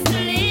at Mr.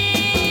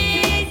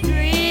 Lee.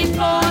 3,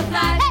 4,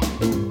 5.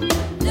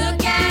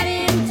 Look at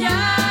him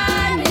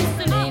jive.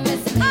 Mr. Lee,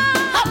 Mr. Lee.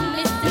 Oh,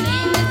 Mr.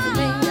 Lee, Mr.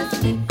 Lee, Mr.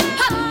 Lee.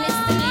 Oh,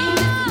 Mr. Lee,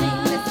 Mr. Lee,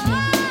 Mr.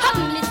 Lee. Oh,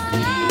 Mr.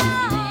 Lee,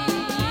 Mr. Lee.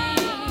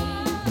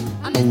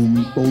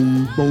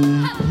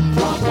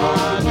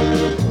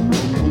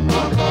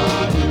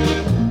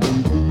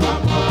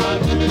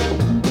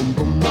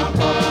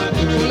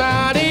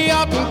 Now they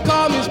often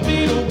call me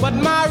Speedo, but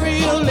my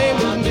real name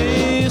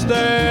is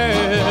Mister.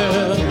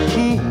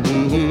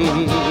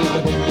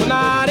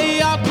 Now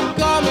they often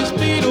call me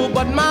Speedo,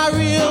 but my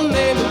real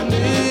name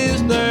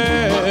is Mister.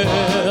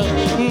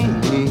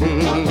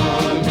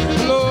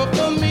 No,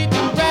 for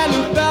meeting brand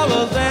new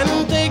fellas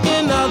and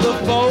taking other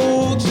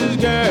folks'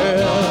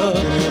 girls.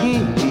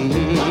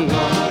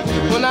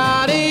 Well,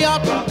 now they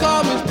often call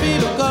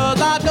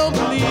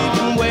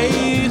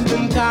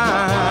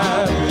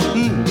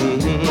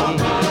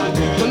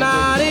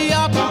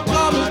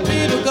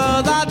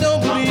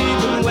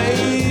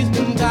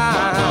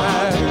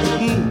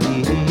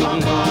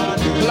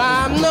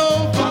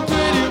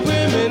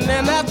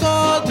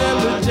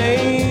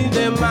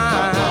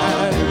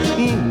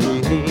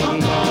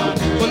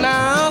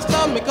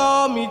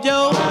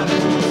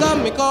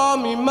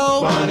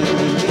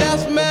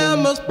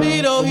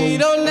he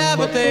don't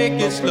never take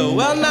it slow.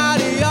 Well, now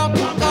they all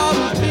call me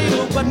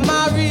Speedo, but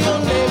my real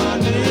name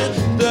is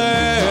Mister.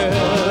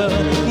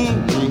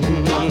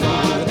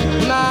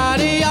 Now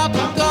they all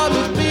call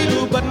me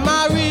Speedo, but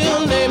my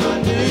real name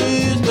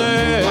is Mister.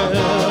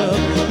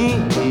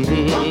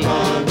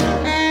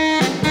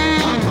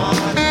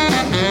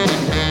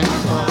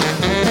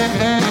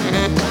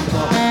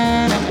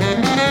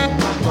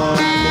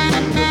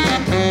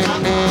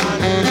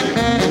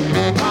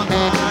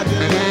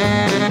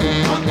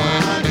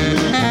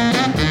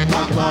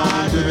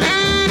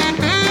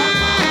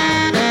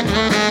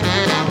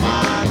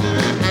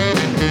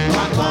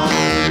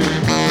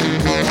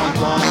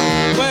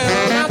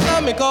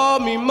 Call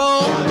me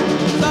Mo,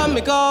 some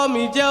may call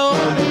me Joe.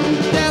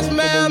 Yes,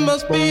 man, my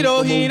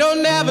Speedo, he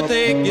don't never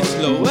take it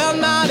slow. Well,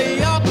 now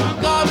they all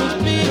call me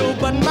Speedo,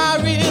 but my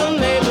real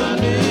name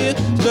is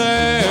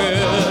Mister.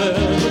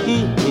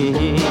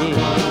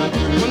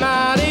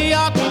 Now they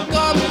all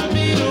call me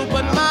Speedo,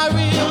 but my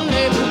real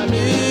name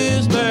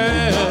is Mister.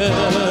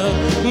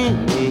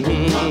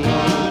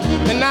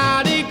 And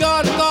now they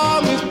gonna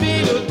call me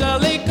Speedo till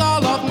they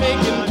call off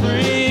making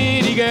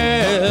pretty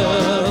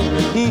girls.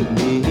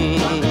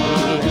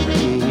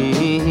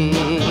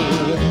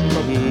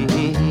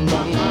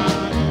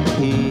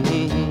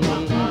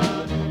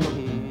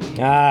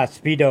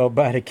 Speedo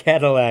by the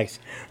Cadillacs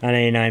on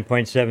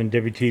 89.7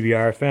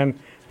 WTBR FM,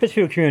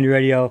 Pittsfield Community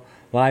Radio,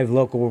 live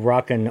local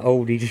rock and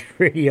oldies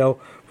radio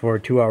for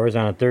 2 hours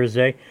on a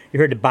Thursday. You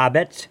heard the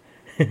Bobettes,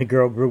 the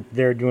girl group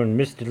there doing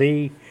Mr.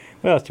 Lee.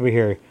 What else do we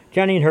hear?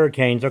 Johnny and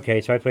Hurricanes.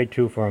 Okay, so I played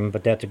two for them,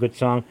 but that's a good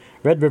song.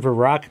 Red River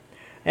Rock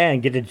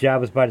and Get a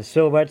Job was by the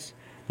Silhouettes.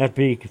 Not to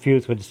be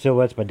confused with the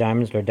Silhouettes by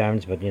Diamonds. They're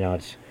Diamonds, but you know,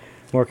 it's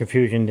more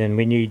confusion than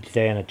we need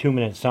today on a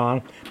 2-minute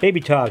song.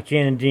 Baby Talk,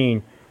 Jan and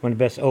Dean, one of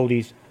the best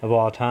oldies of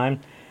all time.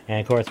 And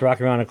of course, Rock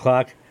Around the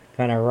Clock,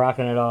 kind of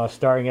rocking it all,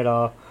 starting it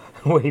all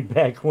way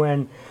back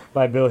when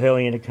by Bill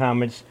Haley in the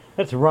comments.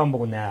 Let's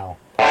rumble now.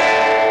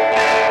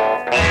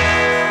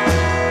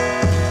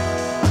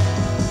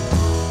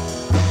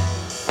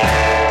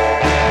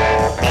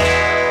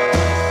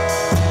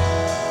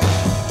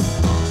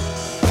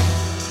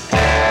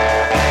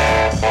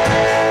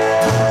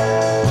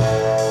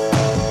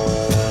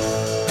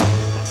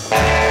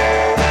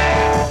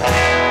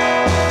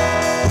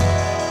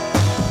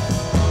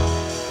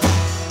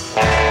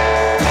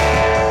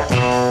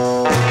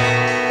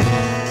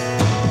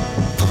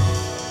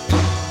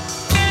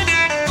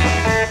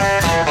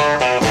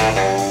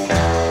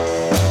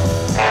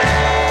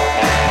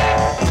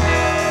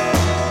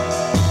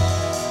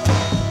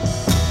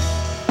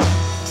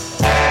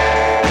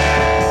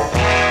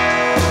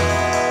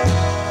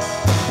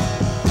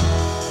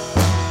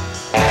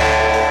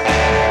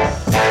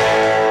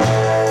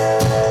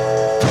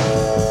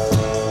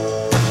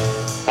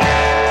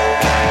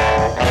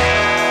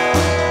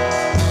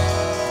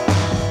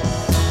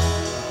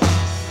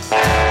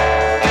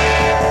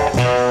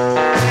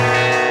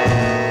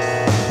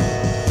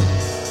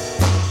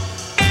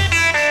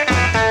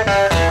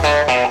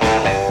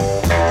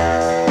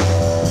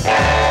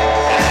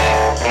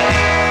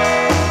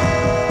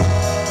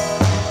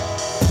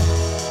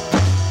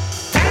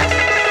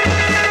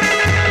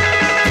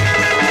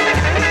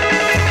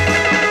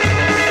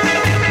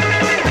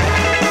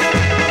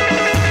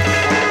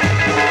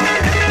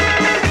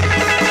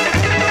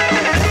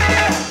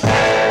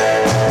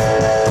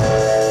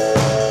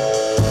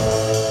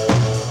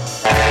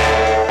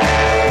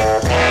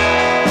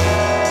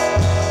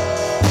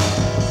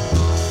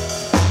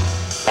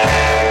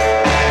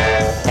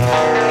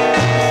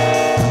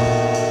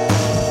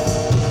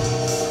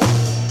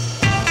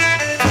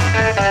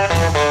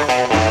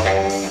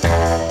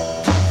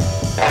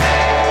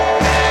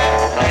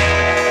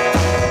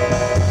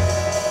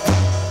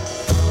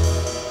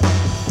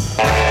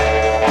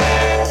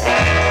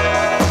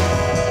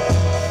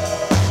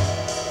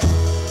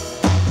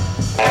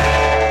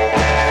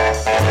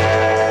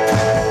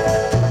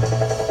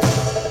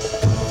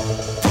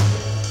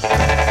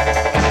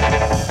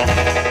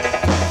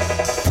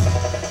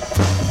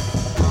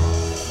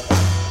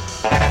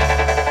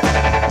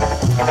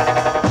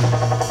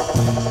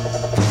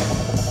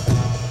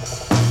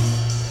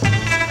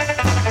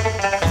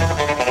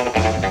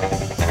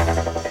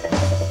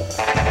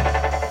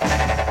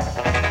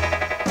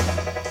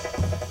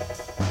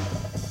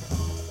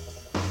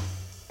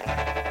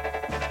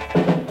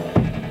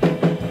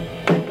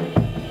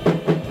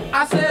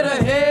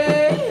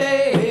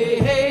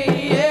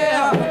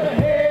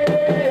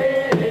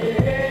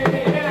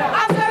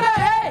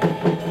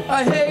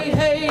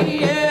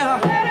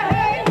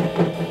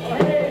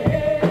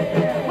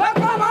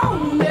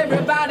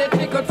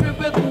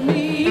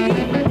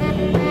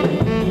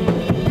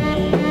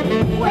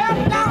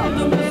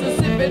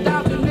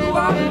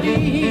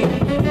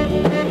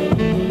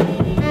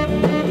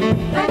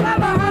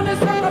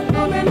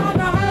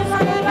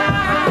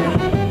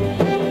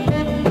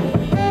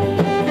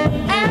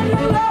 And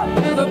the Lord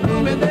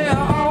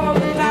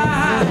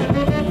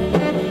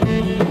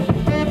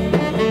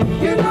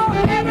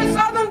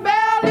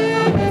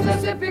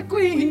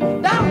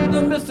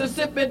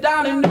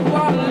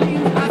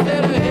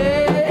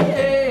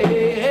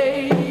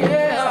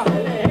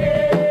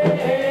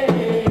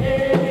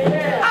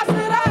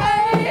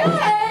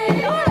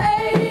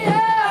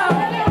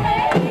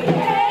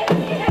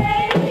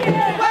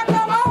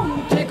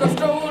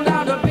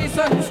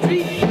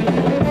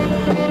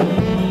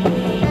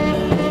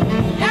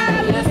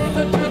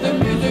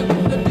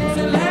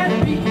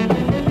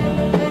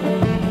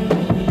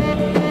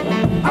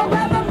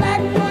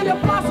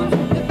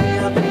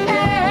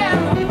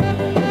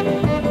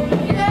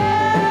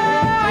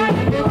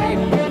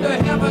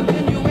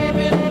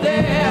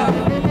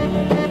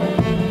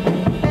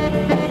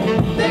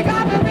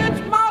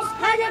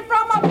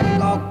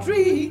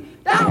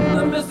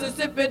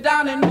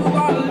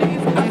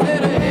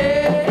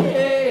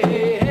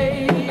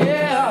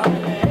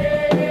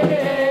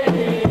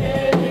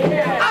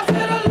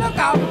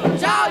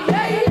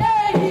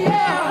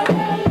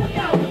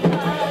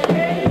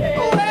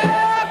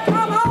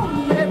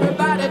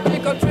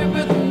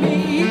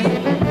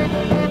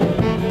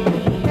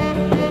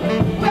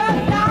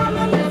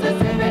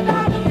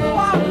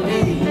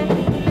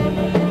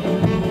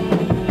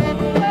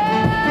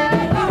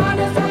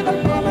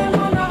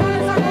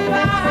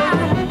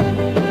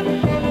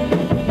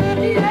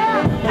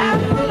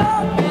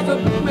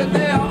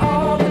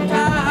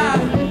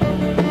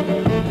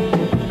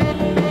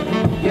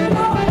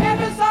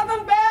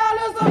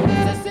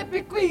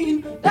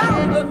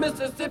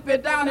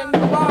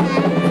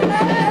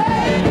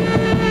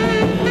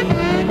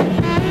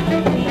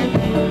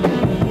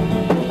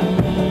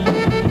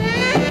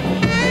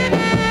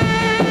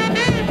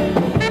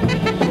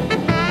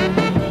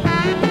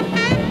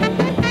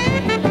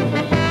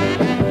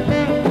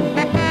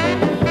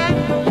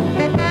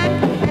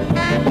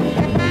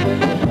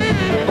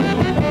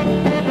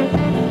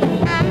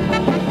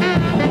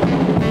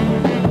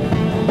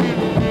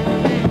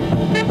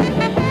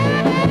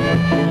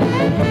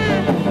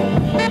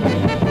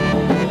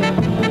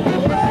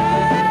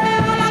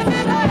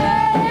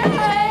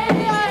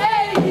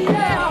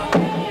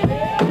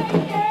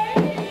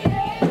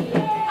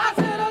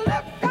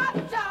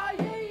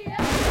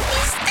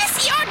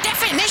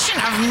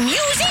of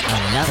music.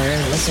 Another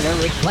listener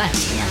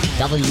request at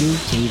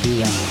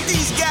WTBR.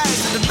 These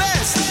guys are the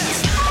best.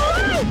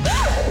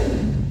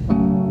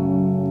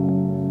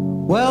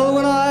 Well,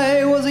 when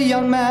I was a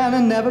young man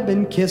and never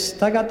been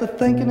kissed, I got to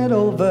thinking it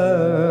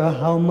over,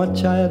 how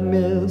much I had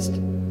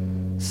missed.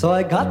 So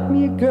I got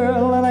me a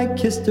girl and I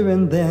kissed her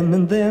and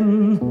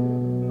then,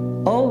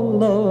 oh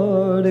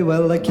Lordy,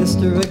 well I kissed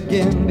her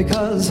again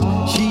because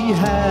she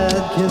had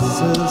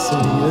kisses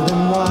sweeter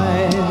than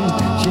wine.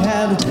 She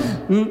had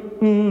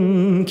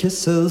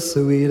kisses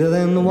sweeter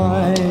than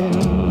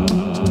wine.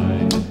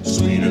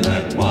 Sweeter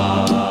than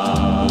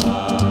wine.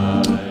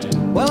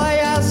 Well, I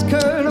asked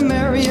her to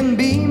marry and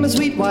be my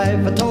sweet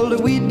wife. I told her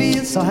we'd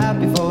be so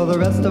happy for the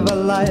rest of our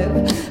life.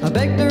 I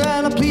begged her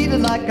and I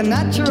pleaded like a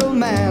natural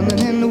man. And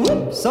in the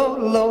whoops, oh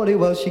Lordy,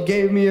 well, she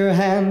gave me her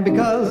hand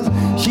because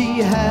she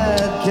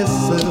had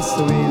kisses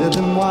sweeter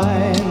than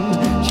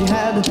wine. She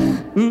had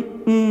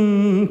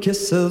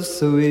kisses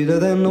sweeter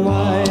than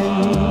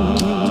wine.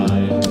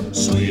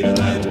 Sweeter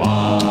than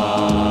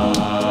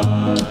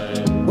wine.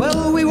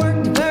 Well, we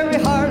worked very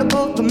hard,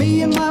 both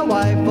me and my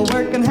wife,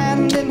 working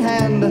hand in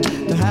hand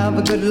to have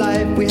a good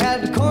life. We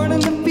had corn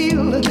in the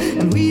field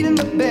and wheat in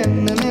the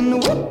bin, and in the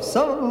whoops,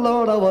 oh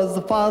Lord, I was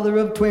the father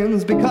of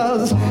twins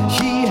because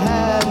she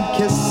had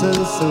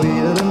kisses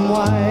sweeter than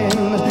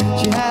wine.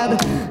 She had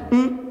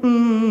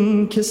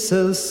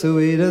kisses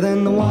sweeter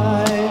than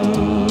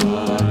wine.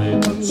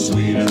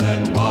 Sweeter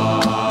than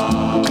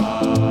wine.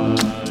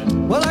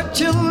 Well, our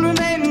children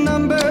ain't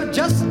numbered,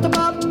 just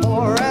about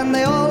 4, and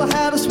they all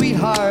had a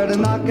sweetheart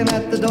knocking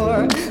at the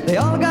door. They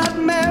all got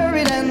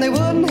married and they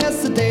wouldn't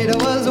hesitate. I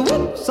was a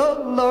whoops,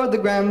 oh Lord, the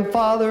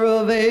grandfather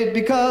of 8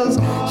 because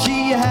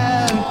she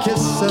had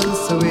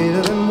kisses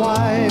sweeter than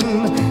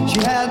wine. She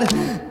had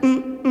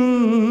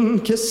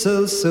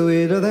kisses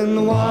sweeter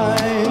than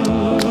wine.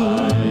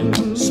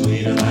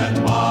 Sweeter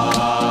than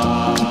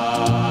wine.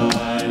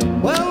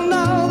 Well,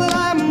 now that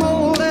I'm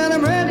old and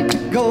I'm ready to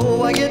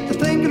go, I get to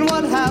thinking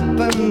what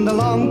happened a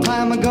long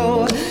time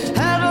ago.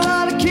 Had a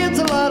lot of kids,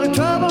 a lot of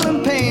trouble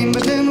and pain,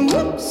 but then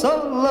whoops,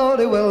 oh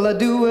Lordy, will I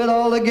do it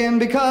all again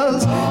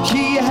because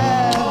she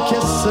had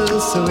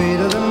kisses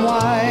sweeter than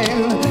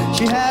wine.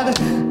 She had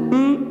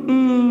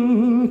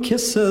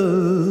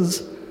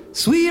kisses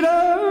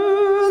sweeter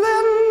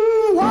than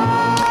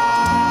wine.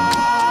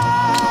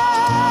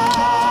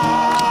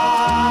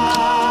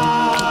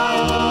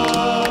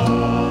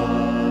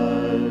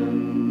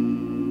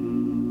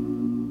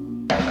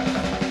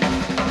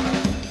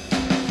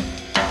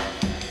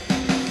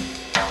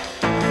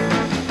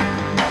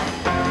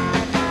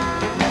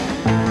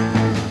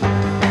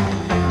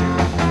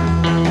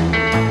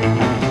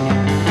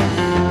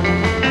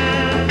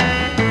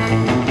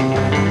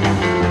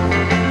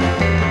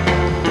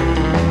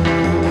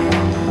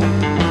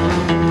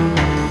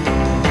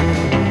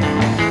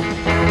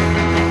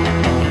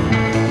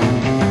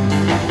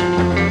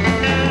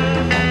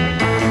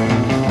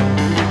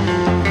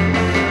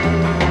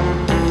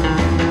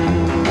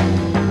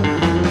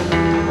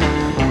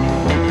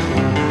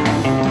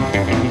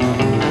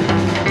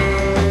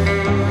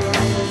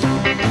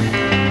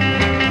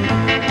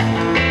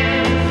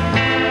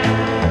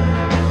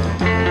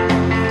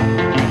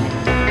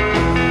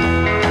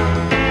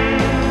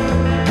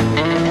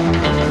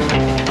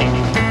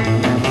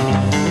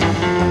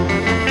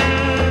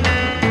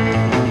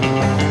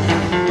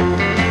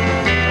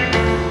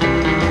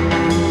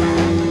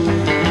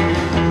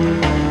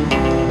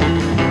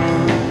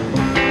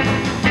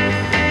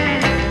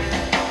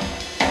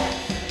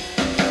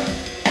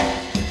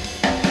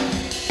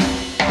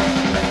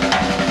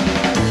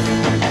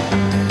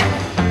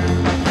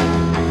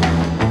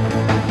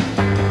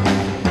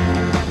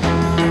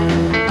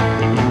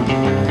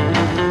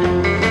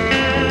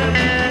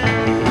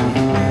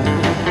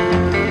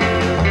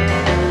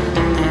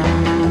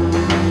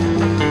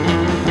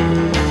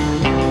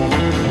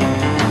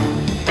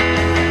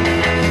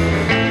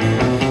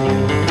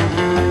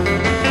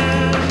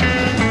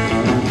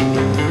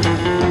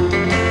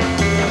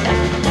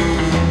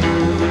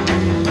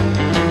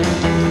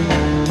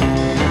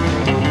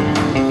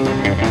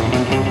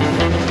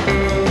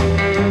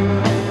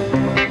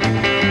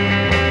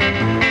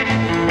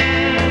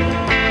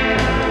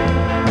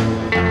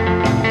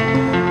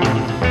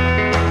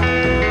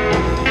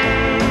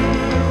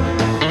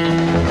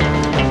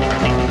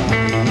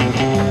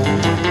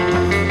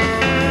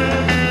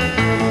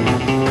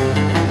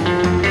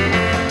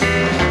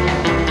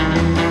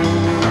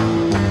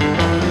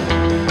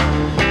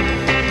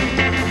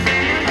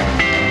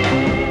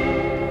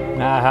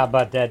 How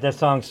about that? That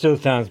song still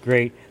sounds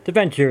great. The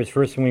Ventures,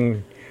 first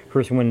one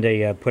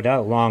they put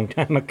out a long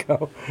time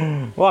ago.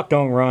 Walk,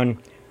 Don't Run.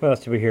 What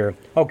else do we hear?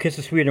 Oh, Kiss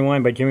the Sweet and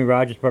Wine by Jimmy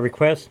Rogers by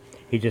request.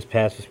 He just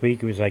passed this week.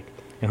 He was like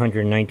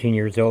 119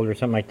 years old or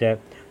something like that.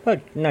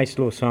 But nice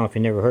little song if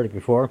you never heard it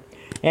before.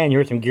 And you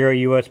heard some Gary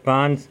U.S.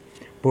 Bonds.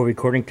 Boy,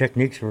 recording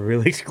techniques were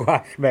really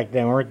squashed back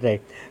then, weren't they?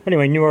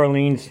 Anyway, New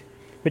Orleans,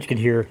 which you could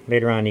hear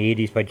later on in the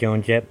 80s by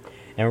Joan Jett.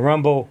 And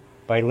Rumble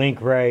by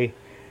Link Ray.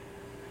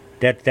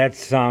 That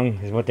song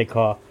is what they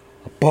call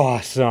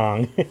Boss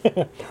song.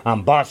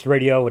 On Boss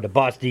Radio with the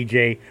Boss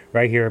DJ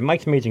right here.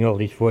 Mike's Amazing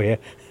Oldies for you.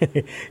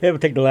 We'll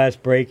take the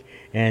last break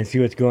and see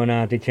what's going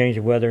on. They change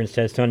the weather and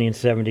says sunny and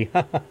 70.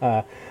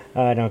 I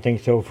don't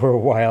think so for a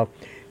while.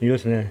 You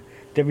listen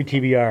to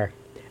WTBR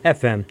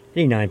FM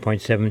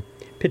 89.7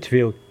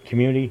 Pittsfield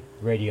Community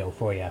Radio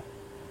for you.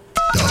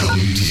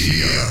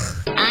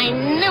 WTBR. I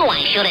knew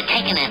I should have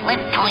taken that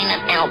left turn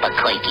at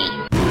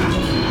Albuquerque.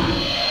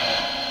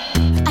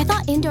 I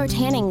thought indoor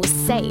tanning was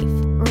safe.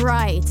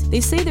 Right.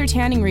 They say their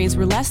tanning rays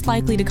were less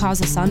likely to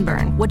cause a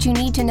sunburn. What you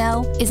need to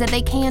know is that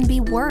they can be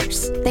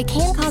worse. They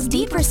can cause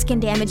deeper skin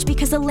damage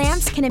because the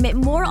lamps can emit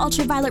more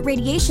ultraviolet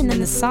radiation than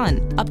the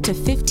sun, up to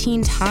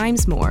 15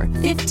 times more.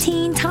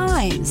 15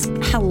 times?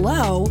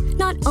 Hello?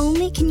 Not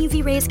only can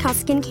UV rays cause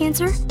skin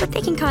cancer, but they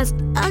can cause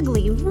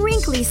ugly,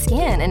 wrinkly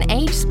skin and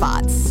age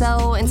spots.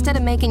 So instead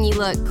of making you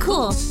look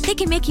cool, they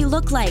can make you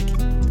look like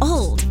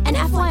old. And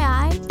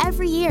FYI,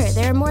 every year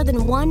there are more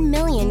than 1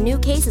 million new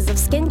cases of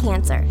skin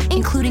cancer,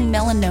 including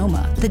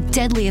melanoma, the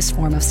deadliest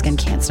form of skin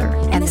cancer.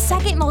 And the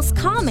second most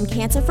common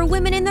cancer for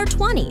women in their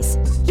 20s.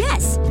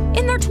 Yes,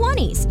 in their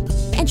 20s.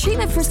 And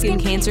treatment for skin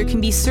cancer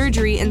can be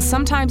surgery and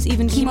sometimes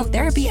even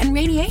chemotherapy and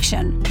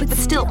radiation. But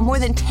still, more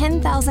than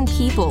 10,000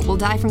 people will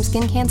die from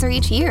skin cancer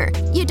each year.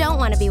 You don't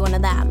want to be one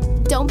of them.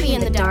 Don't be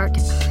in the dark.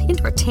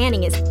 Indoor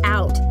tanning is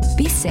out.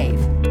 Be safe.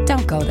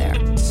 Don't go there.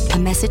 A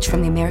message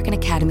from the American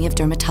Academy of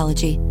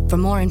Dermatology. For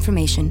more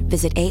information,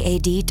 visit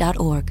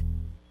aad.org.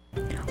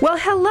 Well,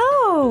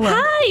 hello!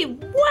 Hi!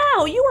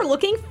 Wow, you are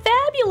looking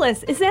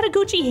fabulous! Is that a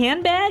Gucci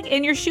handbag?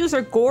 And your shoes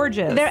are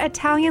gorgeous. They're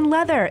Italian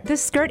leather.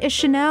 This skirt is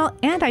Chanel,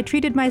 and I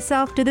treated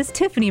myself to this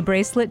Tiffany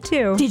bracelet,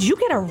 too. Did you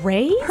get a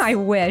raise? I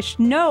wish.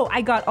 No,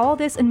 I got all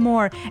this and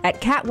more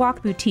at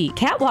Catwalk Boutique.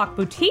 Catwalk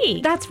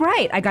Boutique? That's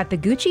right. I got the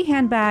Gucci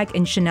handbag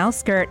and Chanel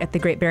skirt at the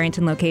Great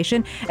Barrington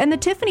location, and the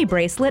Tiffany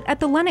bracelet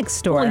at the Lenox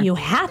store. Well, you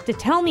have to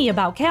tell me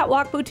about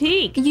Catwalk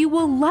Boutique. You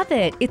will love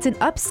it. It's an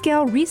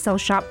upscale resale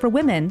shop for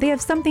women. They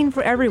have something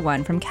for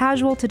everyone, from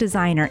casual to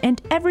designer, and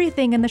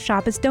everything in the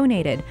shop is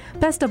donated.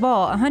 Best of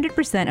all,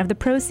 100% of the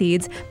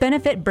proceeds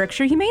benefit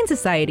Berkshire Humane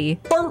Society.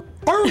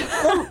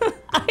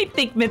 I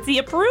think Mitzi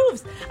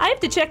approves. I have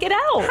to check it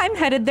out. I'm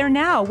headed there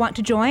now. Want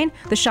to join?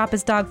 The shop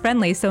is dog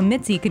friendly, so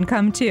Mitzi can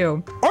come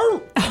too.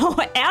 Oh,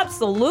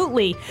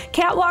 absolutely.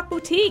 Catwalk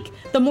Boutique.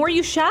 The more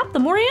you shop, the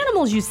more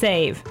animals you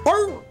save.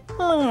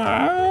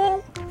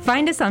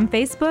 Find us on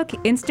Facebook,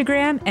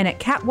 Instagram, and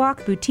at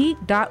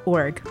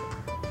catwalkboutique.org.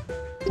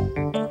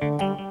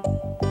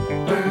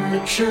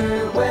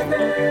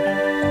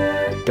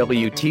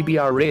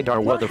 WTBR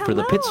radar weather for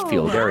the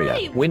Pittsfield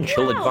area. Wind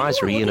chill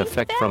advisory in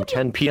effect from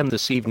 10 p.m.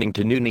 this evening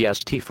to noon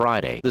EST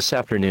Friday. This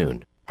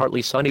afternoon,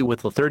 partly sunny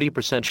with a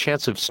 30%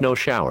 chance of snow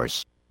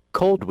showers.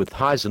 Cold with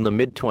highs in the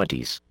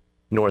mid-20s.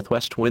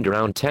 Northwest wind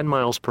around 10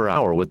 miles per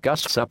hour with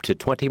gusts up to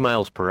 20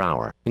 miles per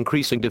hour,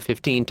 increasing to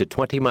 15 to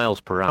 20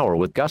 miles per hour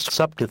with gusts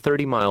up to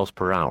 30 miles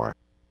per hour.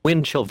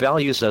 Wind chill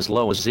values as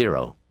low as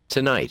 0.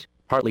 Tonight,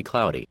 partly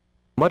cloudy.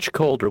 Much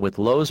colder with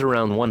lows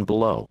around 1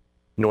 below.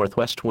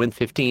 Northwest wind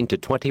 15 to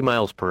 20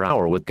 miles per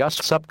hour with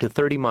gusts up to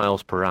 30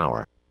 miles per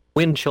hour.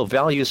 Wind chill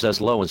values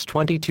as low as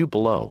 22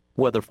 below.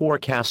 Weather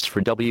forecasts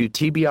for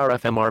WTBR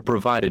FM are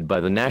provided by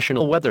the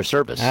National Weather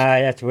Service.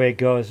 That's the way it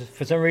goes.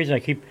 For some reason, I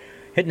keep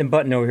hitting the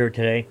button over here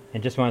today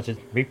and just wants to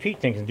repeat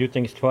things and do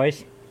things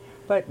twice.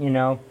 But, you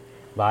know,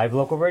 live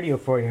local radio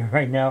for you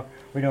right now.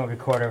 We don't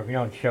record it. We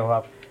don't show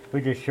up.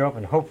 We just show up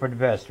and hope for the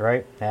best,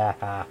 right?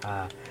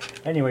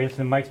 Anyway, listen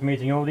to Mike's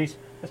Amazing Oldies.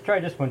 Let's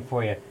try this one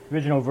for you.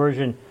 Original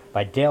version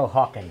by Dale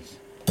Hawkins.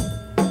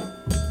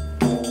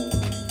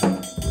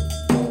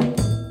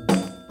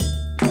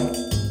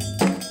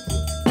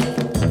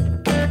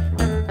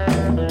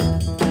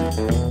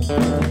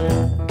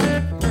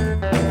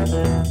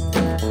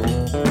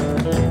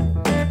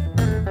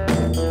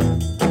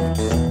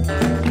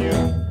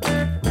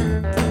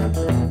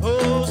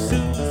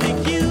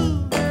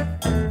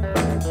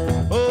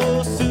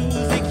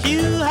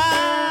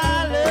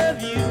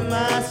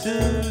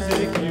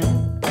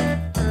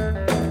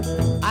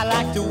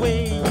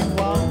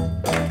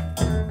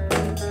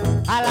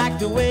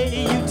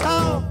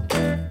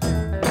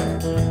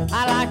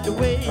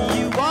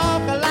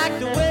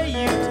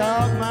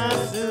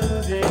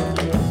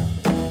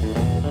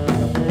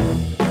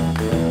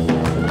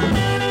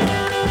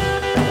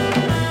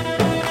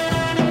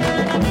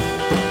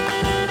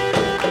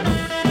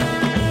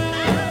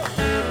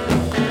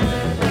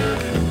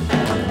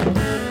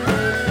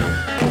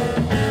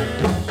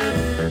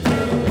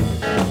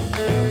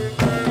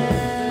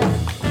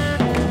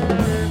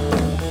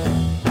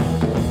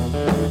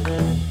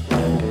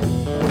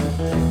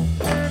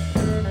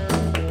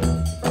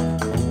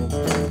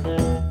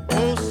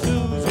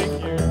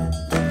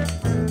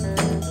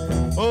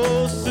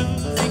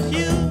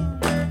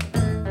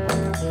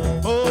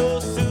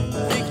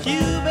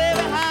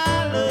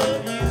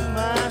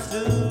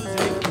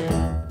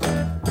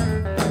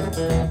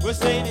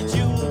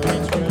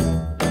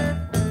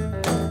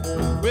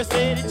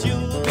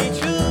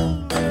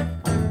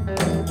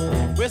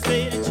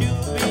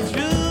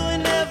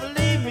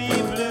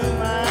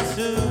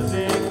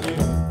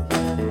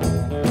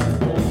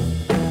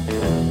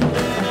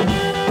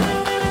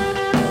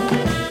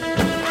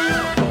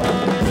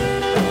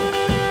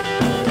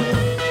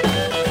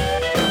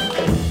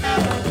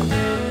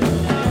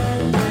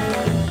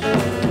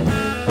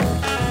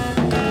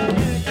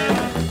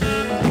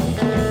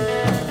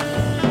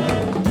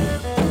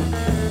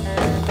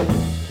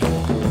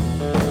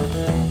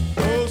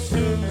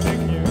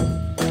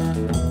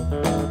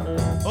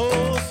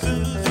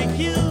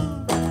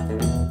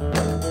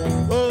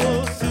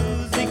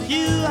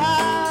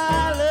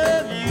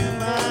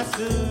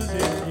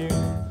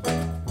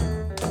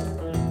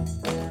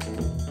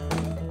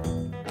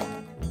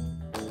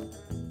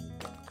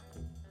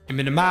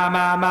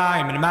 imagination.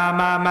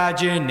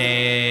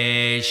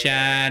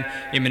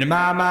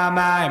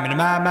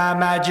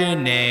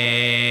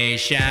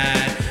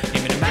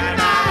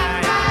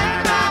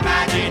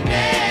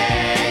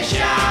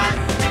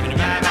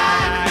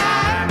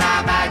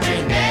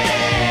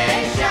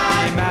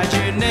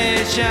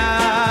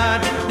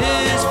 Imagination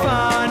is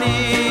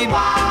funny.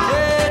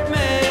 It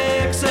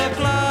makes a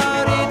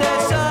cloudy day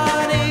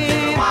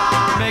sunny.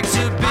 Makes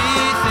a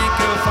bee think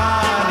of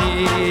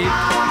honey.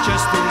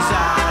 Just as I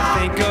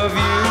think of you.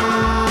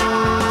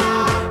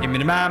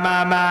 My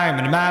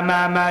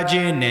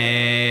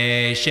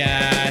imagination.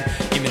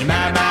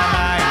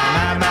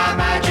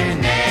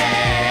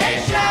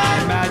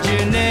 My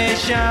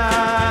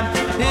imagination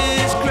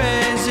is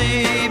crazy.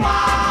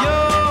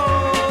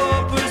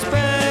 Your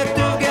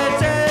perspective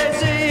gets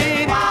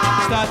hazy.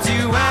 Starts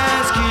you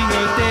asking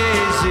a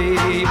daisy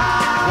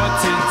what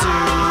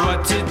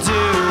to do.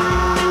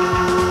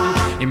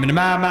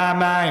 My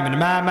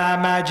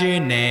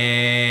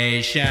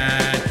imagination.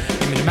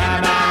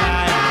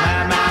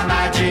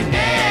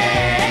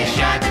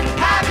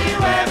 Have you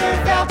ever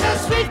felt a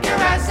sweet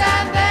caress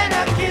and then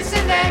a kiss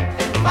and then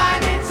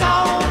find it's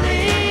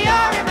only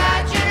your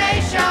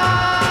imagination?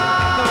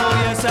 Oh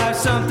yes, I've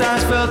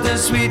sometimes felt a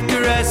sweet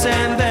caress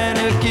and then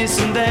a kiss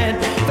and then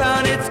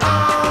found it's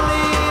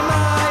only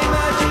my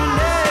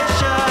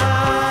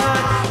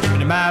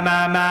imagination. My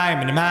imagination.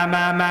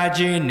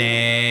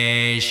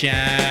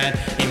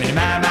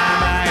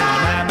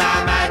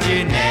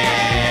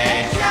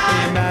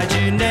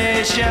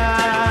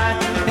 Imagination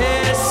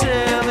is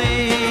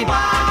silly.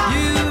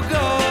 You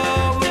go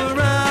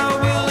around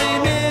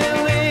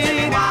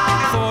willy-nilly.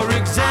 For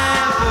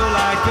example,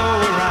 I go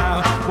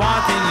around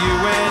wanting you,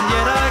 and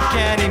yet I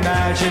can't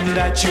imagine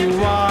that you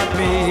want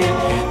me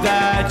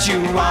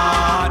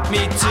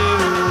to.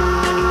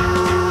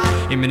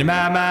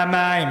 My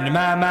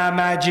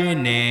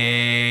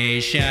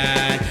imagination.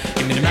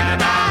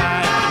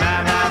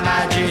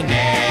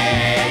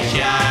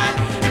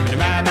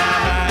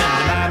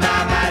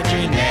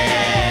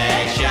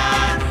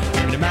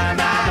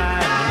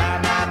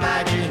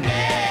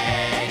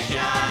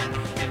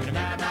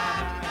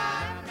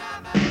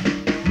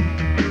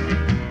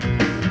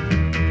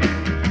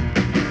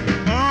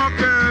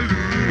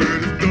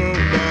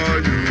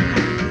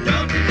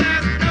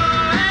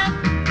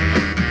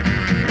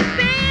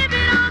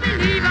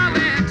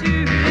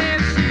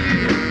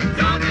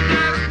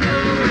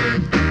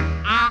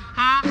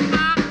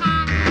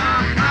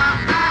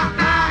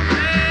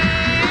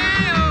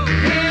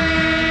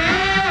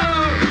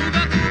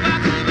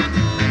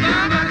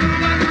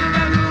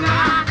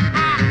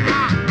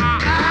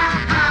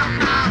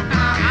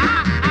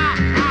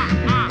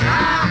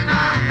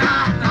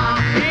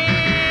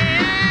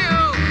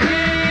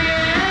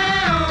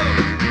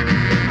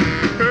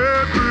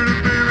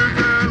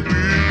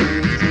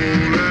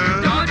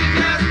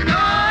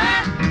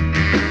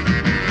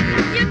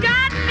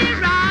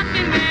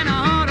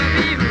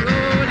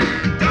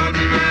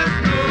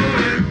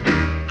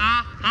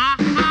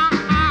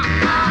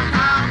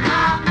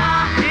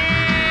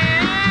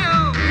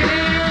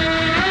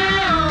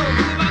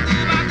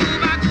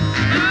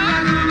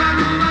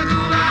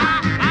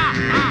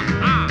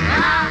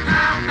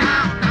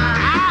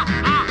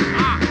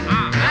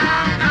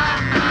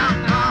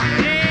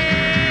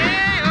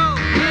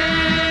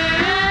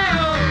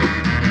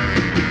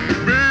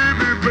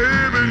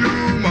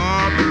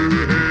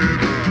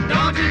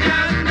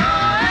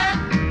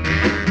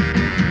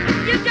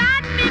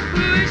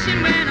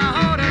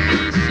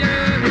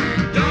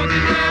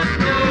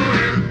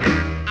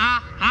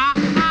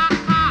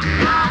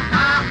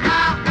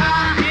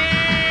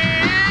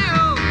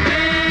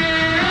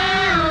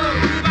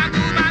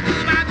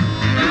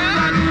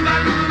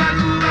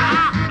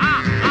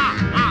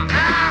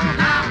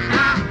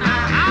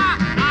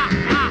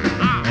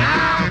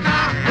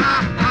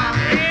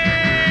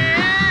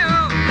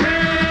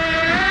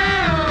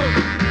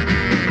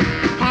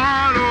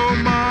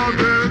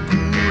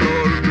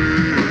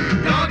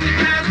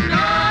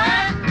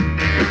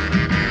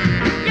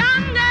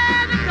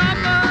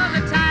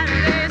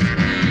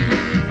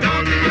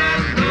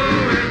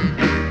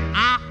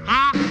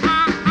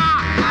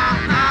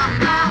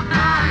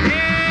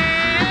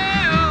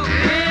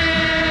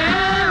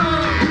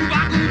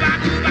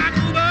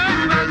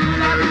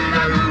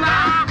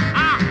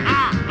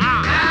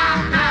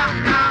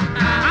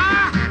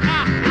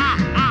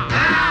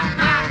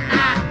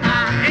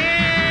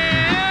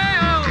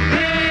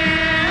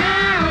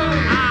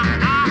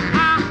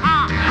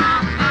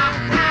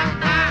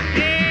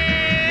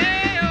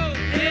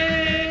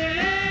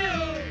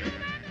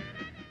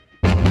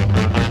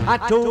 I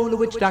told the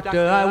witch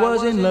doctor I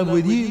was in love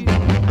with you.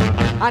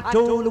 I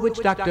told the witch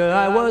doctor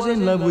I was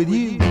in love with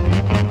you.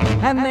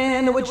 And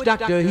then the witch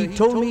doctor, he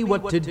told me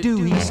what to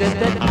do. He said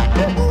that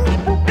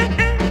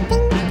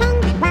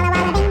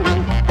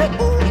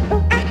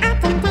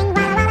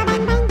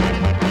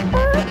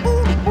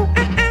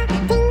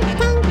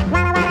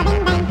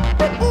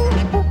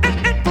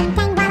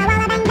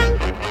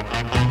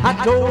I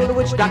told the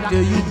witch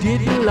doctor you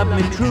didn't love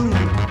me true.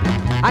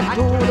 I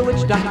told the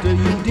witch doctor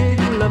you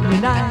didn't love me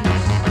nice.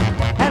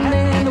 And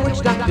then the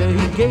witch doctor,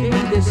 he gave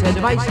me this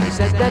advice. He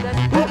said that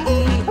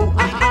ooh-ee,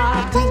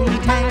 ooh-ah-ah,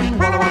 ting-tang,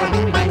 walla walla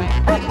bing bang.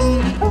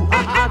 Ooh-ee,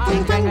 ooh-ah-ah,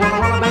 ting-tang, walla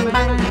walla bang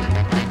bang.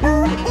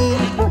 Ooh-ee,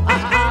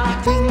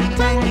 ooh-ah-ah,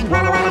 ting-tang,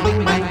 walla walla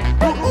bing bang.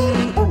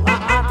 Ooh-ee,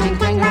 ooh-ah-ah,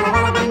 ting-tang, walla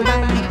walla bang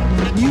bang.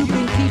 You've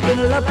been keeping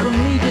love from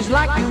me just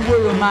like you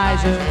were a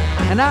miser.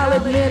 And I'll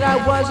admit I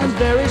wasn't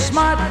very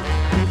smart.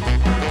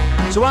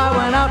 So I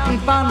went out and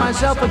found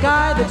myself a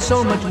guy that's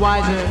so much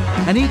wiser.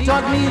 And he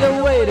taught me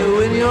the way to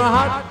win your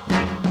heart.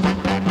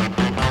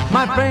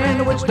 My friend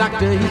the witch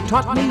doctor, he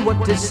taught me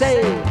what to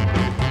say.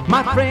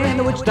 My friend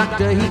the witch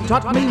doctor, he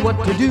taught me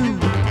what to do.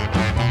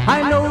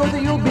 I know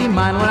that you'll be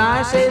mine when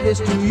I say this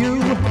to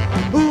you.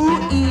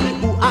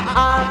 Ooh-ee,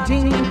 ooh-ah-ah,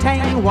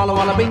 ting-tang, walla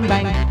walla bing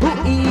bang.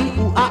 Ooh-ee,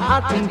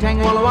 ooh-ah-ah, ting-tang,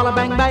 walla walla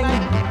bang bang.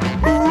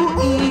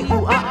 Ooh-ee,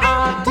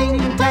 ooh-ah-ah,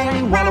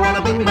 ting-tang, walla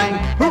walla bing bang.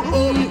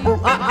 Ooh-ee,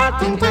 ooh-ah-ah,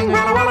 ting-tang,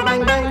 walla walla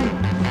bang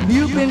bang.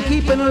 You've been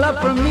keeping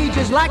love from me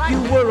just like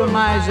you were a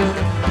miser.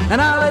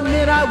 And I'll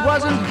admit I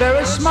wasn't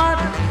very smart.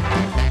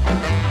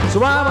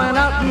 So I went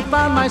out and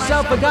found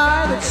myself a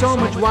guy that's so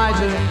much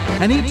wiser.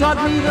 And he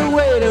taught me the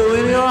way to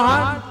win your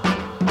heart.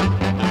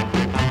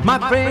 My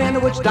friend the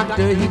witch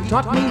doctor, he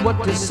taught me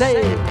what to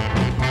say.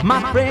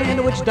 My friend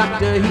the witch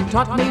doctor, he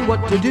taught me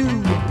what to do.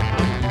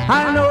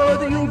 I know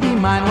that you'll be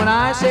mine when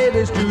I say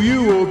this to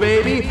you, oh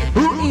baby.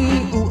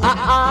 Ooh-ee,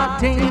 ooh-ah-ah,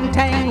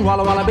 ting-tang,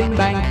 walla walla bing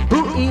bang.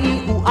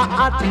 Ooh-ee,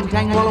 ooh-ah-ah,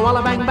 ting-tang, walla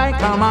walla bang bang.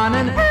 Come on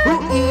and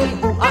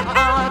ooh-ee,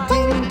 ooh-ah-ah,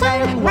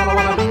 ting-tang, walla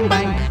walla bing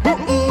bang.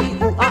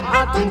 Ooh-ee,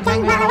 ooh-ah-ah,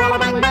 ting-tang, walla walla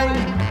bang bang.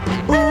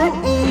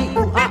 Ooh-ee,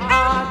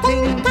 ooh-ah-ah,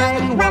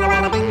 ting-tang, walla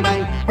walla bing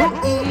bang.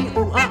 Ooh-ee,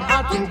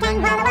 ooh-ah-ah,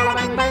 ting-tang, walla walla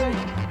bang bang.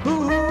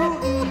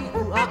 Ooh-ee,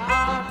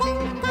 ooh-ah-ah,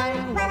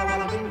 ting-tang, walla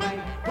walla bing bang.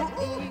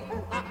 Ooh-ee,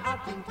 ooh-ah-ah,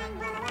 ting-tang,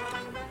 walla walla bang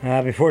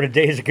bang. Before the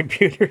days of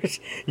computers,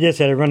 you just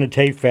had to run the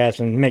tape fast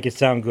and make it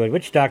sound good.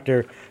 Witch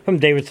Doctor from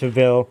David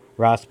Seville,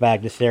 Ross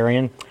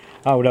Bagdasarian.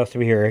 Oh, what else do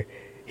we hear?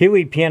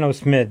 Huey Piano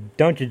Smith,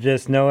 Don't You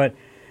Just Know It?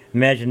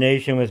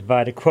 Imagination was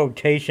by the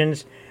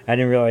Quotations. I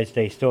didn't realize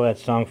they stole that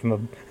song from a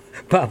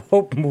Bob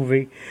Hope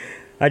movie.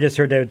 I just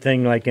heard that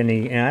thing like in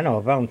the, and I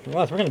don't know, I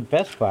was working at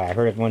Best Buy. I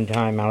heard it one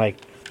time. I'm like,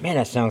 man,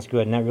 that sounds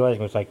good. And I realized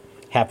it was like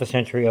half a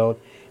century old.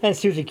 And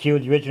Susie Q,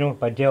 the original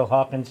by Dale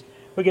Hawkins.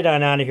 We'll get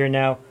on out of here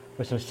now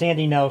with some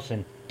Sandy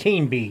Nelson,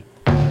 Teen Beat.